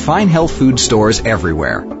 GNC, and fine health food stores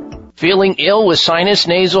everywhere. Feeling ill with sinus,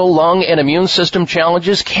 nasal, lung, and immune system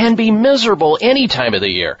challenges can be miserable any time of the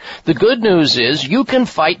year. The good news is you can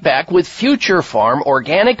fight back with Future Farm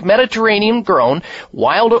organic Mediterranean-grown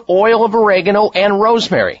wild oil of oregano and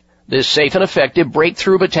rosemary. This safe and effective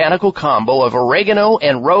breakthrough botanical combo of oregano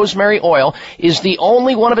and rosemary oil is the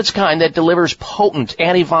only one of its kind that delivers potent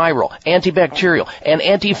antiviral, antibacterial, and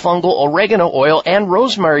antifungal oregano oil and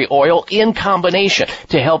rosemary oil in combination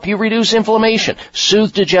to help you reduce inflammation,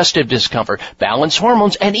 soothe digestive discomfort, balance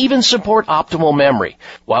hormones, and even support optimal memory.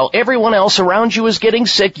 While everyone else around you is getting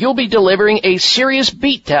sick, you'll be delivering a serious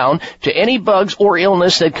beatdown to any bugs or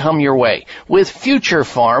illness that come your way with Future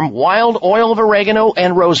Farm wild oil of oregano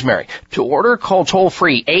and rosemary. To order, call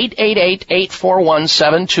toll-free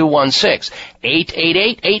 888-841-7216.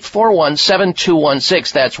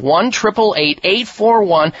 888-841-7216. That's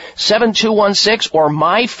 1-888-841-7216 or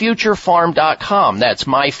myfuturefarm.com. That's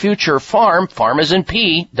myfuturefarm, farm as in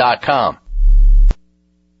P.com.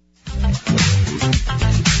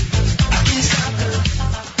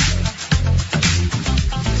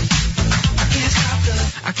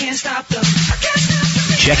 I can't stop them.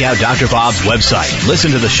 Check out Dr. Bob's website.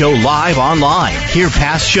 Listen to the show live online. Hear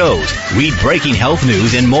past shows. Read breaking health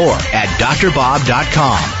news and more at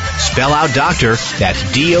drbob.com. Spell out doctor,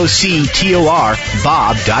 that's D-O-C-T-O-R,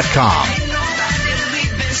 Bob.com.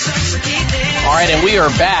 All right, and we are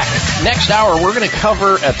back. Next hour, we're going to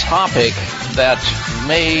cover a topic that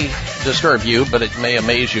may disturb you, but it may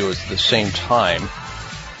amaze you at the same time.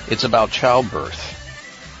 It's about childbirth.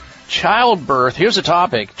 Childbirth, here's a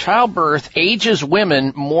topic. Childbirth ages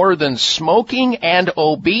women more than smoking and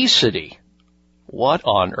obesity. What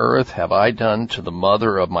on earth have I done to the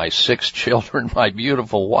mother of my 6 children, my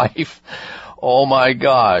beautiful wife? Oh my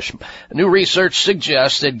gosh. New research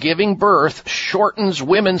suggests that giving birth shortens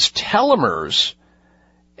women's telomeres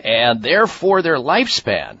and therefore their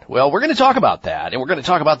lifespan. Well, we're going to talk about that, and we're going to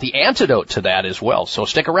talk about the antidote to that as well. So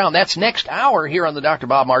stick around. That's next hour here on the Dr.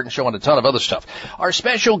 Bob Martin Show and a ton of other stuff. Our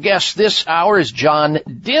special guest this hour is John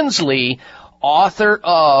Dinsley, author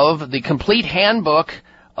of the complete handbook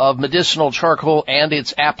of medicinal charcoal and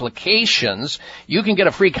its applications. You can get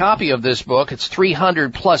a free copy of this book. It's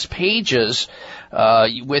 300 plus pages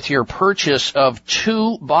with your purchase of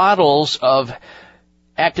 2 bottles of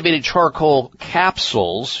activated charcoal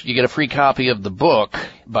capsules. You get a free copy of the book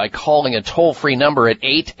by calling a toll-free number at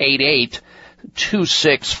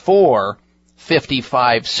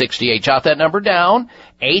 888-264-5568. Jot that number down,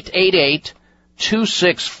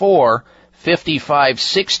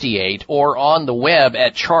 888-264-5568, or on the web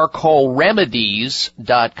at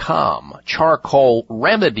charcoalremedies.com.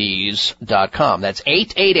 charcoalremedies.com. That's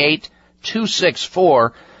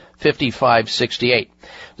 888-264-5568.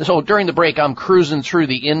 So during the break, I'm cruising through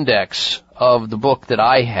the index of the book that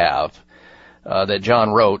I have, that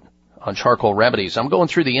John wrote on charcoal remedies. I'm going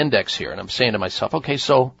through the index here, and I'm saying to myself, okay,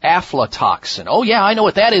 so aflatoxin. Oh, yeah, I know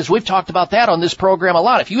what that is. We've talked about that on this program a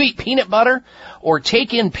lot. If you eat peanut butter or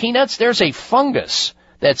take in peanuts, there's a fungus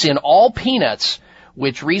that's in all peanuts,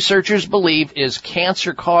 which researchers believe is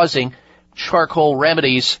cancer-causing. Charcoal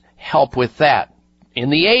remedies help with that. In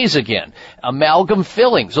the A's again, amalgam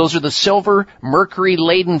fillings. Those are the silver,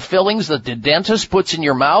 mercury-laden fillings that the dentist puts in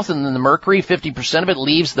your mouth, and then the mercury, 50% of it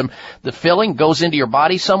leaves the filling, goes into your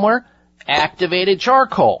body somewhere. Activated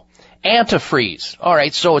charcoal. Antifreeze. All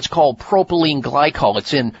right, so it's called propylene glycol.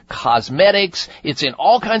 It's in cosmetics. It's in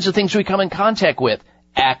all kinds of things we come in contact with.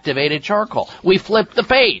 Activated charcoal. We flip the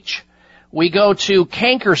page. We go to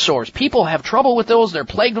canker sores. People have trouble with those. They're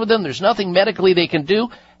plagued with them. There's nothing medically they can do.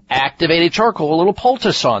 Activated charcoal, a little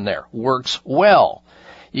poultice on there, works well.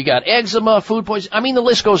 You got eczema, food poisoning. I mean, the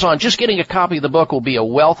list goes on. Just getting a copy of the book will be a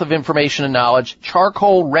wealth of information and knowledge.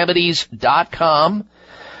 charcoalremedies.com.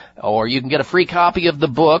 Or you can get a free copy of the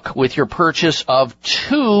book with your purchase of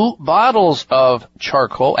 2 bottles of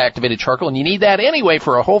charcoal, activated charcoal. And you need that anyway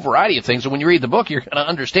for a whole variety of things. And when you read the book, you're going to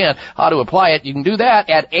understand how to apply it. You can do that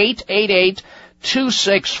at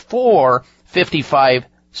 888-264-5568.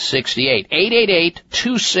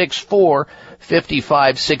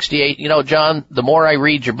 888-264-5568. You know, John, the more I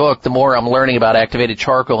read your book, the more I'm learning about activated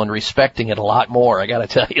charcoal and respecting it a lot more. I got to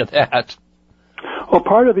tell you that. Well,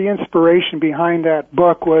 part of the inspiration behind that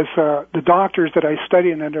book was the doctors that I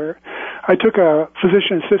studied under. I took a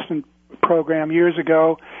physician assistant program years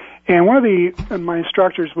ago, and one of my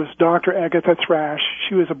instructors was Dr. Agatha Thrash.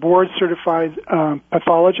 She was a board-certified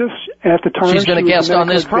pathologist at the time. She's been a guest on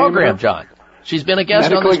this program, John. She's been a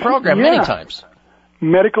guest on this program many times.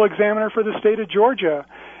 Medical examiner for the state of Georgia.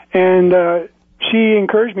 And she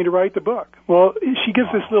encouraged me to write the book. Well, she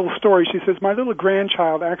gives this little story. She says, my little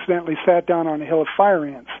grandchild accidentally sat down on a hill of fire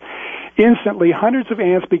ants. Instantly, hundreds of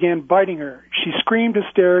ants began biting her. She screamed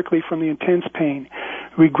hysterically from the intense pain.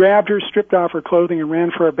 We grabbed her, stripped off her clothing, and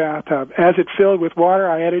ran for a bathtub. As it filled with water,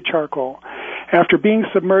 I added charcoal. After being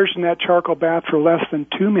submerged in that charcoal bath for less than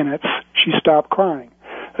 2 minutes, she stopped crying.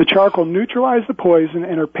 The charcoal neutralized the poison,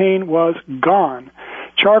 and her pain was gone.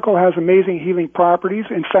 Charcoal has amazing healing properties.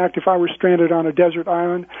 In fact, if I were stranded on a desert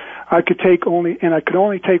island, I could only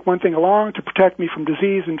take one thing along to protect me from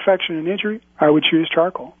disease, infection, and injury. I would choose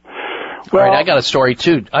charcoal. Well, all right, I got a story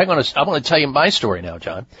too. I want to tell you my story now,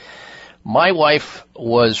 John. My wife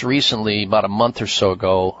was recently, about a month or so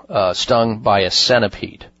ago, stung by a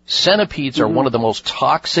centipede. Centipedes are one of the most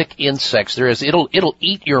toxic insects there is. It'll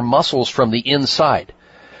eat your muscles from the inside.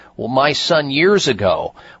 Well, my son years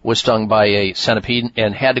ago was stung by a centipede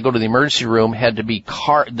and had to go to the emergency room, had to be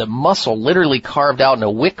the muscle literally carved out and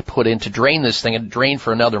a wick put in to drain this thing, and drained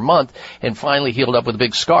for another month, and finally healed up with a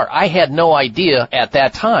big scar. I had no idea at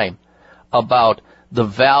that time about the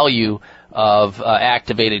value of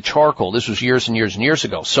activated charcoal. This was years and years and years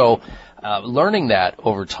ago. So learning that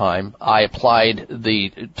over time, I applied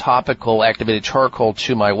the topical activated charcoal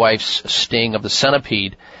to my wife's sting of the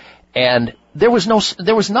centipede, and there was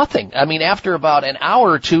nothing. I mean, after about an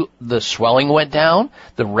hour or two, the swelling went down,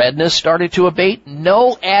 the redness started to abate,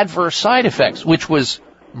 no adverse side effects, which was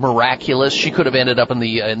miraculous. She could have ended up in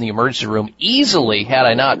the emergency room easily had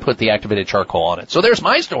I not put the activated charcoal on it. So there's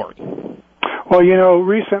my story. Well, you know,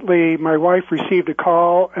 recently my wife received a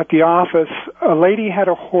call at the office. A lady had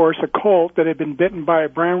a horse, a colt, that had been bitten by a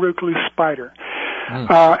brown recluse spider.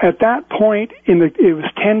 At that point, it was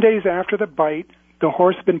 10 days after the bite. The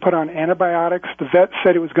horse had been put on antibiotics. The vet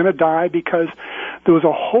said it was going to die because there was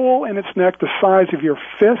a hole in its neck the size of your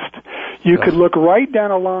fist. You could look right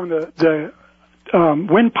down along the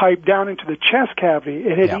windpipe down into the chest cavity.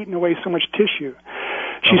 It had eaten away so much tissue.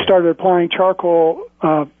 She started applying charcoal,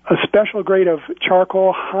 a special grade of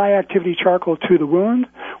charcoal, high-activity charcoal to the wound.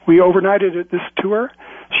 We overnighted this to her.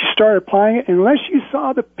 She started applying it. Unless you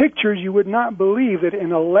saw the pictures, you would not believe that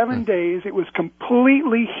in 11 days it was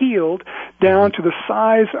completely healed down to the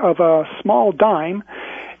size of a small dime.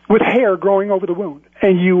 with hair growing over the wound.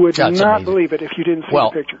 And you would not believe it if you didn't see the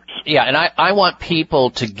pictures. Yeah, and I want people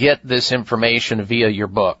to get this information via your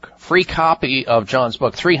book. Free copy of John's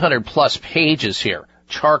book, 300 plus pages here.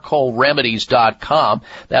 CharcoalRemedies.com.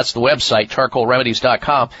 That's the website,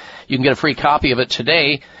 CharcoalRemedies.com. You can get a free copy of it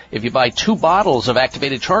today if you buy 2 bottles of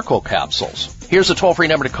activated charcoal capsules. Here's a toll-free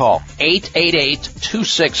number to call,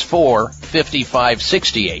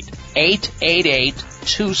 888-264-5568.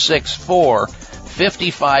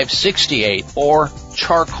 888-264-5568 or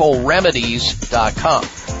CharcoalRemedies.com.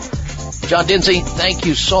 John Dinzey, thank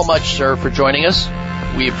you so much, sir, for joining us.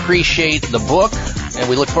 We appreciate the book, and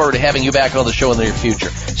we look forward to having you back on the show in the near future.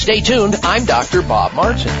 Stay tuned. I'm Dr. Bob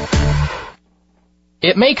Martin.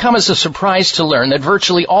 It may come as a surprise to learn that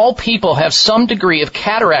virtually all people have some degree of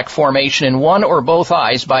cataract formation in one or both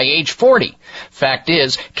eyes by age 40. Fact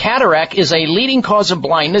is, cataract is a leading cause of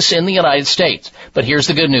blindness in the United States. But here's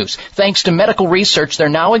the good news. Thanks to medical research, there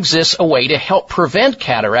now exists a way to help prevent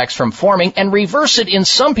cataracts from forming and reverse it in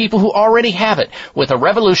some people who already have it with a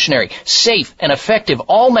revolutionary, safe, and effective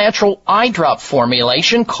all-natural eye drop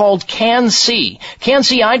formulation called Can-C.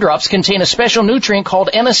 Can-C eye drops contain a special nutrient called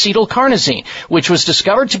N-acetylcarnosine, which was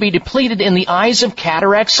discovered to be depleted in the eyes of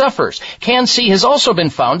cataract sufferers. Can-C has also been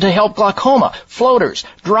found to help glaucoma, floaters,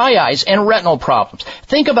 dry eyes, and retinal problems.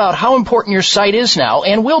 Think about how important your sight is now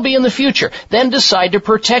and will be in the future. Then decide to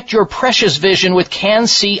protect your precious vision with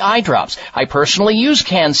Can-C eye drops. I personally use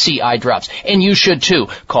Can-C eye drops, and you should too.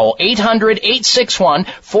 Call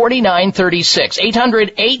 800-861-4936.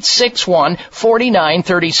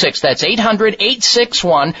 800-861-4936. That's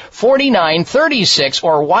 800-861-4936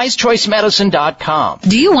 or wisechoicemedicine.com.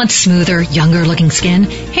 Do you want smoother, younger-looking skin,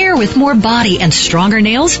 hair with more body, and stronger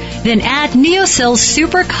nails? Then add NeoCell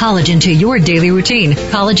Super Collagen to your daily routine.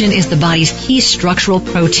 Collagen is the body's key structural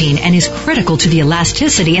protein and is critical to the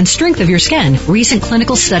elasticity and strength of your skin. Recent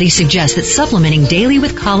clinical studies suggest that supplementing daily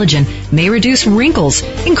with collagen may reduce wrinkles,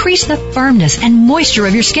 increase the firmness and moisture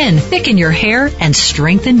of your skin, thicken your hair, and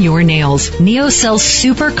strengthen your nails. NeoCell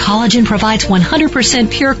Super Collagen provides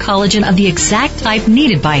 100% pure collagen of the exact type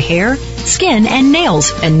needed by hair, skin, and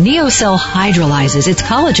nails, and NeoCell hydrolyzes its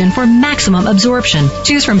collagen for maximum absorption.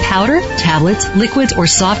 Choose from powder, tablets, liquids, or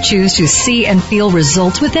soft chews to see and feel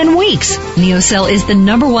results within weeks. NeoCell is the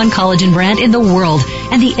 #1 collagen brand in the world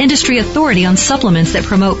and the industry authority on supplements that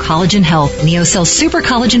promote collagen health. NeoCell Super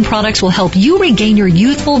Collagen products will help you regain your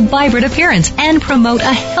youthful, vibrant appearance and promote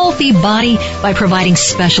a healthy body by providing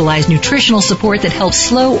specialized nutritional support that helps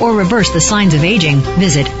slow or reverse the signs of aging.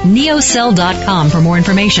 Visit neocell.com for more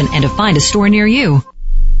information and to find a store near you.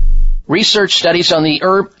 Research studies on the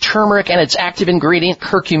herb turmeric and its active ingredient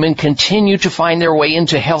curcumin continue to find their way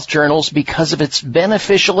into health journals because of its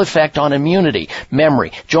beneficial effect on immunity,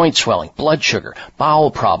 memory, joint swelling, blood sugar,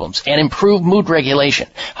 bowel problems, and improved mood regulation.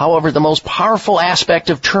 However, the most powerful aspect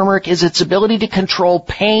of turmeric is its ability to control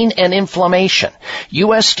pain and inflammation.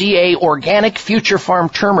 USDA organic Future Farm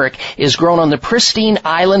turmeric is grown on the pristine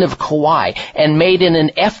island of Kauai and made in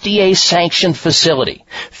an FDA-sanctioned facility.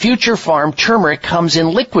 Future Farm turmeric comes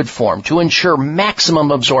in liquid form to ensure maximum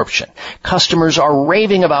absorption. Customers are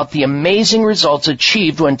raving about the amazing results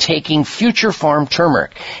achieved when taking Future Farm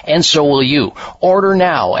turmeric, and so will you. Order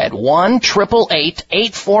now at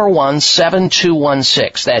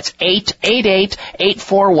 1-888-841-7216. That's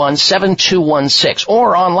 888-841-7216,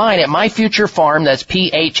 or online at myfuturefarm, that's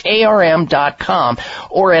PHARM.com,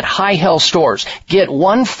 or at High Health stores. Get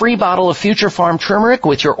 1 free bottle of Future Farm turmeric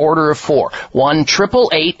with your order of 4.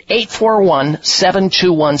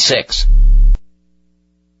 1-888-841-7216.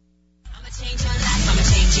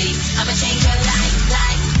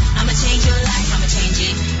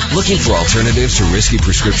 Looking for alternatives to risky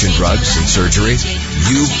prescription drugs and surgery?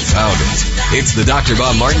 You found it. It's the Dr.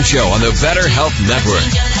 Bob Martin Show on the Better Health Network.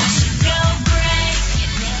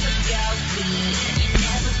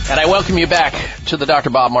 And I welcome you back to the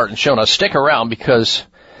Dr. Bob Martin Show. Now stick around because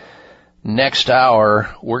next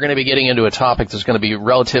hour we're going to be getting into a topic that's going to be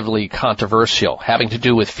relatively controversial, having to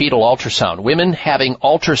do with fetal ultrasound. Women having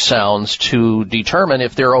ultrasounds to determine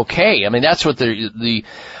if they're okay. I mean, that's what the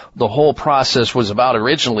whole process was about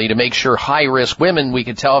originally, to make sure high-risk women, we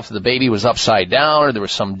could tell if the baby was upside down or there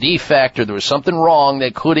was some defect or there was something wrong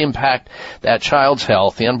that could impact that child's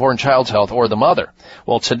health, the unborn child's health, or the mother.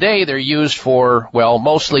 Well, today they're used for,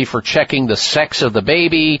 mostly for checking the sex of the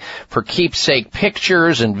baby, for keepsake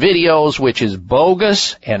pictures and videos, which is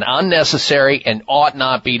bogus and unnecessary and ought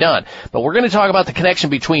not be done. But we're going to talk about the connection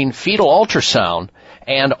between fetal ultrasound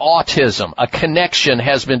and autism. A connection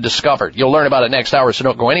has been discovered. You'll learn about it next hour, so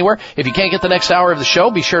don't go anywhere. If you can't get the next hour of the show,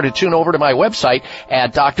 be sure to tune over to my website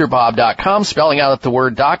at drbob.com, spelling out the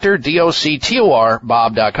word doctor, D-O-C-T-O-R,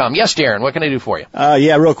 bob.com. Yes, Darren, what can I do for you?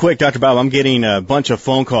 Yeah, real quick, Dr. Bob, I'm getting a bunch of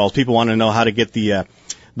phone calls. People want to know how to get the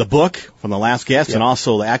book from the last guest and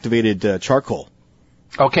also the activated charcoal.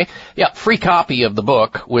 Okay. Yeah, free copy of the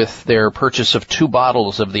book with their purchase of 2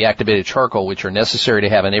 bottles of the activated charcoal, which are necessary to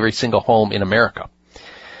have in every single home in America.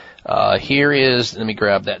 Here is, let me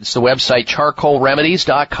grab that. It's the website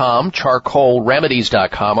charcoalremedies.com,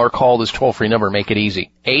 charcoalremedies.com, or call this toll-free number, make it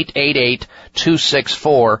easy.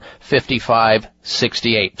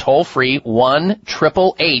 888-264-5568. Toll-free,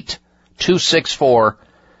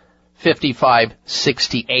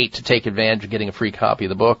 1-888-264-5568 to take advantage of getting a free copy of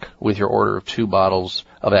the book with your order of 2 bottles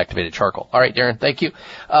of activated charcoal. All right, Darren, thank you.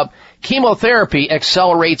 Chemotherapy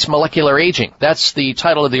accelerates molecular aging. That's the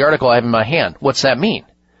title of the article I have in my hand. What's that mean?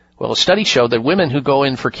 Well, a study showed that women who go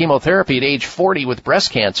in for chemotherapy at age 40 with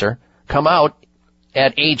breast cancer come out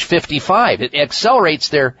at age 55. It accelerates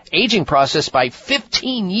their aging process by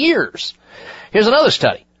 15 years. Here's another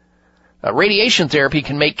study. Radiation therapy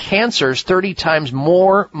can make cancers 30 times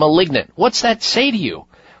more malignant. What's that say to you?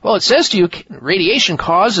 Well, it says to you radiation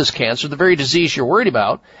causes cancer, the very disease you're worried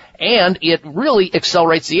about, and it really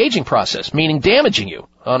accelerates the aging process, meaning damaging you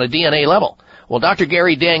on a DNA level. Well, Dr.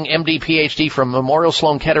 Gary Deng, MD, PhD from Memorial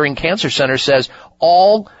Sloan Kettering Cancer Center says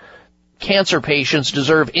all cancer patients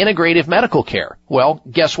deserve integrative medical care. Well,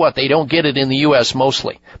 guess what? They don't get it in the U.S.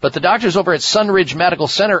 mostly. But the doctors over at Sunridge Medical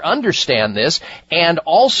Center understand this and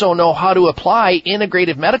also know how to apply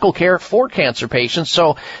integrative medical care for cancer patients,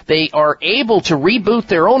 so they are able to reboot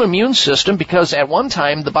their own immune system because at one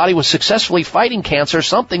time the body was successfully fighting cancer.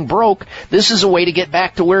 Something broke. This is a way to get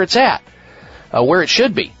back to where it's at, where it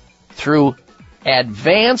should be, through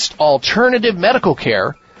advanced alternative medical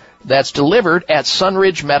care that's delivered at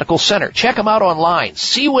Sunridge Medical Center. Check them out online.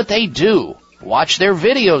 See what they do. Watch their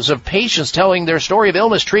videos of patients telling their story of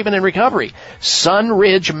illness, treatment, and recovery.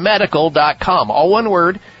 sunridgemedical.com. All one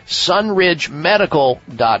word,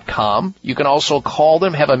 sunridgemedical.com. You can also call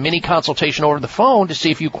them, have a mini consultation over the phone to see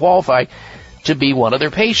if you qualify to be one of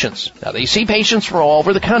their patients. Now, they see patients from all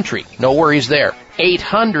over the country. No worries there.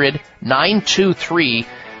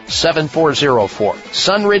 800-923-7404.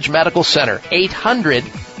 Sunridge Medical Center,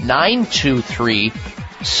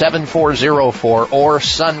 800-923-7404 or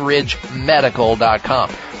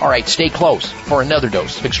sunridgemedical.com. All right, stay close for another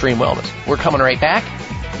dose of Extreme Wellness. We're coming right back.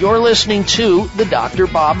 You're listening to The Dr.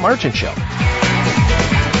 Bob Martin Show.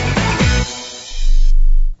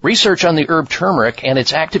 Research on the herb turmeric and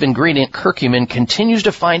its active ingredient curcumin continues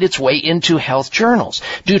to find its way into health journals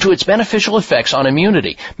due to its beneficial effects on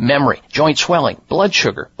immunity, memory, joint swelling, blood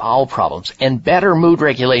sugar, bowel problems, and better mood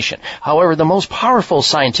regulation. However, the most powerful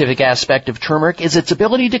scientific aspect of turmeric is its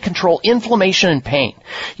ability to control inflammation and pain.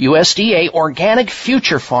 USDA organic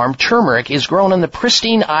Future Farm turmeric is grown on the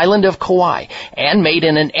pristine island of Kauai and made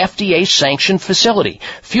in an FDA-sanctioned facility.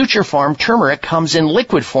 Future Farm turmeric comes in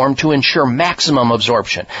liquid form to ensure maximum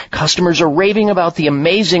absorption. Customers are raving about the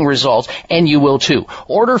amazing results, and you will too.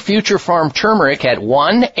 Order Future Farm turmeric at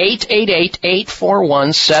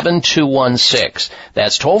 1-888-841-7216.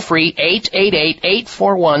 That's toll-free,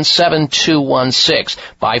 888-841-7216.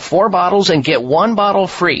 Buy 4 bottles and get 1 bottle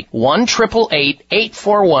free.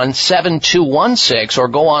 1-888-841-7216, or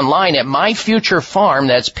go online at MyFutureFarm,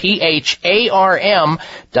 that's PHARM.com.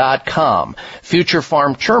 Future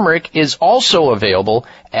Farm turmeric is also available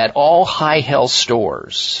at all High Health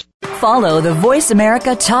stores. Follow the Voice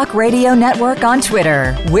America Talk Radio Network on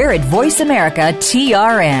Twitter. We're at Voice America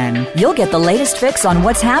TRN. You'll get the latest fix on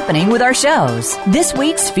what's happening with our shows, this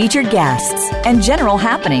week's featured guests, and general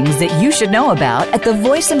happenings that you should know about at the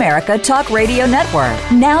Voice America Talk Radio Network.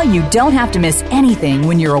 Now you don't have to miss anything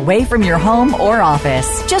when you're away from your home or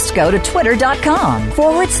office. Just go to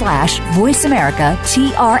twitter.com/Voice America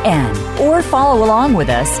TRN or follow along with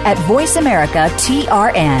us at Voice America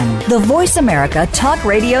TRN, the Voice America Talk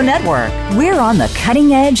Radio Network. We're on the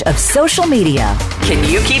cutting edge of social media. Can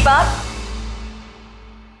you keep up?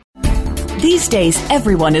 These days,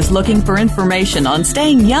 everyone is looking for information on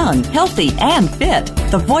staying young, healthy, and fit.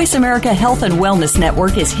 The Voice America Health and Wellness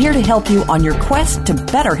Network is here to help you on your quest to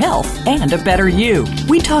better health and a better you.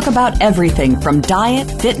 We talk about everything from diet,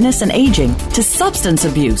 fitness, and aging to substance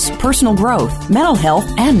abuse, personal growth, mental health,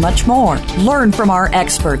 and much more. Learn from our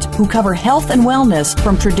experts who cover health and wellness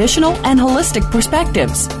from traditional and holistic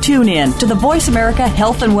perspectives. Tune in to the Voice America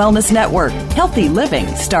Health and Wellness Network. Healthy living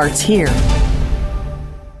starts here.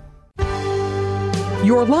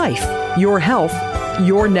 Your life, your health,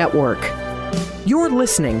 your network. You're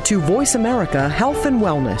listening to Voice America Health and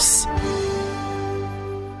Wellness.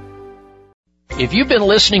 If you've been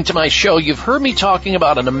listening to my show, you've heard me talking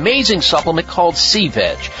about an amazing supplement called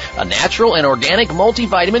C-Veg, a natural and organic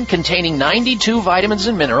multivitamin containing 92 vitamins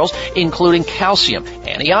and minerals, including calcium,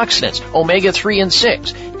 antioxidants, omega-3 and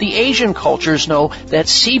 6. The Asian cultures know that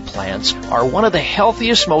sea plants are one of the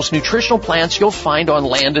healthiest, most nutritional plants you'll find on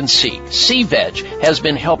land and sea. C-Veg has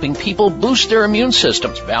been helping people boost their immune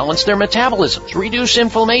systems, balance their metabolisms, reduce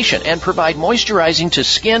inflammation, and provide moisturizing to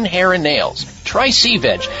skin, hair, and nails. Try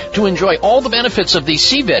C-Veg to enjoy all the benefits of these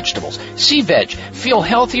sea vegetables. C-Veg, feel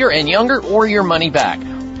healthier and younger or your money back.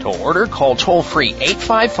 To order, call toll-free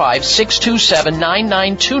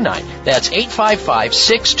 855-627-9929. That's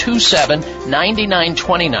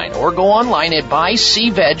 855-627-9929. Or go online at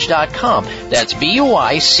buycveg.com. That's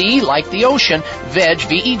B-U-I-C like the ocean, veg,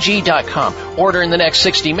 V-E-G.com. Order in the next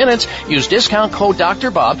 60 minutes. Use discount code Dr.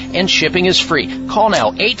 Bob and shipping is free. Call now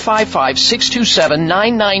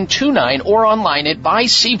 855-627-9929 or online at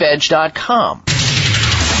buycveg.com.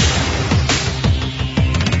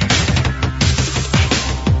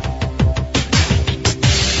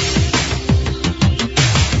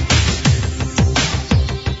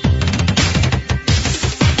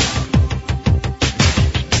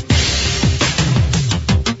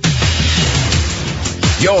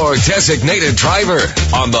 Your designated driver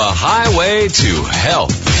on the highway to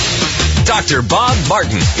health. Dr. Bob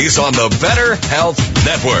Martin is on the Better Health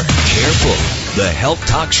Network. Careful. The health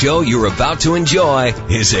talk show you're about to enjoy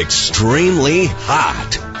is extremely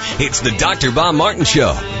hot. It's the Dr. Bob Martin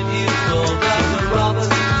Show.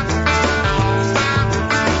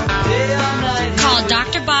 Call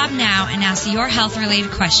Dr. Bob now and ask your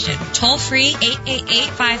health-related question. Toll free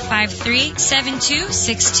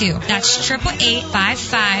 888-553-7262. That's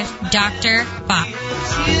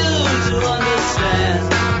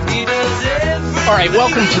 888-55-DR-BOB. All right,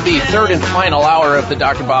 welcome to the third and final hour of the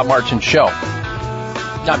Dr. Bob Martin Show.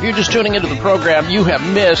 Now, if you're just tuning into the program, you have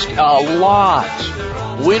missed a lot.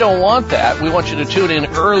 We don't want that. We want you to tune in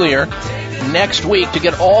earlier next week to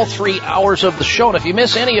get all 3 hours of the show. And if you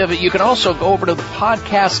miss any of it, you can also go over to the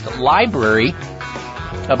podcast library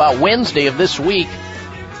about Wednesday of this week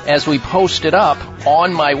as we post it up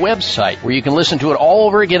on my website, where you can listen to it all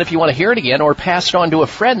over again if you want to hear it again, or pass it on to a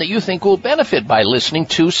friend that you think will benefit by listening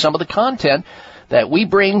to some of the content that we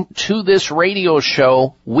bring to this radio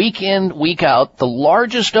show week in, week out, the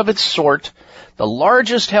largest of its sort, the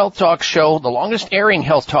largest health talk show, the longest airing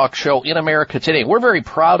health talk show in America today. We're very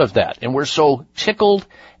proud of that, and we're so tickled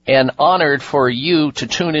and honored for you to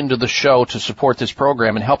tune into the show to support this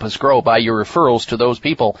program and help us grow by your referrals to those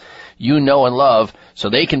people you know and love, so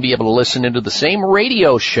they can be able to listen into the same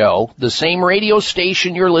radio show, the same radio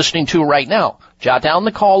station you're listening to right now. Jot down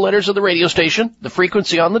the call letters of the radio station, the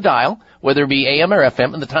frequency on the dial, whether it be AM or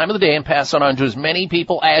FM, and the time of the day, and pass it on to as many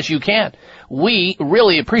people as you can. We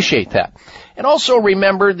really appreciate that. And also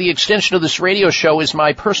remember, the extension of this radio show is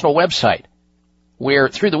my personal website, where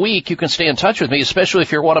through the week you can stay in touch with me, especially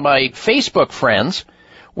if you're one of my Facebook friends,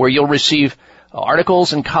 where you'll receive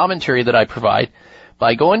articles and commentary that I provide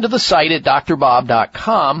by going to the site at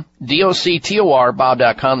drbob.com, D-O-C-T-O-R,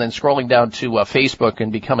 bob.com, then scrolling down to Facebook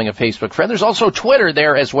and becoming a Facebook friend. There's also Twitter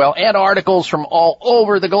there as well, and articles from all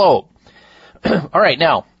over the globe. All right,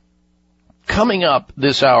 now, coming up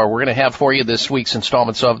this hour, we're going to have for you this week's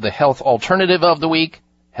installments of the Health Alternative of the Week,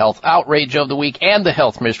 Health Outrage of the Week, and the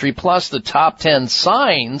Health Mystery, plus the top 10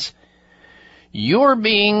 signs you're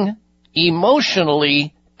being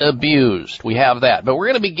emotionally abused. We have that. But we're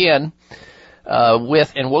going to begin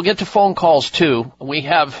with, and we'll get to phone calls too. We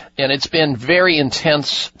have, and it's been very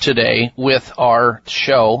intense today with our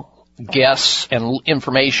show, guests and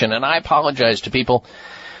information, and I apologize to people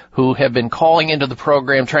who have been calling into the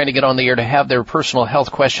program trying to get on the air to have their personal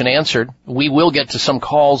health question answered. We will get to some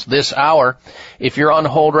calls this hour. If you're on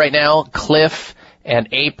hold right now, Cliff and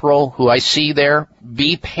April, who I see there,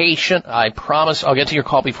 be patient. I promise I'll get to your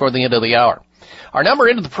call before the end of the hour. Our number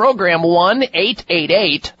into the program,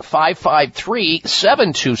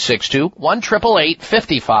 1-888-553-7262,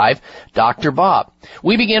 1-888-55-Dr. Bob.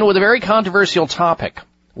 We begin with a very controversial topic,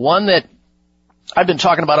 one that I've been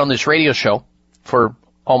talking about on this radio show for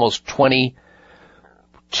almost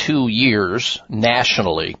 22 years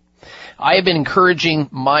nationally. I have been encouraging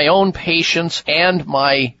my own patients and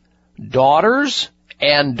my daughters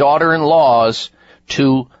and daughter-in-laws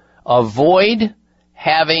to avoid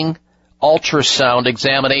having ultrasound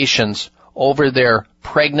examinations over their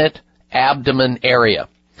pregnant abdomen area.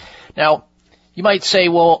 Now, you might say,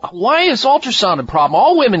 well, why is ultrasound a problem?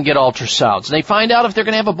 All women get ultrasounds, and they find out if they're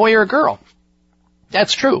going to have a boy or a girl.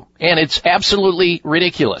 That's true, and it's absolutely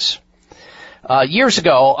ridiculous. Years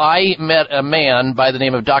ago, I met a man by the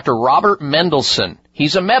name of Dr. Robert Mendelsohn.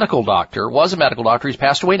 He's a medical doctor, was a medical doctor. He's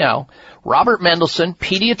passed away now. Robert Mendelsohn,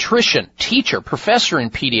 pediatrician, teacher, professor in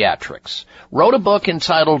pediatrics, wrote a book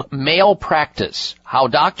entitled Male Practice, How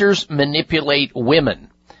Doctors Manipulate Women.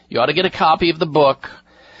 You ought to get a copy of the book,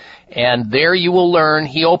 and there you will learn.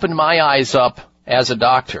 He opened my eyes up as a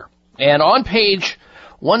doctor. And on page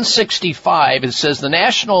 165, it says the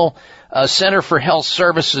National Center for Health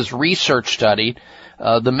Services research study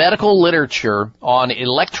the medical literature on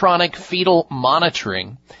electronic fetal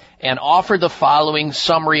monitoring and offered the following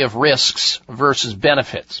summary of risks versus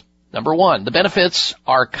benefits. Number one, the benefits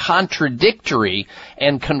are contradictory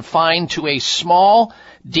and confined to a small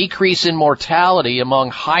decrease in mortality among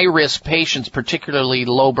high-risk patients, particularly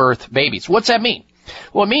low-birth babies. What's that mean?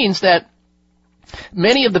 Well, it means that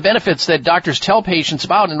many of the benefits that doctors tell patients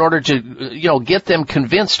about in order to, get them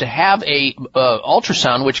convinced to have a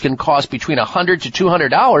ultrasound, which can cost between $100 to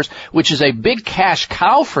 $200, which is a big cash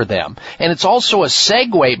cow for them. And it's also a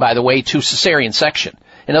segue, by the way, to cesarean section.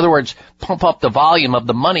 In other words, pump up the volume of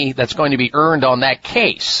the money that's going to be earned on that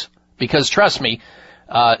case. Because trust me,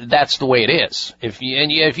 that's the way it is. If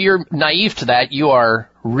you're naive to that, you are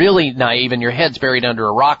really naive and your head's buried under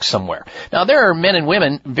a rock somewhere. Now, there are men and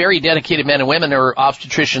women, very dedicated men and women, or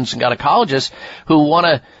obstetricians and gynecologists who want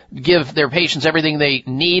to give their patients everything they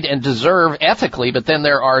need and deserve ethically, but then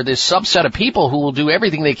there are this subset of people who will do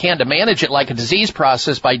everything they can to manage it like a disease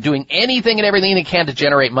process by doing anything and everything they can to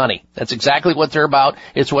generate money. That's exactly what they're about.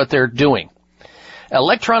 It's what they're doing.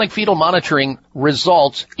 Electronic fetal monitoring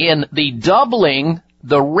results in the doubling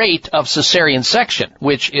the rate of cesarean section,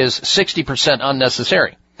 which is 60%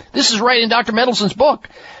 unnecessary. This is right in Dr. Mendelsohn's book.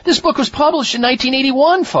 This book was published in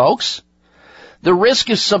 1981, folks. The risk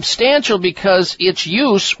is substantial because its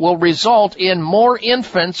use will result in more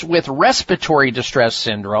infants with respiratory distress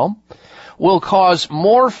syndrome, will cause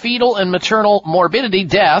more fetal and maternal morbidity,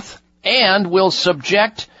 death, and will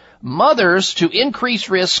subject mothers to increased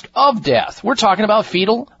risk of death. We're talking about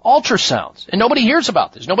fetal ultrasounds, and nobody hears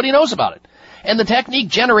about this. Nobody knows about it. And the technique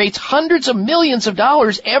generates hundreds of millions of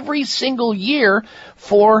dollars every single year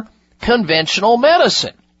for conventional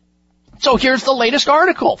medicine. So here's the latest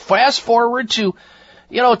article. Fast forward to,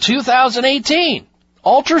 2018.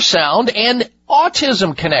 Ultrasound and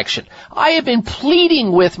autism connection. I have been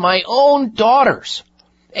pleading with my own daughters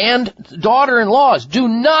and daughter-in-laws, do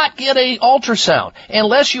not get an ultrasound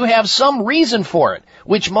unless you have some reason for it,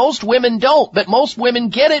 which most women don't, but most women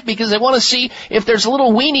get it because they want to see if there's a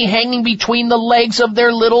little weenie hanging between the legs of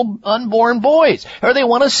their little unborn boys, or they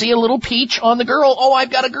want to see a little peach on the girl. Oh,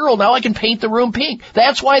 I've got a girl, now I can paint the room pink.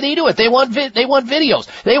 That's why they do it. They want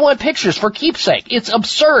videos. They want pictures for keepsake. It's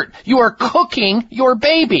absurd. You are cooking your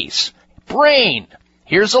baby's brain.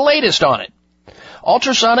 Here's the latest on it.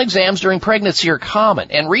 Ultrasound exams during pregnancy are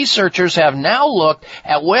common, and researchers have now looked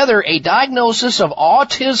at whether a diagnosis of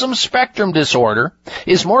autism spectrum disorder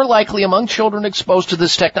is more likely among children exposed to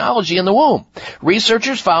this technology in the womb.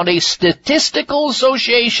 Researchers found a statistical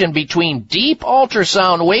association between deep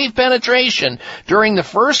ultrasound wave penetration during the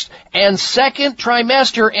first and second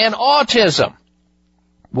trimester and autism.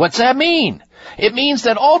 What's that mean? It means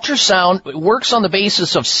that ultrasound works on the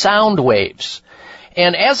basis of sound waves.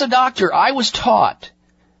 And as a doctor, I was taught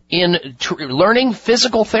in learning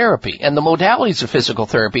physical therapy and the modalities of physical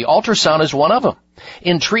therapy, ultrasound is one of them.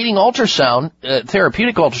 In treating ultrasound,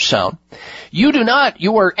 therapeutic ultrasound,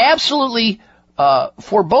 you are absolutely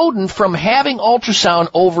forbidden from having ultrasound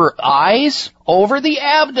over eyes, over the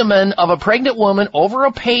abdomen of a pregnant woman, over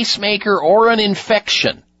a pacemaker, or an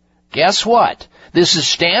infection. Guess what? This is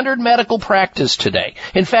standard medical practice today.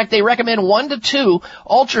 In fact, they recommend 1 to 2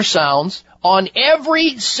 ultrasounds on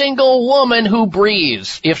every single woman who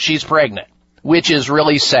breathes if she's pregnant, which is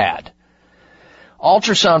really sad.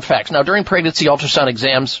 Ultrasound facts. Now, during pregnancy, ultrasound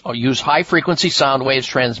exams use high-frequency sound waves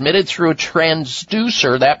transmitted through a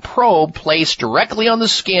transducer, that probe placed directly on the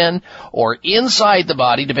skin or inside the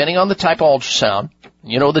body, depending on the type of ultrasound.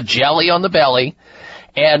 The jelly on the belly.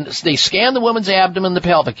 And they scan the woman's abdomen, the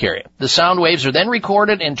pelvic area. The sound waves are then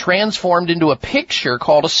recorded and transformed into a picture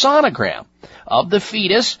called a sonogram of the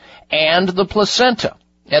fetus and the placenta.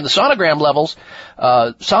 And the sonogram levels,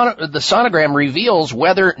 the sonogram reveals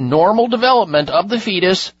whether normal development of the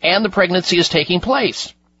fetus and the pregnancy is taking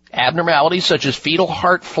place. Abnormalities such as fetal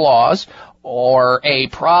heart flaws or a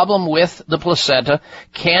problem with the placenta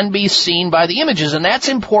can be seen by the images, and that's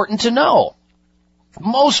important to know.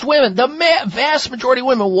 Most women, the vast majority of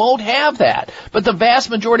women won't have that, but the vast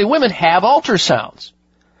majority of women have ultrasounds.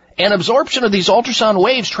 And absorption of these ultrasound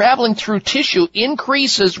waves traveling through tissue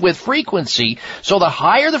increases with frequency, so the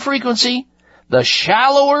higher the frequency, the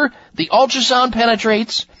shallower the ultrasound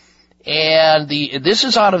penetrates. And this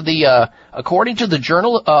is out of according to the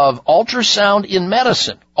Journal of Ultrasound in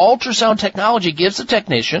Medicine. Ultrasound technology gives the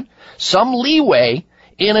technician some leeway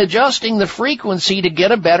in adjusting the frequency to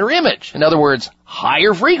get a better image. In other words,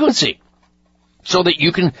 higher frequency. So that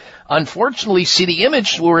you can, unfortunately, see the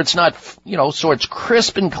image where it's not, so it's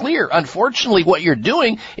crisp and clear. Unfortunately, what you're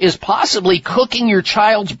doing is possibly cooking your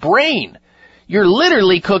child's brain. You're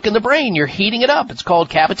literally cooking the brain. You're heating it up. It's called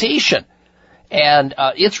cavitation. And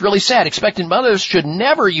it's really sad. Expectant mothers should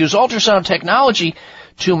never use ultrasound technology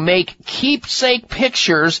to make keepsake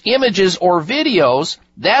pictures, images, or videos.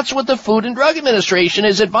 That's what the Food and Drug Administration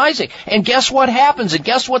is advising. And guess what happens? And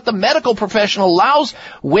guess what the medical profession allows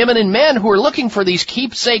women and men who are looking for these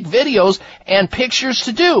keepsake videos and pictures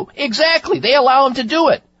to do? Exactly. They allow them to do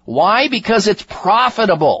it. Why? Because it's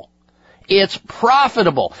profitable. It's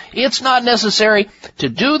profitable. It's not necessary to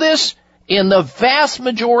do this in the vast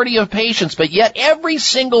majority of patients, but yet every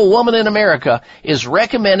single woman in America is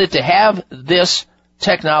recommended to have this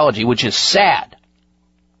technology, which is sad.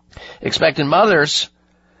 Expectant mothers,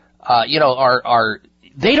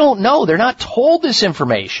 they don't know. They're not told this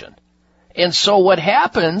information. And so what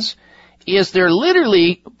happens is they're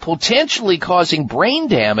literally potentially causing brain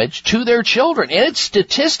damage to their children. And it's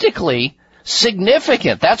statistically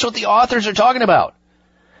significant. That's what the authors are talking about.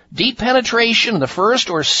 Deep penetration in the first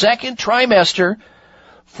or second trimester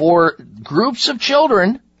for groups of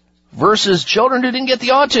children versus children who didn't get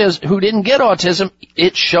autism,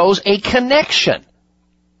 it shows a connection.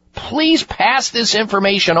 Please pass this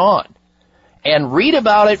information on and read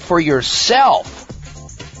about it for yourself.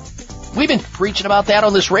 We've been preaching about that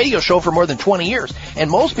on this radio show for more than 20 years,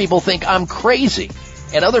 and most people think I'm crazy,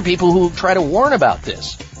 and other people who try to warn about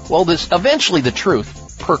this. Well, eventually the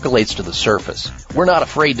truth percolates to the surface. We're not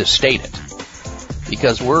afraid to state it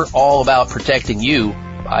because we're all about protecting you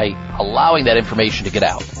by allowing that information to get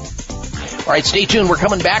out. All right, stay tuned. We're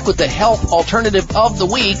coming back with the health alternative of the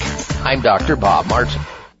week. I'm Dr. Bob Martin.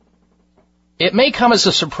 It may come as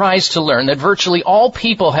a surprise to learn that virtually all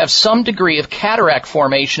people have some degree of cataract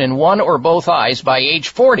formation in one or both eyes by age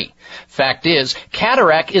 40. Fact is,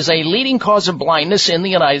 cataract is a leading cause of blindness in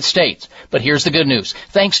the United States. But here's the good news.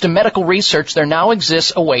 Thanks to medical research, there now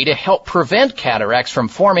exists a way to help prevent cataracts from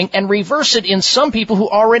forming and reverse it in some people who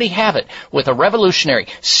already have it with a revolutionary,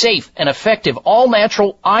 safe, and effective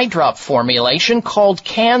all-natural eye drop formulation called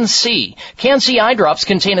Can-C. Can-C eye drops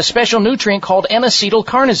contain a special nutrient called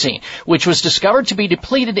N-acetylcarnosine, which was discovered to be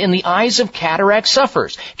depleted in the eyes of cataract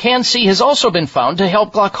sufferers. Can-C has also been found to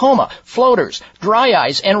help glaucoma, floaters, dry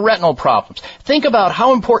eyes, and retinal problems. Think about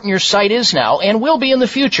how important your sight is now and will be in the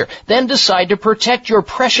future. Then decide to protect your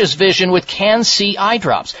precious vision with Can-C eye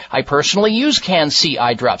drops. I personally use Can-C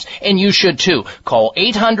eye drops, and you should too. Call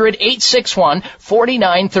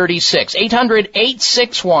 800-861-4936.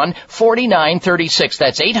 800-861-4936.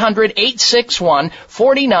 That's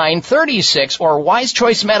 800-861-4936 or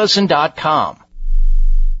wisechoicemedicine.com.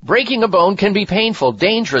 Breaking a bone can be painful,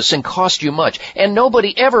 dangerous, and cost you much, and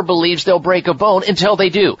nobody ever believes they'll break a bone until they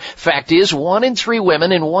do. Fact is, 1 in 3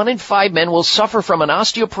 women and 1 in 5 men will suffer from an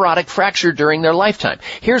osteoporotic fracture during their lifetime.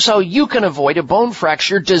 Here's how you can avoid a bone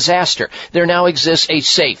fracture disaster. There now exists a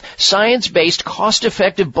safe, science-based,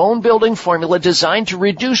 cost-effective bone-building formula designed to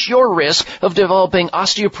reduce your risk of developing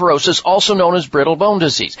osteoporosis, also known as brittle bone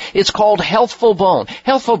disease. It's called Healthful Bone.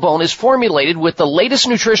 Healthful Bone is formulated with the latest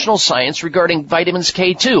nutritional science regarding vitamins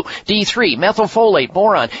K2, D3, methylfolate,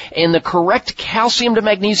 boron, and the correct calcium to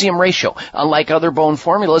magnesium ratio. Unlike other bone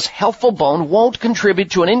formulas, Healthful Bone won't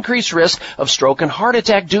contribute to an increased risk of stroke and heart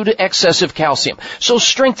attack due to excessive calcium. So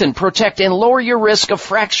strengthen, protect, and lower your risk of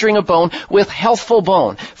fracturing a bone with Healthful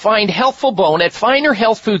Bone. Find Healthful Bone at finer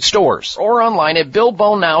health food stores or online at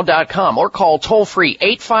BuildBoneNow.com or call toll-free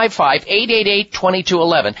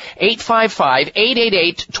 855-888-2211.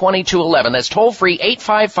 855-888-2211. That's toll-free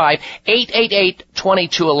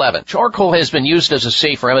 855-888-2211. Charcoal has been used as a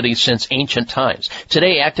safe remedy since ancient times.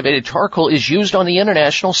 Today, activated charcoal is used on the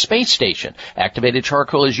International Space Station. Activated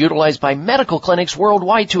charcoal is utilized by medical clinics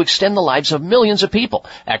worldwide to extend the lives of millions of people.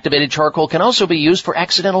 Activated charcoal can also be used for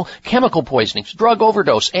accidental chemical poisonings, drug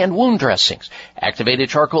overdose, and wound dressings. Activated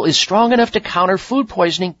charcoal is strong enough to counter food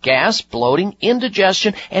poisoning, gas, bloating,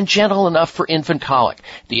 indigestion, and gentle enough for infant colic.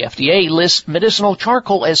 The FDA lists medicinal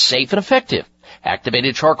charcoal as safe and effective.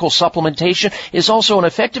 Activated charcoal supplementation is also an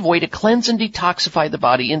effective way to cleanse and detoxify the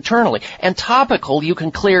body internally. And topical, you can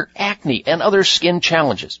clear acne and other skin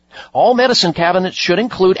challenges. All medicine cabinets should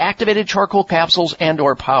include activated charcoal capsules and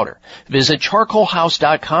or powder. Visit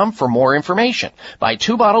charcoalhouse.com for more information. Buy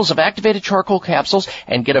 2 bottles of activated charcoal capsules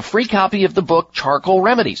and get a free copy of the book Charcoal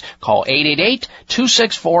Remedies. Call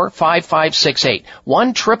 888-264-5568.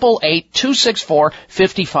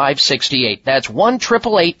 1-888-264-5568. That's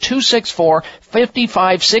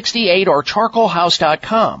 1-888-264-5568 or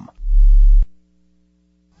charcoalhouse.com.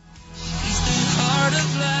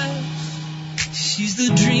 She's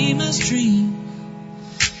the dreamer's dream.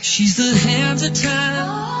 She's the hands of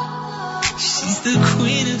time. She's the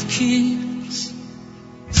queen of kings.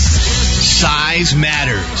 Size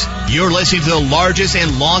matters. You're listening to the largest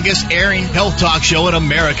and longest airing health talk show in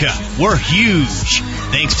America. We're huge.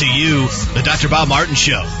 Thanks to you, the Dr. Bob Martin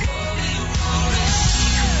Show.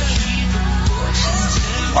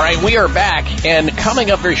 All right, we are back, and coming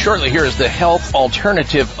up very shortly here is the health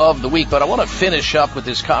alternative of the week. But I want to finish up with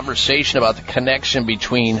this conversation about the connection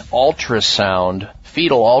between ultrasound,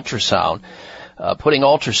 fetal ultrasound, putting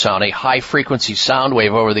ultrasound, a high-frequency sound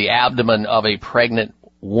wave over the abdomen of a pregnant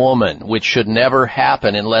woman, which should never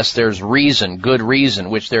happen unless there's reason, good reason,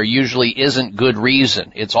 which there usually isn't good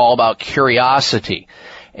reason. It's all about curiosity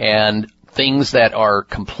and things that are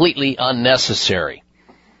completely unnecessary.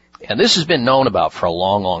 And this has been known about for a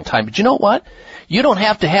long, long time. But you know what? You don't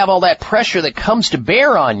have to have all that pressure that comes to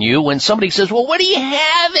bear on you when somebody says, well, what are you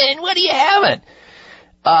having? What are you having?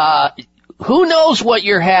 Who knows what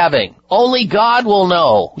you're having? Only God will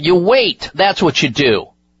know. You wait. That's what you do.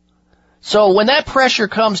 So when that pressure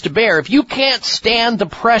comes to bear, if you can't stand the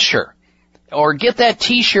pressure or get that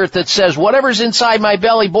T-shirt that says, whatever's inside my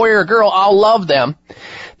belly, boy or girl, I'll love them,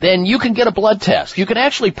 then you can get a blood test. You can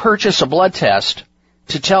actually purchase a blood test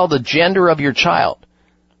to tell the gender of your child.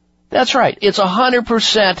 That's right. It's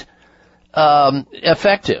 100%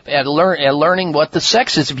 effective at learning what the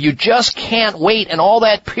sex is. If you just can't wait and all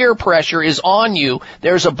that peer pressure is on you,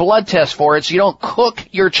 there's a blood test for it so you don't cook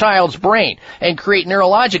your child's brain and create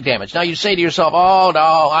neurologic damage. Now you say to yourself, oh, no,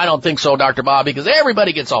 I don't think so, Dr. Bob, because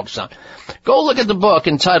everybody gets ultrasound. Go look at the book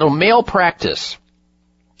entitled Male Practice: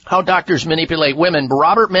 How Doctors Manipulate Women.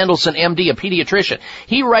 Robert Mendelsohn, MD, a pediatrician.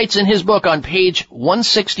 He writes in his book on page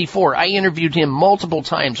 164. I interviewed him multiple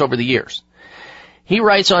times over the years. He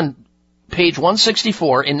writes on page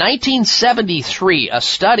 164, in 1973, a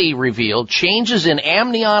study revealed changes in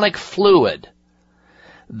amniotic fluid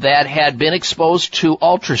that had been exposed to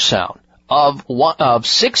ultrasound. Of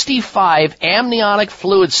 65 amniotic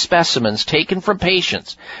fluid specimens taken from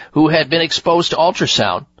patients who had been exposed to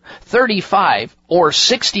ultrasound, 35 or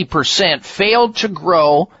 60% failed to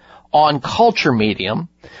grow on culture medium.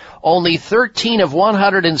 Only 13 of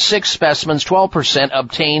 106 specimens, 12%,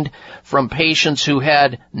 obtained from patients who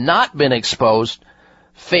had not been exposed,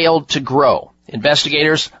 failed to grow.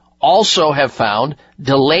 Investigators also have found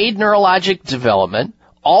delayed neurologic development,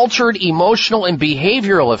 altered emotional and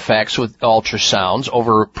behavioral effects with ultrasounds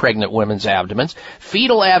over pregnant women's abdomens,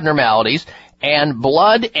 fetal abnormalities, and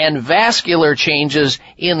blood and vascular changes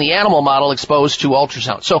in the animal model exposed to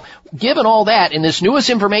ultrasound. So given all that and this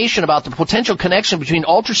newest information about the potential connection between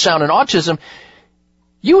ultrasound and autism,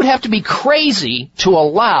 you would have to be crazy to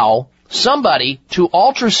allow somebody to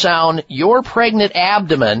ultrasound your pregnant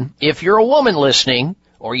abdomen if you're a woman listening,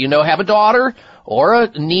 or have a daughter or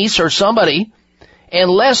a niece or somebody,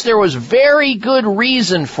 unless there was very good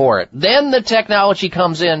reason for it. Then the technology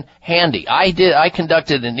comes in handy. I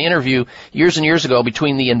conducted an interview years and years ago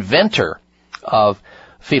between the inventor of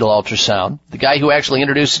fetal ultrasound, the guy who actually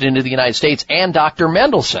introduced it into the United States, and Dr.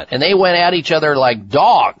 Mendelsohn. And they went at each other like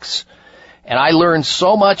dogs. And I learned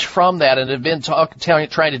so much from that and have been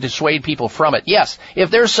trying to dissuade people from it. Yes,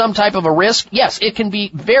 if there's some type of a risk, yes, it can be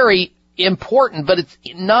very important, but it's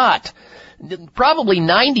not. Probably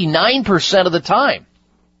 99% of the time.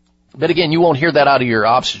 But again, you won't hear that out of your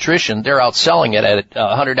obstetrician. They're out selling it at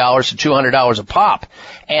 $100 to $200 a pop.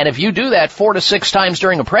 And if you do that 4 to 6 times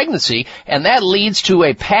during a pregnancy, and that leads to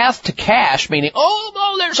a path to cash, meaning,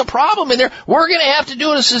 oh, there's a problem in there, we're going to have to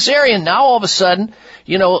do a cesarean. Now all of a sudden,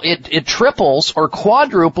 it triples or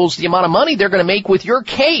quadruples the amount of money they're going to make with your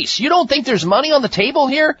case. You don't think there's money on the table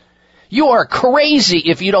here? You are crazy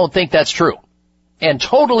if you don't think that's true. And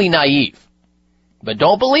totally naive. But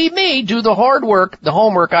don't believe me. Do the hard work, the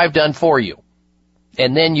homework I've done for you.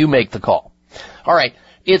 And then you make the call. All right.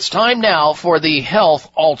 It's time now for the health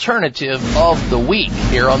alternative of the week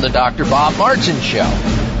here on the Dr. Bob Martin Show.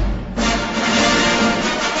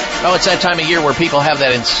 Oh, it's that time of year where people have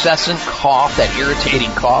that incessant cough, that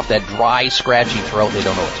irritating cough, that dry, scratchy throat. They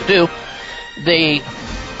don't know what to do. they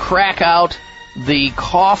crack out the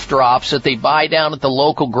cough drops that they buy down at the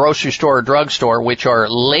local grocery store or drugstore, which are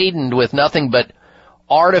laden with nothing but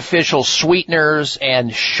artificial sweeteners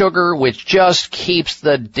and sugar, which just keeps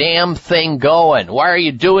the damn thing going. Why are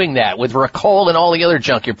you doing that with Ricol and all the other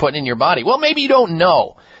junk you're putting in your body? Well, maybe you don't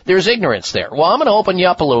know. There's ignorance there. Well, I'm going to open you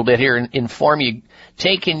up a little bit here and inform you,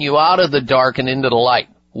 taking you out of the dark and into the light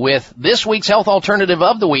with this week's health alternative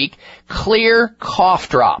of the week, Xlear cough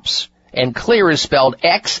drops. And Xlear is spelled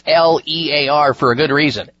Xlear for a good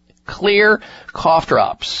reason. Xlear cough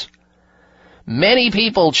drops. Many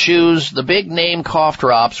people choose the big name cough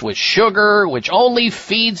drops with sugar, which only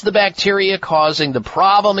feeds the bacteria, causing the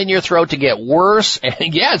problem in your throat to get worse.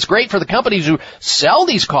 And yeah, it's great for the companies who sell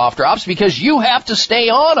these cough drops because you have to stay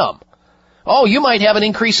on them. Oh, you might have an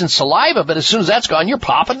increase in saliva, but as soon as that's gone, you're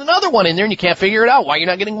popping another one in there and you can't figure it out why you're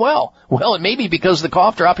not getting well. Well, it may be because of the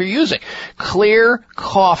cough drop you're using. Xlear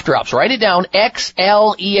cough drops. Write it down,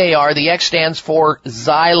 Xlear. The X stands for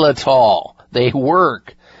xylitol. They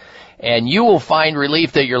work. And you will find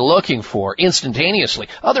relief that you're looking for instantaneously.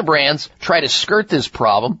 Other brands try to skirt this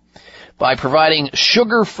problem by providing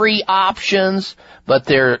sugar-free options, but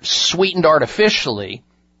they're sweetened artificially,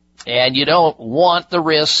 and you don't want the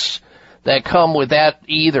risks that come with that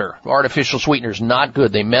either. Artificial sweeteners, not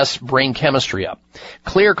good. They mess brain chemistry up.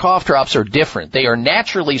 Xlear cough drops are different. They are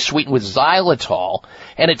naturally sweetened with xylitol,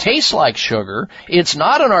 and it tastes like sugar. It's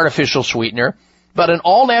not an artificial sweetener, but an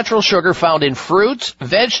all-natural sugar found in fruits,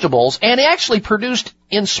 vegetables, and actually produced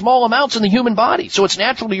in small amounts in the human body. So it's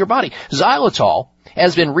natural to your body. Xylitol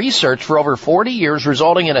has been researched for over 40 years,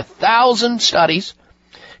 resulting in 1,000 studies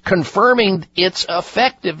confirming its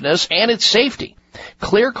effectiveness and its safety.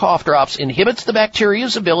 Xlear cough drops inhibits the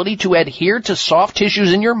bacteria's ability to adhere to soft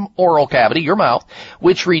tissues in your oral cavity, your mouth,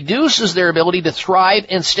 which reduces their ability to thrive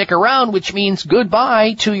and stick around, which means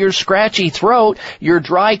goodbye to your scratchy throat, your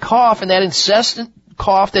dry cough, and that incessant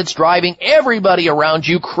cough that's driving everybody around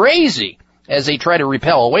you crazy as they try to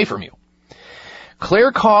repel away from you.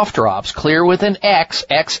 Xlear cough drops, Xlear with an X,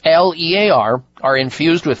 Xlear, are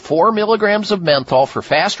infused with 4 milligrams of menthol for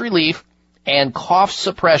fast relief and cough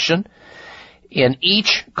suppression in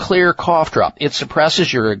each Xlear cough drop. It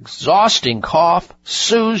suppresses your exhausting cough,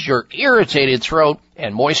 soothes your irritated throat,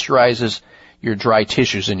 and moisturizes your dry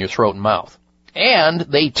tissues in your throat and mouth. And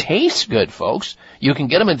they taste good, folks. You can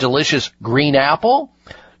get them in delicious green apple.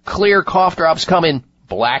 Xlear cough drops come in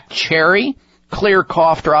black cherry. Xlear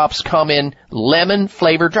cough drops come in lemon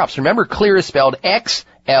flavored drops. Remember, Xlear is spelled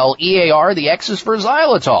Xlear. The X is for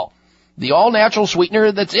xylitol. The all-natural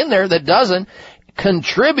sweetener that's in there that doesn't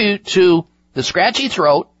contribute to the scratchy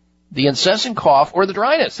throat, the incessant cough, or the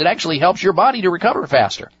dryness. It actually helps your body to recover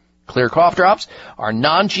faster. Xlear cough drops are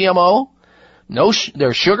non-GMO,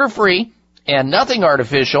 they're sugar-free, and nothing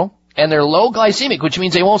artificial, and they're low glycemic, which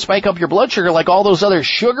means they won't spike up your blood sugar like all those other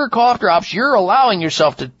sugar cough drops you're allowing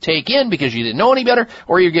yourself to take in because you didn't know any better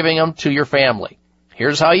or you're giving them to your family.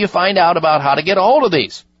 Here's how you find out about how to get a hold of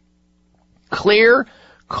these. Xlear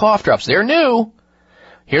cough drops. They're new.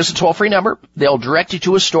 Here's a toll-free number. They'll direct you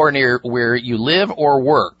to a store near where you live or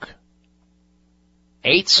work.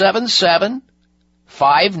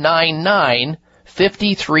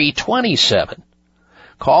 877-599-5327.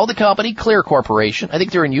 Call the company Xlear Corporation. I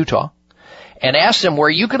think they're in Utah. And ask them where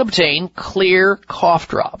you can obtain Xlear cough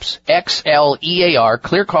drops. Xlear.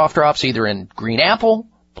 Xlear cough drops either in green apple,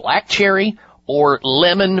 black cherry, or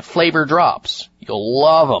lemon flavor drops. You'll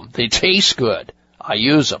love them. They taste good. I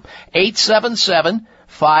use them.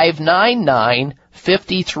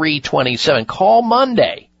 877-599-5327. Call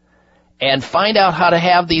Monday and find out how to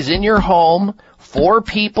have these in your home for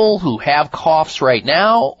people who have coughs right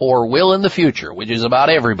now or will in the future, which is about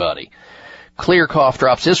everybody. Xlear cough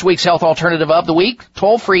drops. This week's health alternative of the week,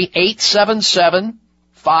 toll free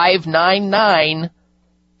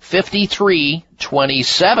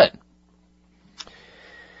 877-599-5327.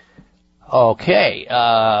 Okay,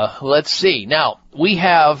 let's see. Now, we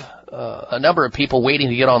have a number of people waiting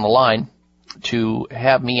to get on the line to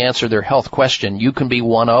have me answer their health question. You can be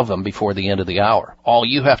one of them before the end of the hour. All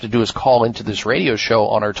you have to do is call into this radio show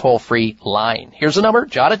on our toll-free line. Here's the number.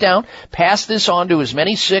 Jot it down. Pass this on to as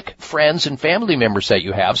many sick friends and family members that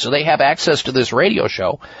you have so they have access to this radio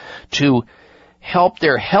show to help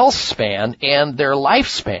their health span and their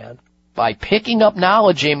lifespan by picking up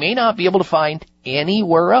knowledge they may not be able to find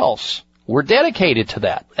anywhere else. We're dedicated to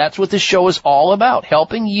that. That's what this show is all about,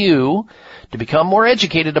 helping you to become more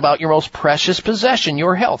educated about your most precious possession,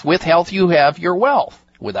 your health. With health, you have your wealth.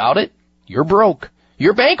 Without it, you're broke.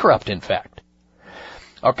 You're bankrupt, in fact.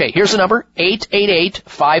 Okay, here's the number,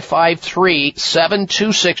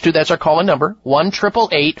 888-553-7262. That's our call-in number,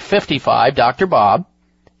 1-888-55 Dr. Bob,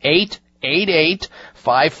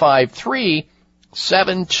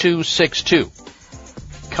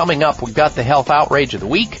 888-553-7262. Coming up, we've got the health outrage of the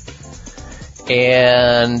week,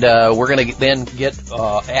 and we're going to then get,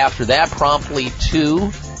 after that, promptly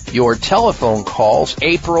to your telephone calls.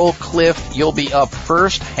 April, Cliff, you'll be up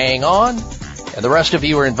first. Hang on. And the rest of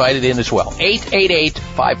you are invited in as well.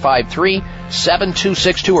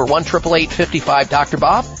 888-553-7262 or 1-888-55 Dr.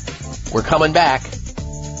 Bob. We're coming back.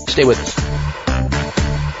 Stay with us.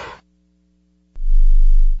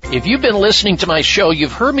 If you've been listening to my show,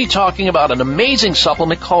 you've heard me talking about an amazing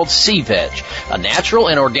supplement called C-Veg, a natural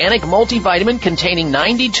and organic multivitamin containing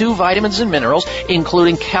 92 vitamins and minerals,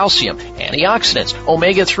 including calcium, antioxidants,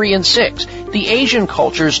 omega-3 and 6. The Asian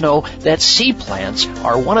cultures know that sea plants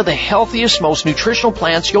are one of the healthiest, most nutritional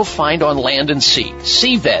plants you'll find on land and sea.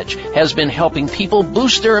 C-Veg has been helping people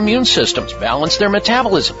boost their immune systems, balance their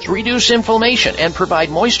metabolisms, reduce inflammation, and provide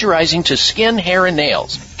moisturizing to skin, hair, and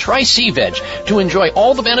nails. Try C-Veg to enjoy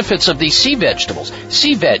all the benefits of these sea vegetables.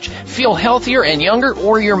 C-Veg, feel healthier and younger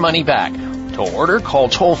or your money back. To order, call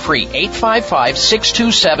toll-free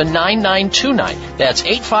 855-627-9929. That's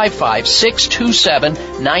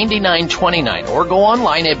 855-627-9929. Or go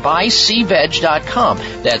online at buycveg.com.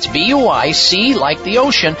 That's B-U-I-C like the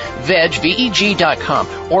ocean, veg,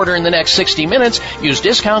 V-E-G.com. Order in the next 60 minutes. Use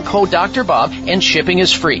discount code Dr. Bob and shipping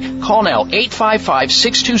is free. Call now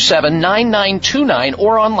 855-627-9929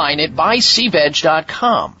 or online at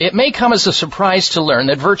buycveg.com. It may come as a surprise to learn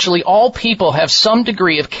that virtually all people have some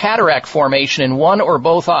degree of cataract formation in one or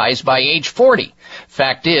both eyes by age 40.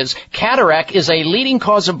 Fact is, cataract is a leading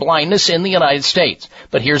cause of blindness in the United States.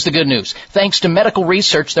 But here's the good news. Thanks to medical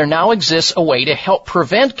research, there now exists a way to help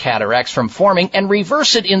prevent cataracts from forming and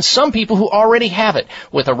reverse it in some people who already have it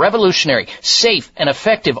with a revolutionary, safe, and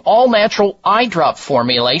effective all-natural eye drop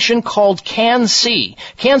formulation called Can-C.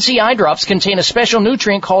 Can-C eye drops contain a special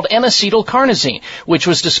nutrient called N-acetylcarnosine, which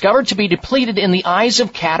was discovered to be depleted in the eyes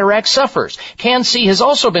of cataract sufferers. Can-C has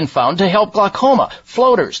also been found to help glaucoma,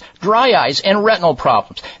 floaters, dry eyes, and retinal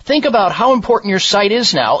problems. Think about how important your sight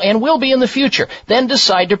is now and will be in the future. Then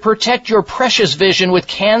decide to protect your precious vision with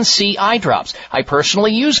Can-C eye drops. I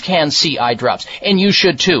personally use Can-C eye drops, and you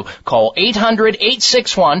should too. Call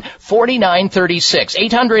 800-861-4936.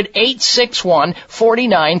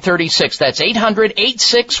 800-861-4936. That's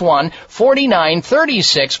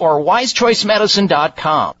 800-861-4936 or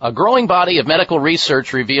wisechoicemedicine.com. A growing body of medical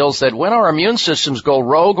research reveals that when our immune systems go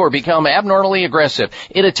rogue or become abnormally aggressive,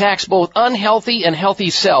 it attacks both unhealthy and healthy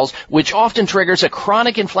cells, which often triggers a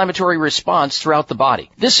chronic inflammatory response throughout the body.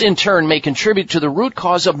 This in turn may contribute to the root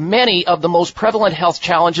cause of many of the most prevalent health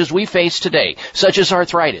challenges we face today, such as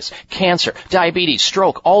arthritis, cancer, diabetes,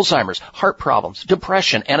 stroke, Alzheimer's, heart problems,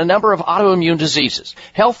 depression, and a number of autoimmune diseases.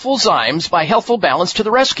 Healthful Zymes by Healthful Balance to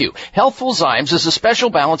the rescue. Healthful Zymes is a special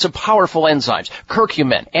balance of powerful enzymes,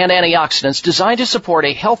 curcumin, and antioxidants designed to support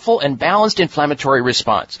a healthful and balanced inflammatory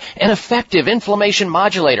response. An effective inflammation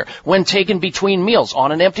modulator when taken between meals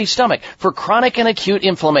on an empty stomach for chronic and acute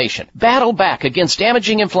inflammation. Battle back against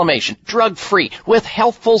damaging inflammation, drug-free, with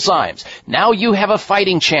Healthful Zymes. Now you have a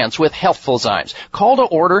fighting chance with Healthful Zymes. Call to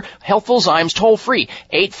order Healthful Zymes toll-free,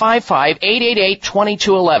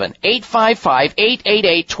 855-888-2211.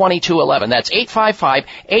 855-888-2211. That's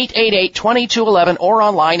 855-888-2211 or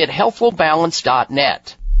online at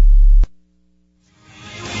healthfulbalance.net.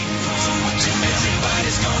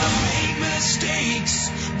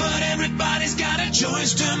 Everybody's got a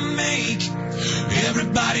choice to make.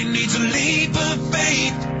 Everybody needs a leap of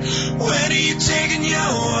faith. When are you taking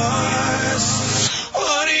yours?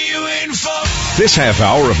 What are you waiting for? This half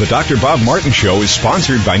hour of the Dr. Bob Martin Show is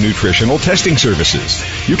sponsored by Nutritional Testing Services.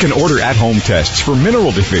 You can order at-home tests for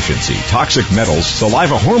mineral deficiency, toxic metals,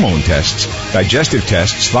 saliva hormone tests, digestive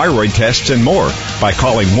tests, thyroid tests, and more by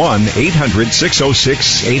calling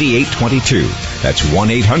 1-800-606-8822. That's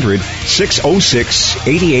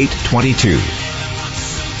 1-800-606-8822.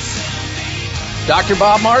 Dr.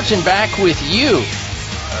 Bob Martin back with you.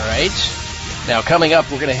 All right. Now, coming up,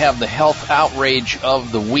 we're going to have the health outrage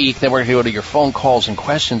of the week. Then we're going to go to your phone calls and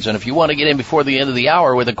questions. And if you want to get in before the end of the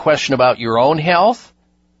hour with a question about your own health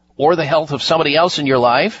or the health of somebody else in your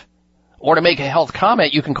life or to make a health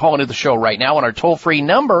comment, you can call into the show right now on our toll-free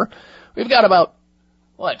number. We've got about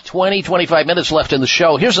 20, 25 minutes left in the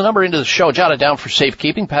show. Here's the number into the show. Jot it down for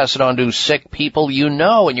safekeeping. Pass it on to sick people you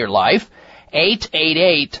know in your life.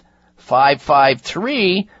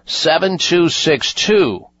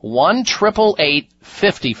 888-553-7262.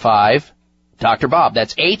 1-888-55 Dr. Bob.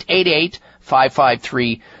 That's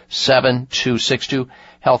 888-553-7262.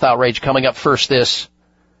 Health Outrage coming up first this.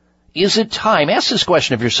 Is it time, ask this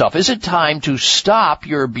question of yourself, is it time to stop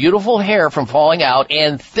your beautiful hair from falling out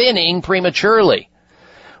and thinning prematurely?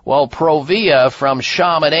 Well, Provia from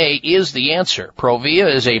Chamonix is the answer. Provia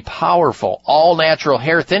is a powerful, all-natural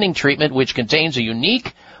hair thinning treatment which contains a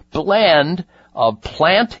unique blend of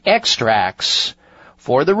plant extracts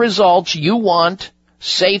for the results you want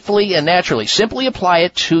safely and naturally. Simply apply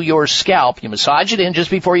it to your scalp. You massage it in just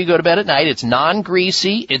before you go to bed at night. It's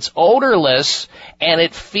non-greasy, it's odorless, and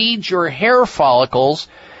it feeds your hair follicles,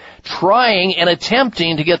 trying and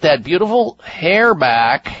attempting to get that beautiful hair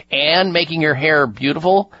back and making your hair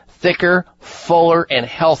beautiful, thicker, fuller, and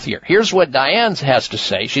healthier. Here's what Diane has to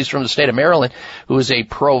say. She's from the state of Maryland, who is a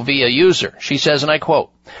Provia user. She says, and I quote,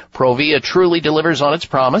 Provia truly delivers on its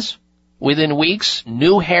promise. Within weeks,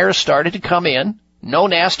 new hair started to come in, no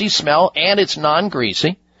nasty smell, and it's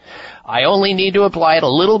non-greasy. I only need to apply it a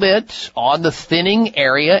little bit on the thinning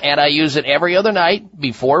area, and I use it every other night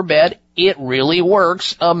before bed. It really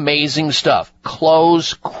works. Amazing stuff.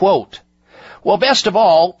 Close quote. Well, best of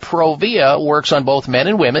all, Provia works on both men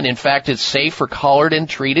and women. In fact, it's safe for colored and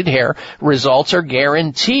treated hair. Results are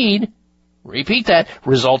guaranteed. Repeat that.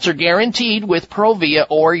 Results are guaranteed with Provia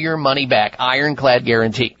or your money back. Ironclad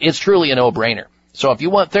guarantee. It's truly a no-brainer. So if you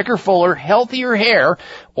want thicker, fuller, healthier hair,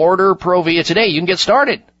 order Provia today. You can get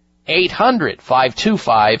started.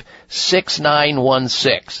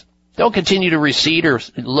 800-525-6916. Don't continue to recede or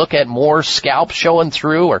look at more scalp showing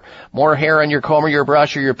through or more hair on your comb or your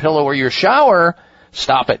brush or your pillow or your shower.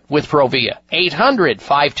 Stop it with Provia.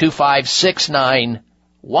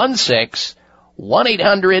 800-525-6916.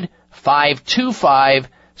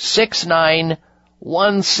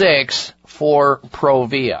 1-800-525-6916 for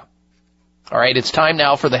Provia. All right, it's time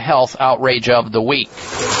now for the health outrage of the week. Jeez,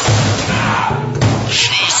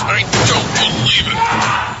 I don't believe it.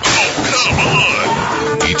 Oh, come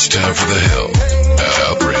on. It's time for the health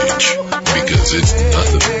outrage, because it's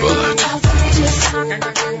nothing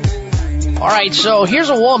but. All right, so here's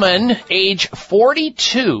a woman, age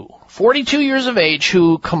 42 years of age,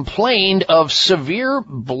 who complained of severe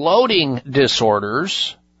bloating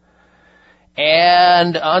disorders.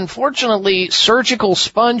 And unfortunately, surgical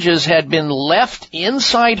sponges had been left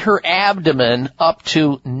inside her abdomen up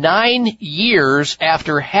to 9 years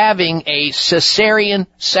after having a cesarean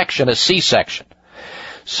section, a C-section.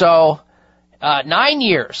 So, 9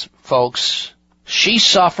 years, folks, she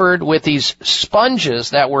suffered with these sponges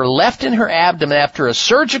that were left in her abdomen after a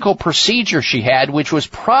surgical procedure she had, which was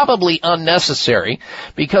probably unnecessary,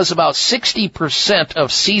 because about 60%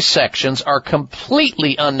 of C-sections are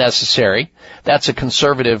completely unnecessary. That's a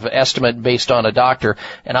conservative estimate based on a doctor,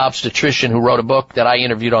 an obstetrician who wrote a book that I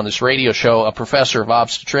interviewed on this radio show, a professor of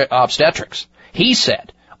obstetrics. He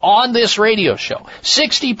said on this radio show,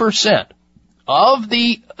 60% of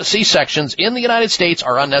the C-sections in the United States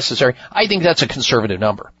are unnecessary. I think that's a conservative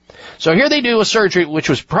number. So here they do a surgery which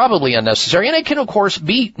was probably unnecessary, and it can, of course,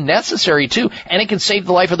 be necessary, too, and it can save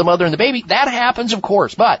the life of the mother and the baby. That happens, of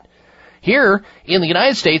course, but here in the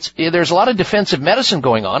United States, there's a lot of defensive medicine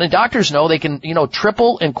going on, and doctors know they can,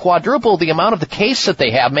 triple and quadruple the amount of the case that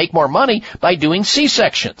they have, make more money by doing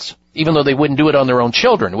C-sections, even though they wouldn't do it on their own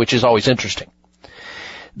children, which is always interesting.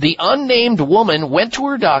 The unnamed woman went to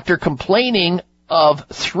her doctor complaining of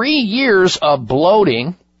 3 years of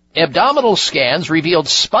bloating. Abdominal scans revealed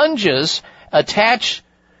sponges attached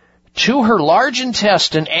to her large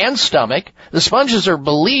intestine and stomach. The sponges are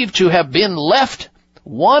believed to have been left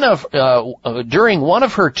during one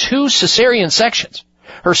of her 2 cesarean sections.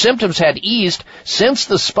 Her symptoms had eased since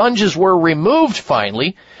the sponges were removed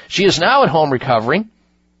finally. She is now at home recovering.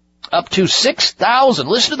 Up to 6,000,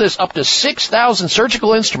 listen to this, up to 6,000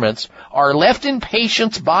 surgical instruments are left in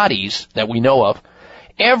patients' bodies that we know of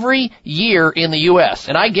every year in the U.S.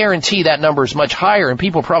 And I guarantee that number is much higher, and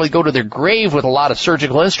people probably go to their grave with a lot of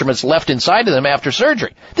surgical instruments left inside of them after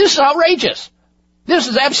surgery. This is outrageous. This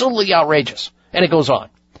is absolutely outrageous. And it goes on.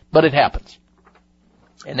 But it happens.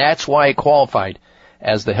 And that's why it qualified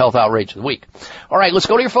as the health outrage of the week. All right, let's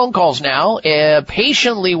go to your phone calls now.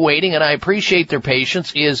 Patiently waiting, and I appreciate their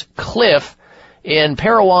patience, is Cliff in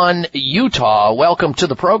Parowan, Utah. Welcome to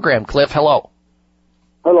the program, Cliff. Hello.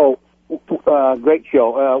 Hello. Great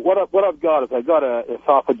show. What I've got is I've got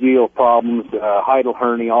esophageal problems, hiatal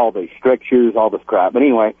hernia, all the strictures, all this crap. But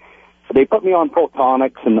anyway, they put me on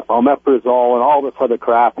Protonics and omeprazole and all this other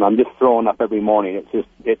crap, and I'm just throwing up every morning.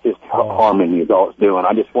 It's just harming me is all it's doing.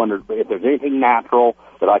 I just wondered if there's anything natural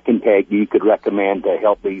that I can take you could recommend to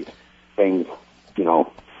help these things,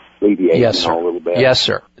 alleviate a little bit. Yes,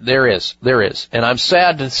 sir. There is. And I'm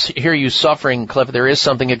sad to hear you suffering, Cliff. There is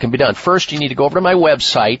something that can be done. First, you need to go over to my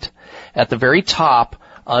website. At the very top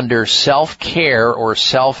under self-care or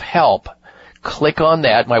self-help. Click on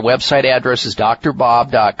that. My website address is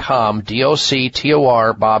drbob.com,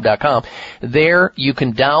 D-O-C-T-O-R, bob.com. There you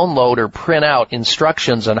can download or print out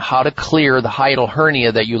instructions on how to clear the hiatal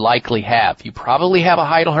hernia that you likely have. You probably have a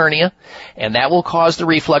hiatal hernia, and that will cause the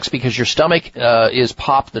reflux because your stomach is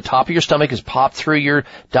popped, the top of your stomach is popped through your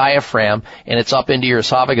diaphragm, and it's up into your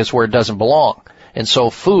esophagus where it doesn't belong. And so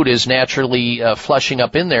food is naturally flushing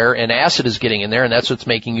up in there, and acid is getting in there, and that's what's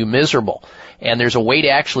making you miserable. And there's a way to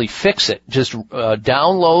actually fix it. Just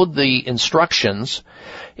download the instructions.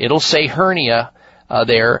 It'll say hernia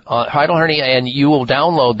there, hiatal hernia, and you will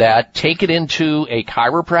download that. Take it into a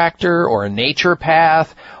chiropractor or a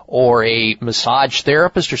naturopath or a massage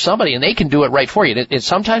therapist or somebody, and they can do it right for you.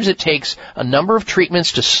 Sometimes it takes a number of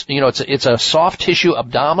treatments to, it's a soft tissue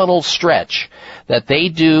abdominal stretch that they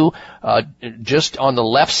do just on the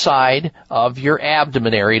left side of your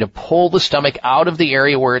abdomen area to pull the stomach out of the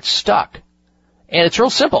area where it's stuck. And it's real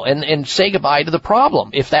simple, and say goodbye to the problem,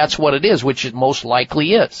 if that's what it is, which it most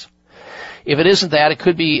likely is. If it isn't that, it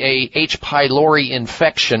could be a H. pylori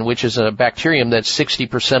infection, which is a bacterium that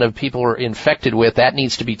 60% of people are infected with. That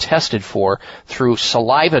needs to be tested for through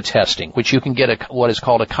saliva testing, which you can get what is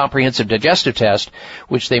called a comprehensive digestive test,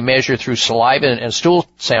 which they measure through saliva and a stool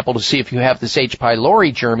sample to see if you have this H.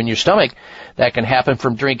 pylori germ in your stomach. That can happen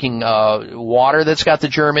from drinking water that's got the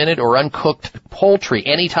germ in it or uncooked poultry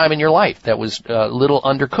any time in your life that was a little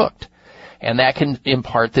undercooked. And that can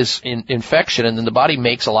impart this infection, and then the body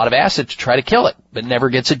makes a lot of acid to try to kill it, but never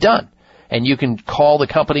gets it done. And you can call the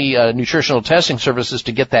company Nutritional Testing Services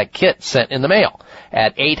to get that kit sent in the mail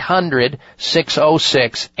at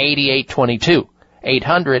 800-606-8822.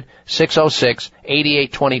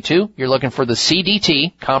 800-606-8822. You're looking for the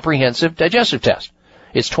CDT, Comprehensive Digestive Test.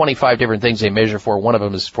 It's 25 different things they measure for. One of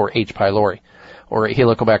them is for H. pylori or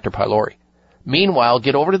Helicobacter pylori. Meanwhile,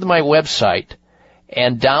 get over to my website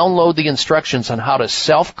and download the instructions on how to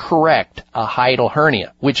self-correct a hiatal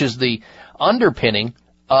hernia, which is the underpinning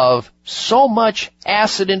of so much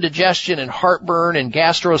acid indigestion and heartburn and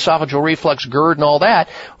gastroesophageal reflux, GERD, and all that,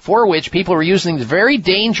 for which people are using these very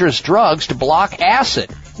dangerous drugs to block acid,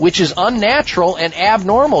 which is unnatural and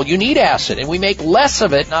abnormal. You need acid, and we make less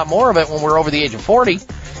of it, not more of it, when we're over the age of 40,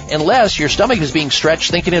 unless your stomach is being stretched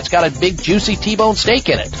thinking it's got a big, juicy T-bone steak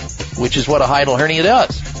in it, which is what a hiatal hernia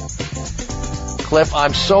does. Cliff,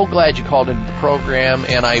 I'm so glad you called into the program,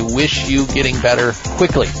 and I wish you getting better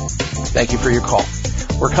quickly. Thank you for your call.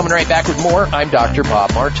 We're coming right back with more. I'm Dr.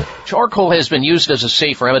 Bob Martin. Charcoal has been used as a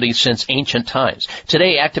safe remedy since ancient times.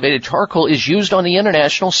 Today, activated charcoal is used on the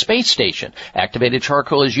International Space Station. Activated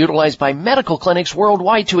charcoal is utilized by medical clinics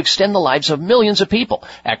worldwide to extend the lives of millions of people.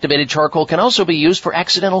 Activated charcoal can also be used for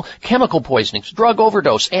accidental chemical poisonings, drug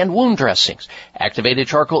overdose, and wound dressings. Activated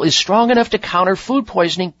charcoal is strong enough to counter food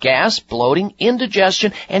poisoning, gas, bloating,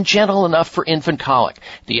 indigestion, and gentle enough for infant colic.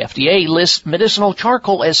 The FDA lists medicinal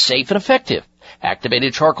charcoal as safe and effective.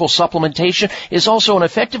 Activated charcoal supplementation is also an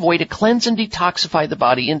effective way to cleanse and detoxify the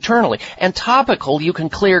body internally. And topical, you can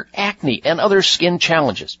clear acne and other skin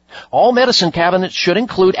challenges. All medicine cabinets should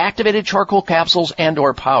include activated charcoal capsules and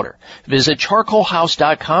or powder. Visit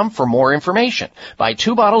charcoalhouse.com for more information. Buy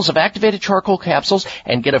 2 bottles of activated charcoal capsules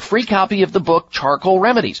and get a free copy of the book Charcoal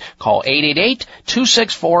Remedies. Call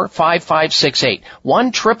 888-264-5568.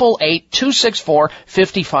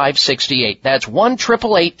 1-888-264-5568. That's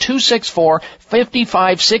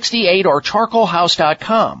 1-888-264-5568 or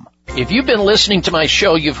charcoalhouse.com. If you've been listening to my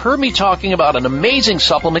show, you've heard me talking about an amazing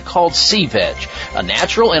supplement called C-Veg, a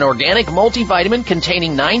natural and organic multivitamin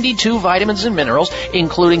containing 92 vitamins and minerals,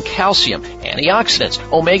 including calcium, antioxidants,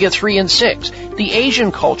 omega-3 and 6. The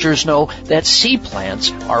Asian cultures know that sea plants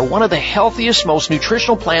are one of the healthiest, most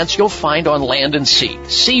nutritional plants you'll find on land and sea.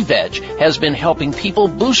 C-Veg has been helping people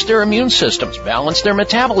boost their immune systems, balance their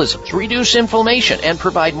metabolisms, reduce inflammation, and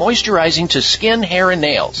provide moisturizing to skin, hair, and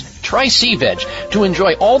nails. Try C-Veg to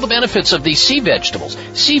enjoy all the benefits of these sea vegetables.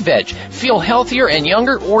 C-Veg. Feel healthier and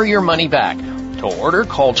younger or your money back. To order,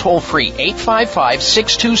 call toll-free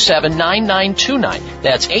 855-627-9929.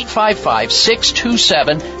 That's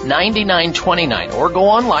 855-627-9929. Or go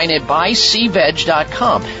online at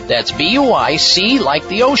buycveg.com. That's B-U-I-C like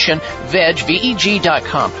the ocean, veg,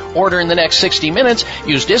 V-E-G.com. Order in the next 60 minutes.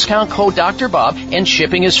 Use discount code Dr. Bob and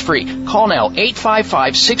shipping is free. Call now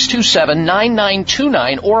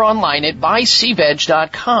 855-627-9929 or online at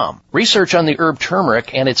buycveg.com. Research on the herb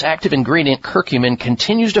turmeric and its active ingredient curcumin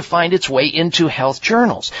continues to find its way into health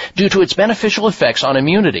journals due to its beneficial effects on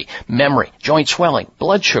immunity, memory, joint swelling,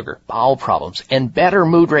 blood sugar, bowel problems, and better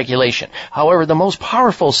mood regulation. However, the most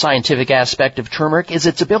powerful scientific aspect of turmeric is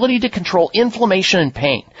its ability to control inflammation and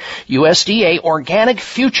pain. USDA organic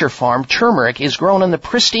Future Farm turmeric is grown on the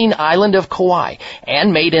pristine island of Kauai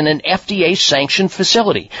and made in an FDA-sanctioned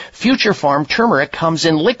facility. Future Farm turmeric comes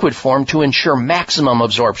in liquid form to ensure maximum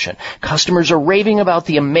absorption. Customers are raving about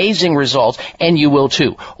the amazing results, and you will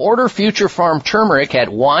too. Order Future Farm turmeric at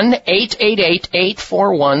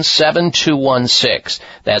 1-888-841-7216.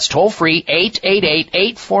 That's toll-free,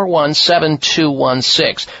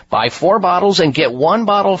 888-841-7216. Buy 4 bottles and get 1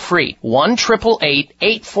 bottle free.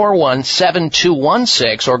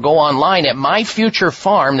 1-888-841-7216, or go online at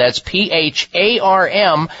MyFutureFarm, that's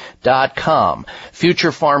PHARM.com.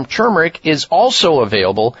 Future Farm turmeric is also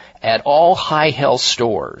available at all High Health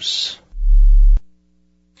stores.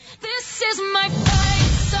 This is my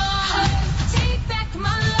fight song. Take back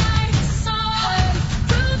my life song.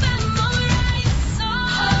 Prove I'm alright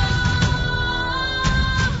song.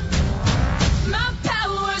 My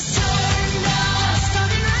power's turned on.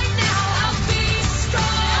 Starting right now, I'll be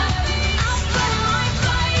strong. I'll put my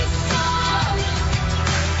fight song.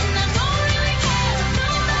 And I don't really care if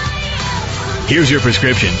nobody else. Here's your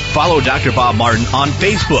prescription. Follow Dr. Bob Martin on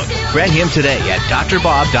Facebook. Friend him today at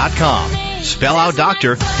drbob.com. Spell out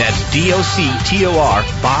doctor, that's D-O-C-T-O-R,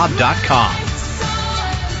 bob.com.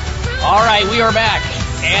 All right, we are back,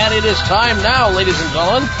 and it is time now, ladies and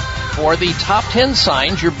gentlemen, for the top 10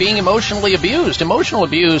 signs you're being emotionally abused. Emotional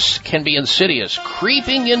abuse can be insidious,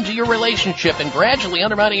 creeping into your relationship and gradually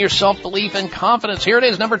undermining your self-belief and confidence. Here it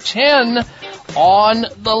is, number 10 on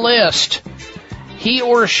the list. He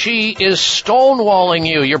or she is stonewalling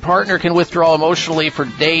you. Your partner can withdraw emotionally for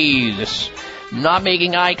days, not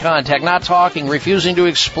making eye contact, not talking, refusing to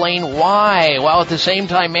explain why, while at the same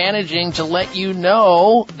time managing to let you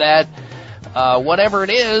know that whatever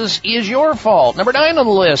it is your fault. Number 9 on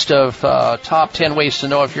the list of top 10 ways to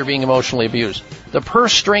know if you're being emotionally abused. The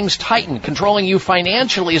purse strings tighten. Controlling you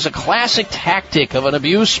financially is a classic tactic of an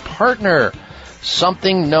abuse partner,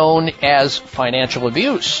 something known as financial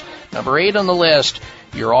abuse. Number 8 on the list,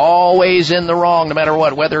 you're always in the wrong no matter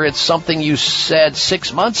what, whether it's something you said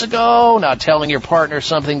 6 months ago, not telling your partner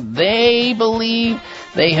something they believe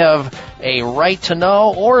they have a right to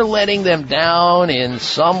know, or letting them down in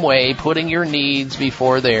some way, putting your needs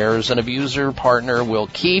before theirs. An abuser partner will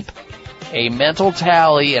keep a mental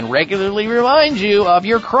tally and regularly remind you of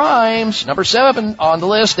your crimes. Number 7 on the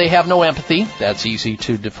list, they have no empathy. That's easy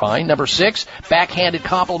to define. Number 6, backhanded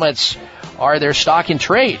compliments are their stock in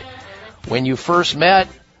trade. When you first met,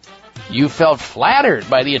 you felt flattered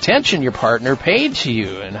by the attention your partner paid to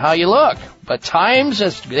you and how you look. But times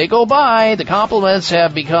as they go by, the compliments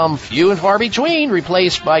have become few and far between,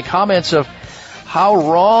 replaced by comments of how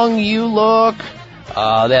wrong you look,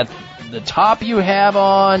 that the top you have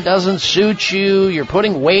on doesn't suit you, you're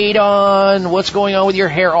putting weight on, what's going on with your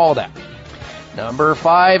hair, all that. Number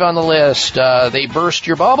 5 on the list, they burst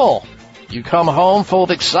your bubble. You come home full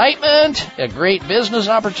of excitement, a great business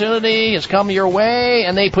opportunity has come your way,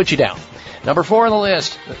 and they put you down. Number 4 on the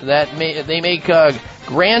list, they make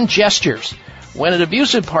grand gestures. When an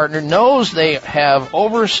abusive partner knows they have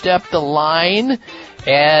overstepped the line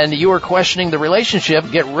and you are questioning the relationship,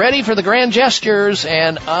 get ready for the grand gestures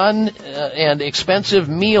and expensive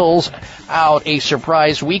meals out, a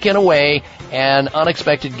surprise weekend away, and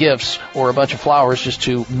unexpected gifts or a bunch of flowers just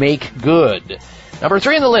to make good. Number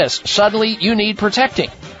 3 on the list, suddenly you need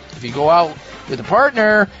protecting. If you go out with a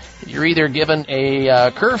partner, you're either given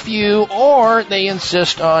a curfew or they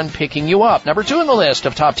insist on picking you up. Number 2 on the list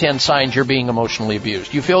of top 10 signs you're being emotionally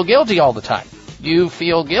abused. You feel guilty all the time. You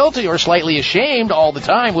feel guilty or slightly ashamed all the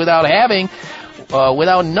time without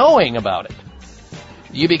knowing about it.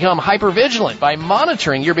 You become hypervigilant by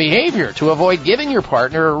monitoring your behavior to avoid giving your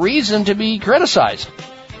partner a reason to be criticized.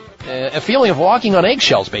 A feeling of walking on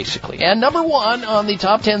eggshells, basically. And number 1 on the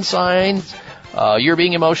top 10 signs you're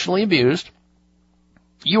being emotionally abused,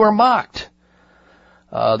 you are mocked.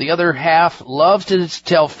 The other half loves to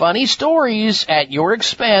tell funny stories at your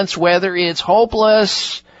expense, whether it's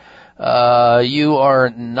hopeless, you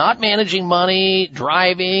are not managing money,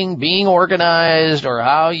 driving, being organized, or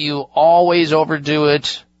how you always overdo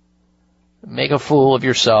it. Make a fool of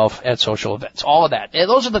yourself at social events. All of that. And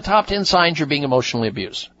those are the top 10 signs you're being emotionally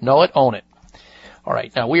abused. Know it, own it. All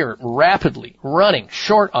right, now we are rapidly running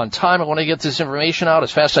short on time. I want to get this information out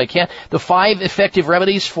as fast as I can. The 5 effective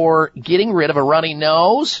remedies for getting rid of a runny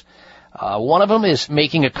nose. One of them is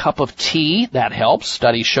making a cup of tea. That helps.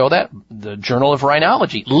 Studies show that. The Journal of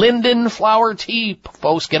Rhinology. Linden flower tea.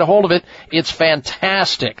 Folks, get a hold of it. It's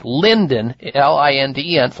fantastic. Linden,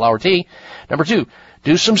 L-I-N-D-E-N, flower tea. Number 2,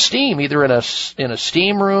 do some steam, either in a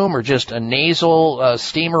steam room or just a nasal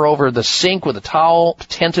steamer over the sink with a towel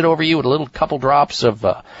tented over you with a little couple drops of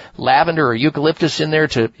lavender or eucalyptus in there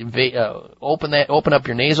to open up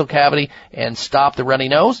your nasal cavity and stop the runny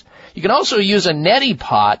nose. You can also use a neti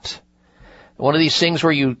pot. One of these things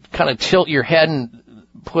where you kind of tilt your head and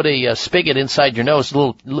put a spigot inside your nose,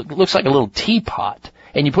 looks like a little teapot,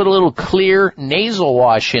 and you put a little clear nasal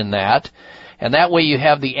wash in that, and that way you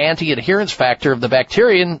have the anti-adherence factor of the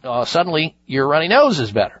bacteria, and suddenly your runny nose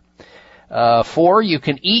is better. 4, you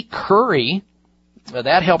can eat curry.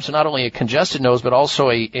 That helps not only a congested nose, but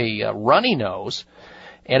also a runny nose.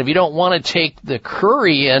 And if you don't want to take the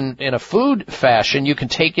curry in a food fashion, you can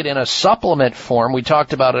take it in a supplement form. We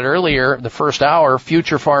talked about it earlier, the first hour,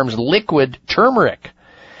 Future Farm's liquid turmeric.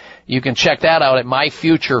 You can check that out at My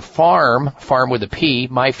Future Farm, farm with a P,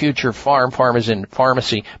 My Future Farm, farm is in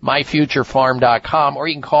pharmacy, myfuturefarm.com, or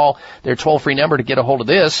you can call their toll-free number to get a hold of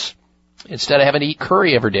this instead of having to eat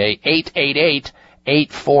curry every day,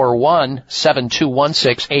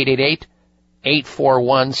 888-841-7216,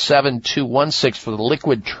 841-7216 for the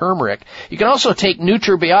liquid turmeric. You can also take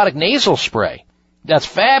Nutribiotic nasal spray. That's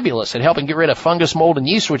fabulous at helping get rid of fungus, mold, and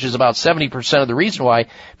yeast, which is about 70% of the reason why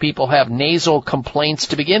people have nasal complaints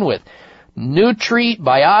to begin with.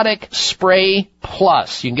 Nutribiotic Spray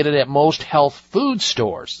Plus. You can get it at most health food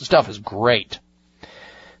stores. The stuff is great.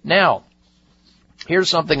 Now,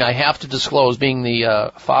 here's something I have to disclose, being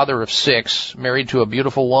the father of 6, married to a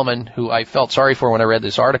beautiful woman who I felt sorry for when I read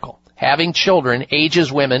this article. Having children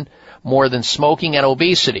ages women more than smoking and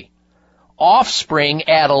obesity. Offspring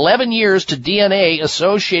add 11 years to DNA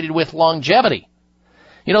associated with longevity.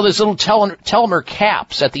 You know, there's little telomere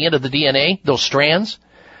caps at the end of the DNA, those strands,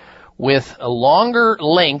 with a longer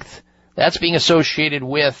length, that's being associated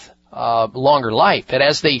with longer life. And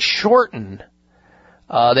as they shorten,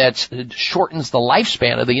 it shortens the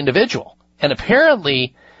lifespan of the individual. And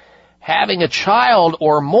apparently, having a child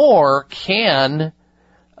or more can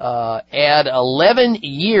add 11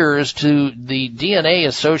 years to the DNA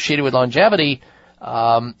associated with longevity,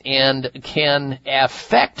 and can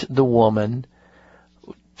affect the woman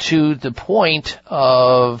to the point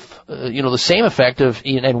of, the same effect of,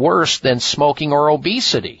 and worse than smoking or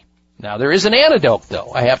obesity. Now, there is an antidote,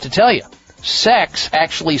 though, I have to tell you. Sex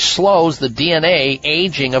actually slows the DNA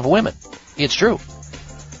aging of women. It's true.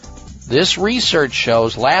 This research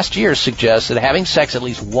shows, last year suggests that having sex at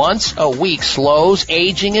least once a week slows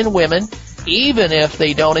aging in women, even if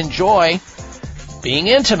they don't enjoy being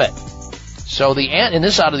intimate. So and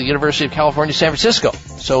this is out of the University of California, San Francisco.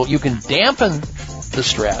 So you can dampen the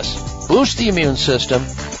stress, boost the immune system.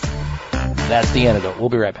 That's the antidote. We'll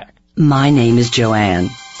be right back. My name is Joanne.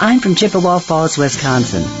 I'm from Chippewa Falls,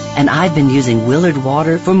 Wisconsin, and I've been using Willard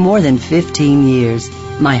water for more than 15 years.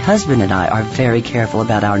 My husband and I are very careful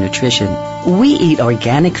about our nutrition. We eat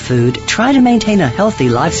organic food, try to maintain a healthy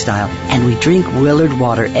lifestyle, and we drink Willard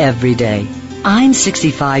water every day. I'm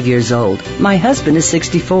 65 years old. My husband is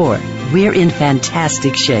 64. We're in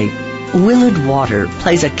fantastic shape. Willard water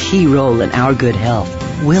plays a key role in our good health.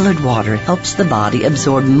 Willard water helps the body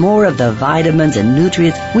absorb more of the vitamins and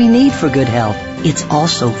nutrients we need for good health. It's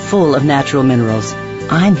also full of natural minerals.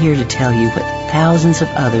 I'm here to tell you what thousands of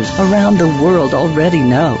others around the world already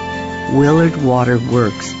know. Willard water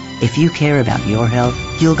works. If you care about your health,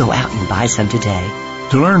 you'll go out and buy some today.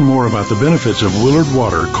 To learn more about the benefits of Willard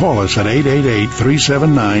water, call us at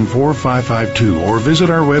 888-379-4552 or visit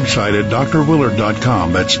our website at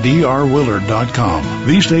drwillard.com. That's drwillard.com.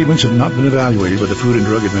 These statements have not been evaluated by the Food and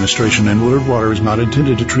Drug Administration, and Willard water is not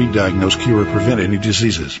intended to treat, diagnose, cure, or prevent any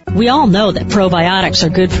diseases. We all know that probiotics are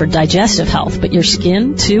good for digestive health, but your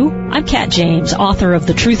skin, too? I'm Kat James, author of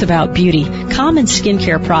The Truth About Beauty. Common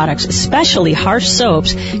skincare products, especially harsh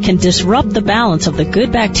soaps, can disrupt the balance of the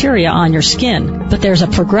good bacteria on your skin. But there's a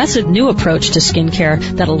progressive new approach to skincare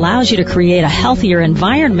that allows you to create a healthier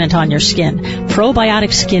environment on your skin. Probiotic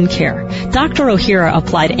skincare. Dr. Ohira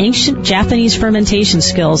applied ancient Japanese fermentation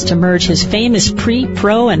skills to merge his famous pre,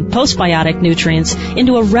 pro, and postbiotic nutrients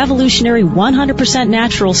into a revolutionary 100%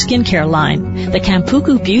 natural skincare line. The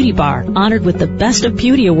Kampuku Beauty Bar, honored with the Best of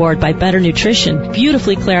Beauty Award by Better Nutrition,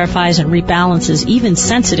 beautifully clarifies and rebalances even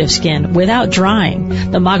sensitive skin without drying.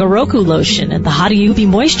 The Magaroku lotion and the Hariubi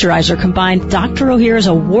moisturizer combine Dr. Ohira's Hero's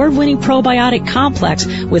award-winning probiotic complex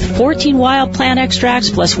with 14 wild plant extracts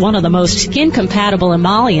plus one of the most skin-compatible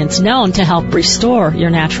emollients known to help restore your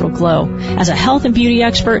natural glow. As a health and beauty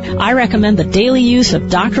expert, I recommend the daily use of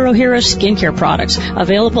Dr. O'Hara's skincare products,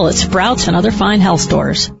 available at Sprouts and other fine health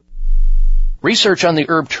stores. Research on the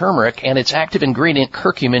herb turmeric and its active ingredient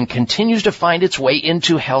curcumin continues to find its way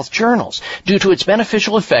into health journals due to its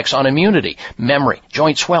beneficial effects on immunity, memory,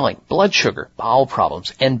 joint swelling, blood sugar, bowel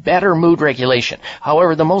problems, and better mood regulation.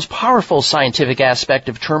 However, the most powerful scientific aspect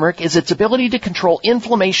of turmeric is its ability to control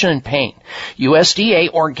inflammation and pain. USDA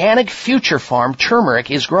organic Future Farm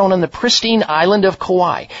turmeric is grown on the pristine island of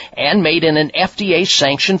Kauai and made in an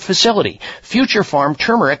FDA-sanctioned facility. Future Farm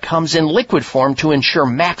turmeric comes in liquid form to ensure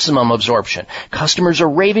maximum absorption. Customers are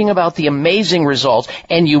raving about the amazing results,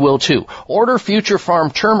 and you will too. Order Future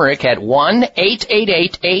Farm turmeric at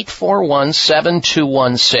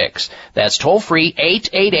 1-888-841-7216. That's toll-free,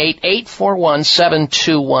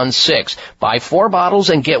 888-841-7216. Buy 4 bottles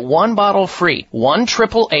and get 1 bottle free.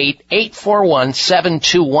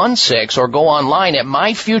 1-888-841-7216, or go online at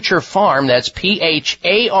MyFutureFarm, that's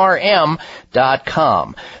PHARM.com.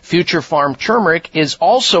 Future Farm turmeric is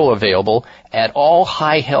also available at all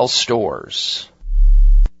High Health stores.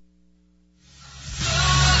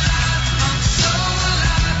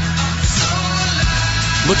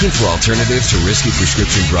 Looking for alternatives to risky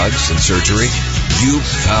prescription drugs and surgery? You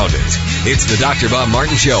found it. It's the Dr. Bob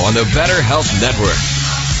Martin Show on the Better Health Network.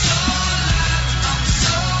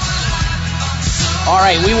 All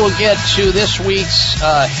right, we will get to this week's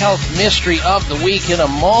health mystery of the week in a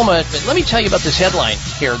moment, but let me tell you about this headline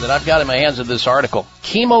here that I've got in my hands of this article.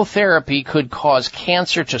 Chemotherapy could cause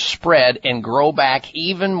cancer to spread and grow back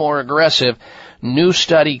even more aggressive, new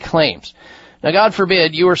study claims. Now, God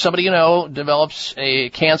forbid you or somebody you know develops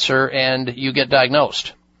a cancer and you get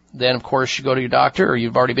diagnosed. Then, of course, you go to your doctor, or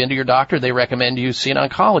you've already been to your doctor. They recommend you see an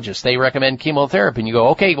oncologist. They recommend chemotherapy, and you go,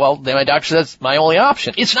 okay, well, then my doctor says that's my only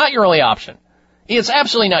option. It's not your only option. It's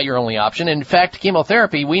absolutely not your only option. In fact,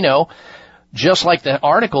 chemotherapy, we know, just like the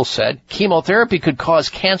article said, chemotherapy could cause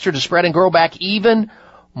cancer to spread and grow back even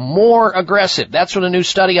more aggressive. That's what a new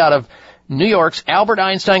study out of New York's Albert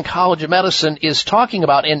Einstein College of Medicine is talking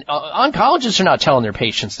about. And oncologists are not telling their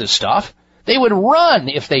patients this stuff. They would run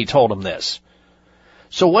if they told them this.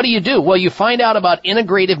 So what do? Well, you find out about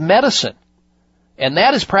integrative medicine. And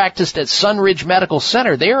that is practiced at Sunridge Medical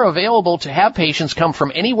Center. They are available to have patients come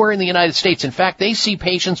from anywhere in the United States. In fact, they see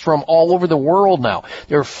patients from all over the world now.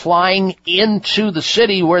 They're flying into the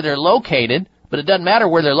city where they're located, but it doesn't matter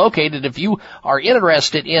where they're located. If you are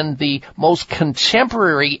interested in the most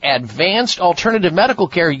contemporary, advanced alternative medical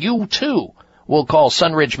care, you too will call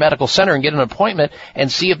Sunridge Medical Center and get an appointment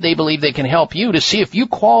and see if they believe they can help you, to see if you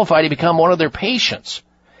qualify to become one of their patients.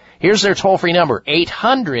 Here's their toll-free number,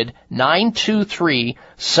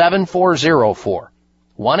 800-923-7404.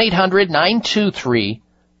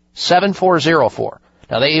 1-800-923-7404.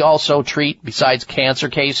 Now, they also treat, besides cancer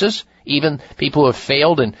cases, even people who have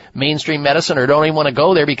failed in mainstream medicine or don't even want to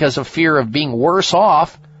go there because of fear of being worse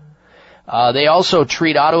off. They also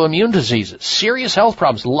treat autoimmune diseases, serious health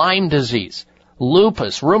problems, Lyme disease,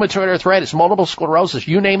 lupus, rheumatoid arthritis, multiple sclerosis,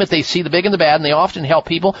 you name it, they see the big and the bad, and they often help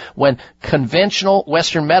people when conventional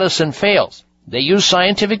Western medicine fails. They use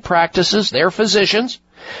scientific practices, they're physicians.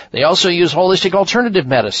 They also use holistic alternative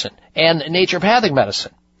medicine and naturopathic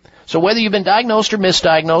medicine. So whether you've been diagnosed or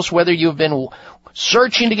misdiagnosed, whether you've been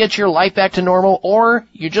searching to get your life back to normal, or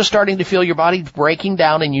you're just starting to feel your body breaking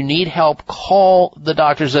down and you need help, call the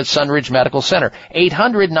doctors at Sunridge Medical Center.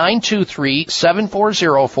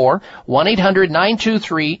 800-923-7404,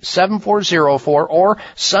 1-800-923-7404, or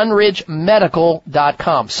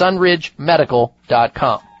sunridgemedical.com,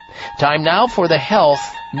 sunridgemedical.com. Time now for the health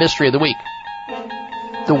mystery of the week.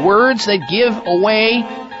 The words that give away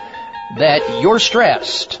that you're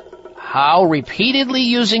stressed. How repeatedly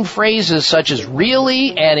using phrases such as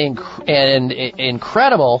really and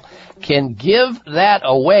incredible can give that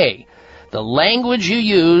away. The language you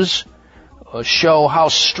use show how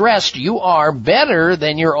stressed you are better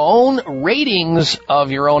than your own ratings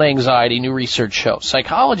of your own anxiety, new research shows.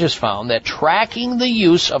 Psychologists found that tracking the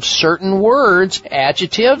use of certain words,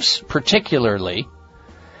 adjectives particularly,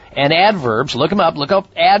 and adverbs, look up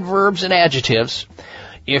adverbs and adjectives.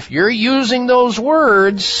 If you're using those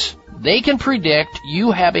words, they can predict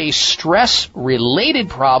you have a stress-related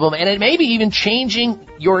problem, and it may be even changing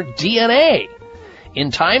your DNA. In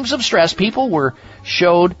times of stress, people were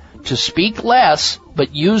showed to speak less,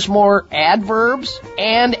 but use more adverbs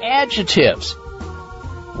and adjectives.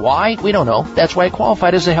 Why? We don't know. That's why it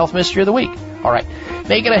qualified as a health mystery of the week. All right.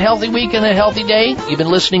 Make it a healthy week and a healthy day. You've been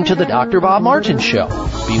listening to the Dr. Bob Martin Show.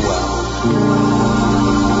 Be well.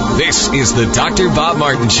 This is the Dr. Bob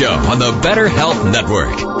Martin Show on the Better Health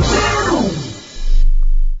Network.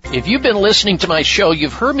 If you've been listening to my show,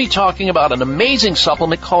 you've heard me talking about an amazing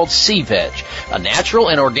supplement called C-Veg, a natural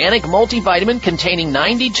and organic multivitamin containing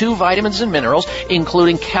 92 vitamins and minerals,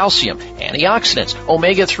 including calcium, antioxidants,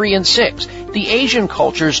 omega-3 and 6. The Asian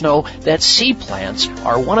cultures know that sea plants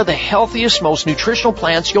are one of the healthiest, most nutritional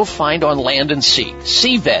plants you'll find on land and sea.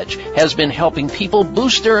 C-Veg has been helping people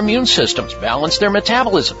boost their immune systems, balance their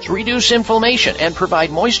metabolisms, reduce inflammation, and provide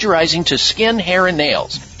moisturizing to skin, hair, and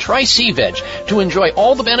nails. Try C-Veg to enjoy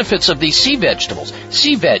all the benefits of these sea vegetables.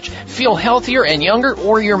 C-Veg, feel healthier and younger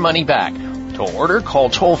or your money back. To order, call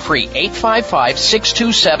toll-free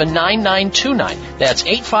 855-627-9929. That's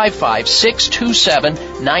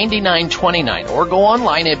 855-627-9929. Or go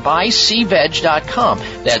online at buycveg.com.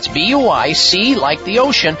 That's B-U-I-C like the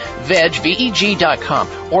ocean, veg,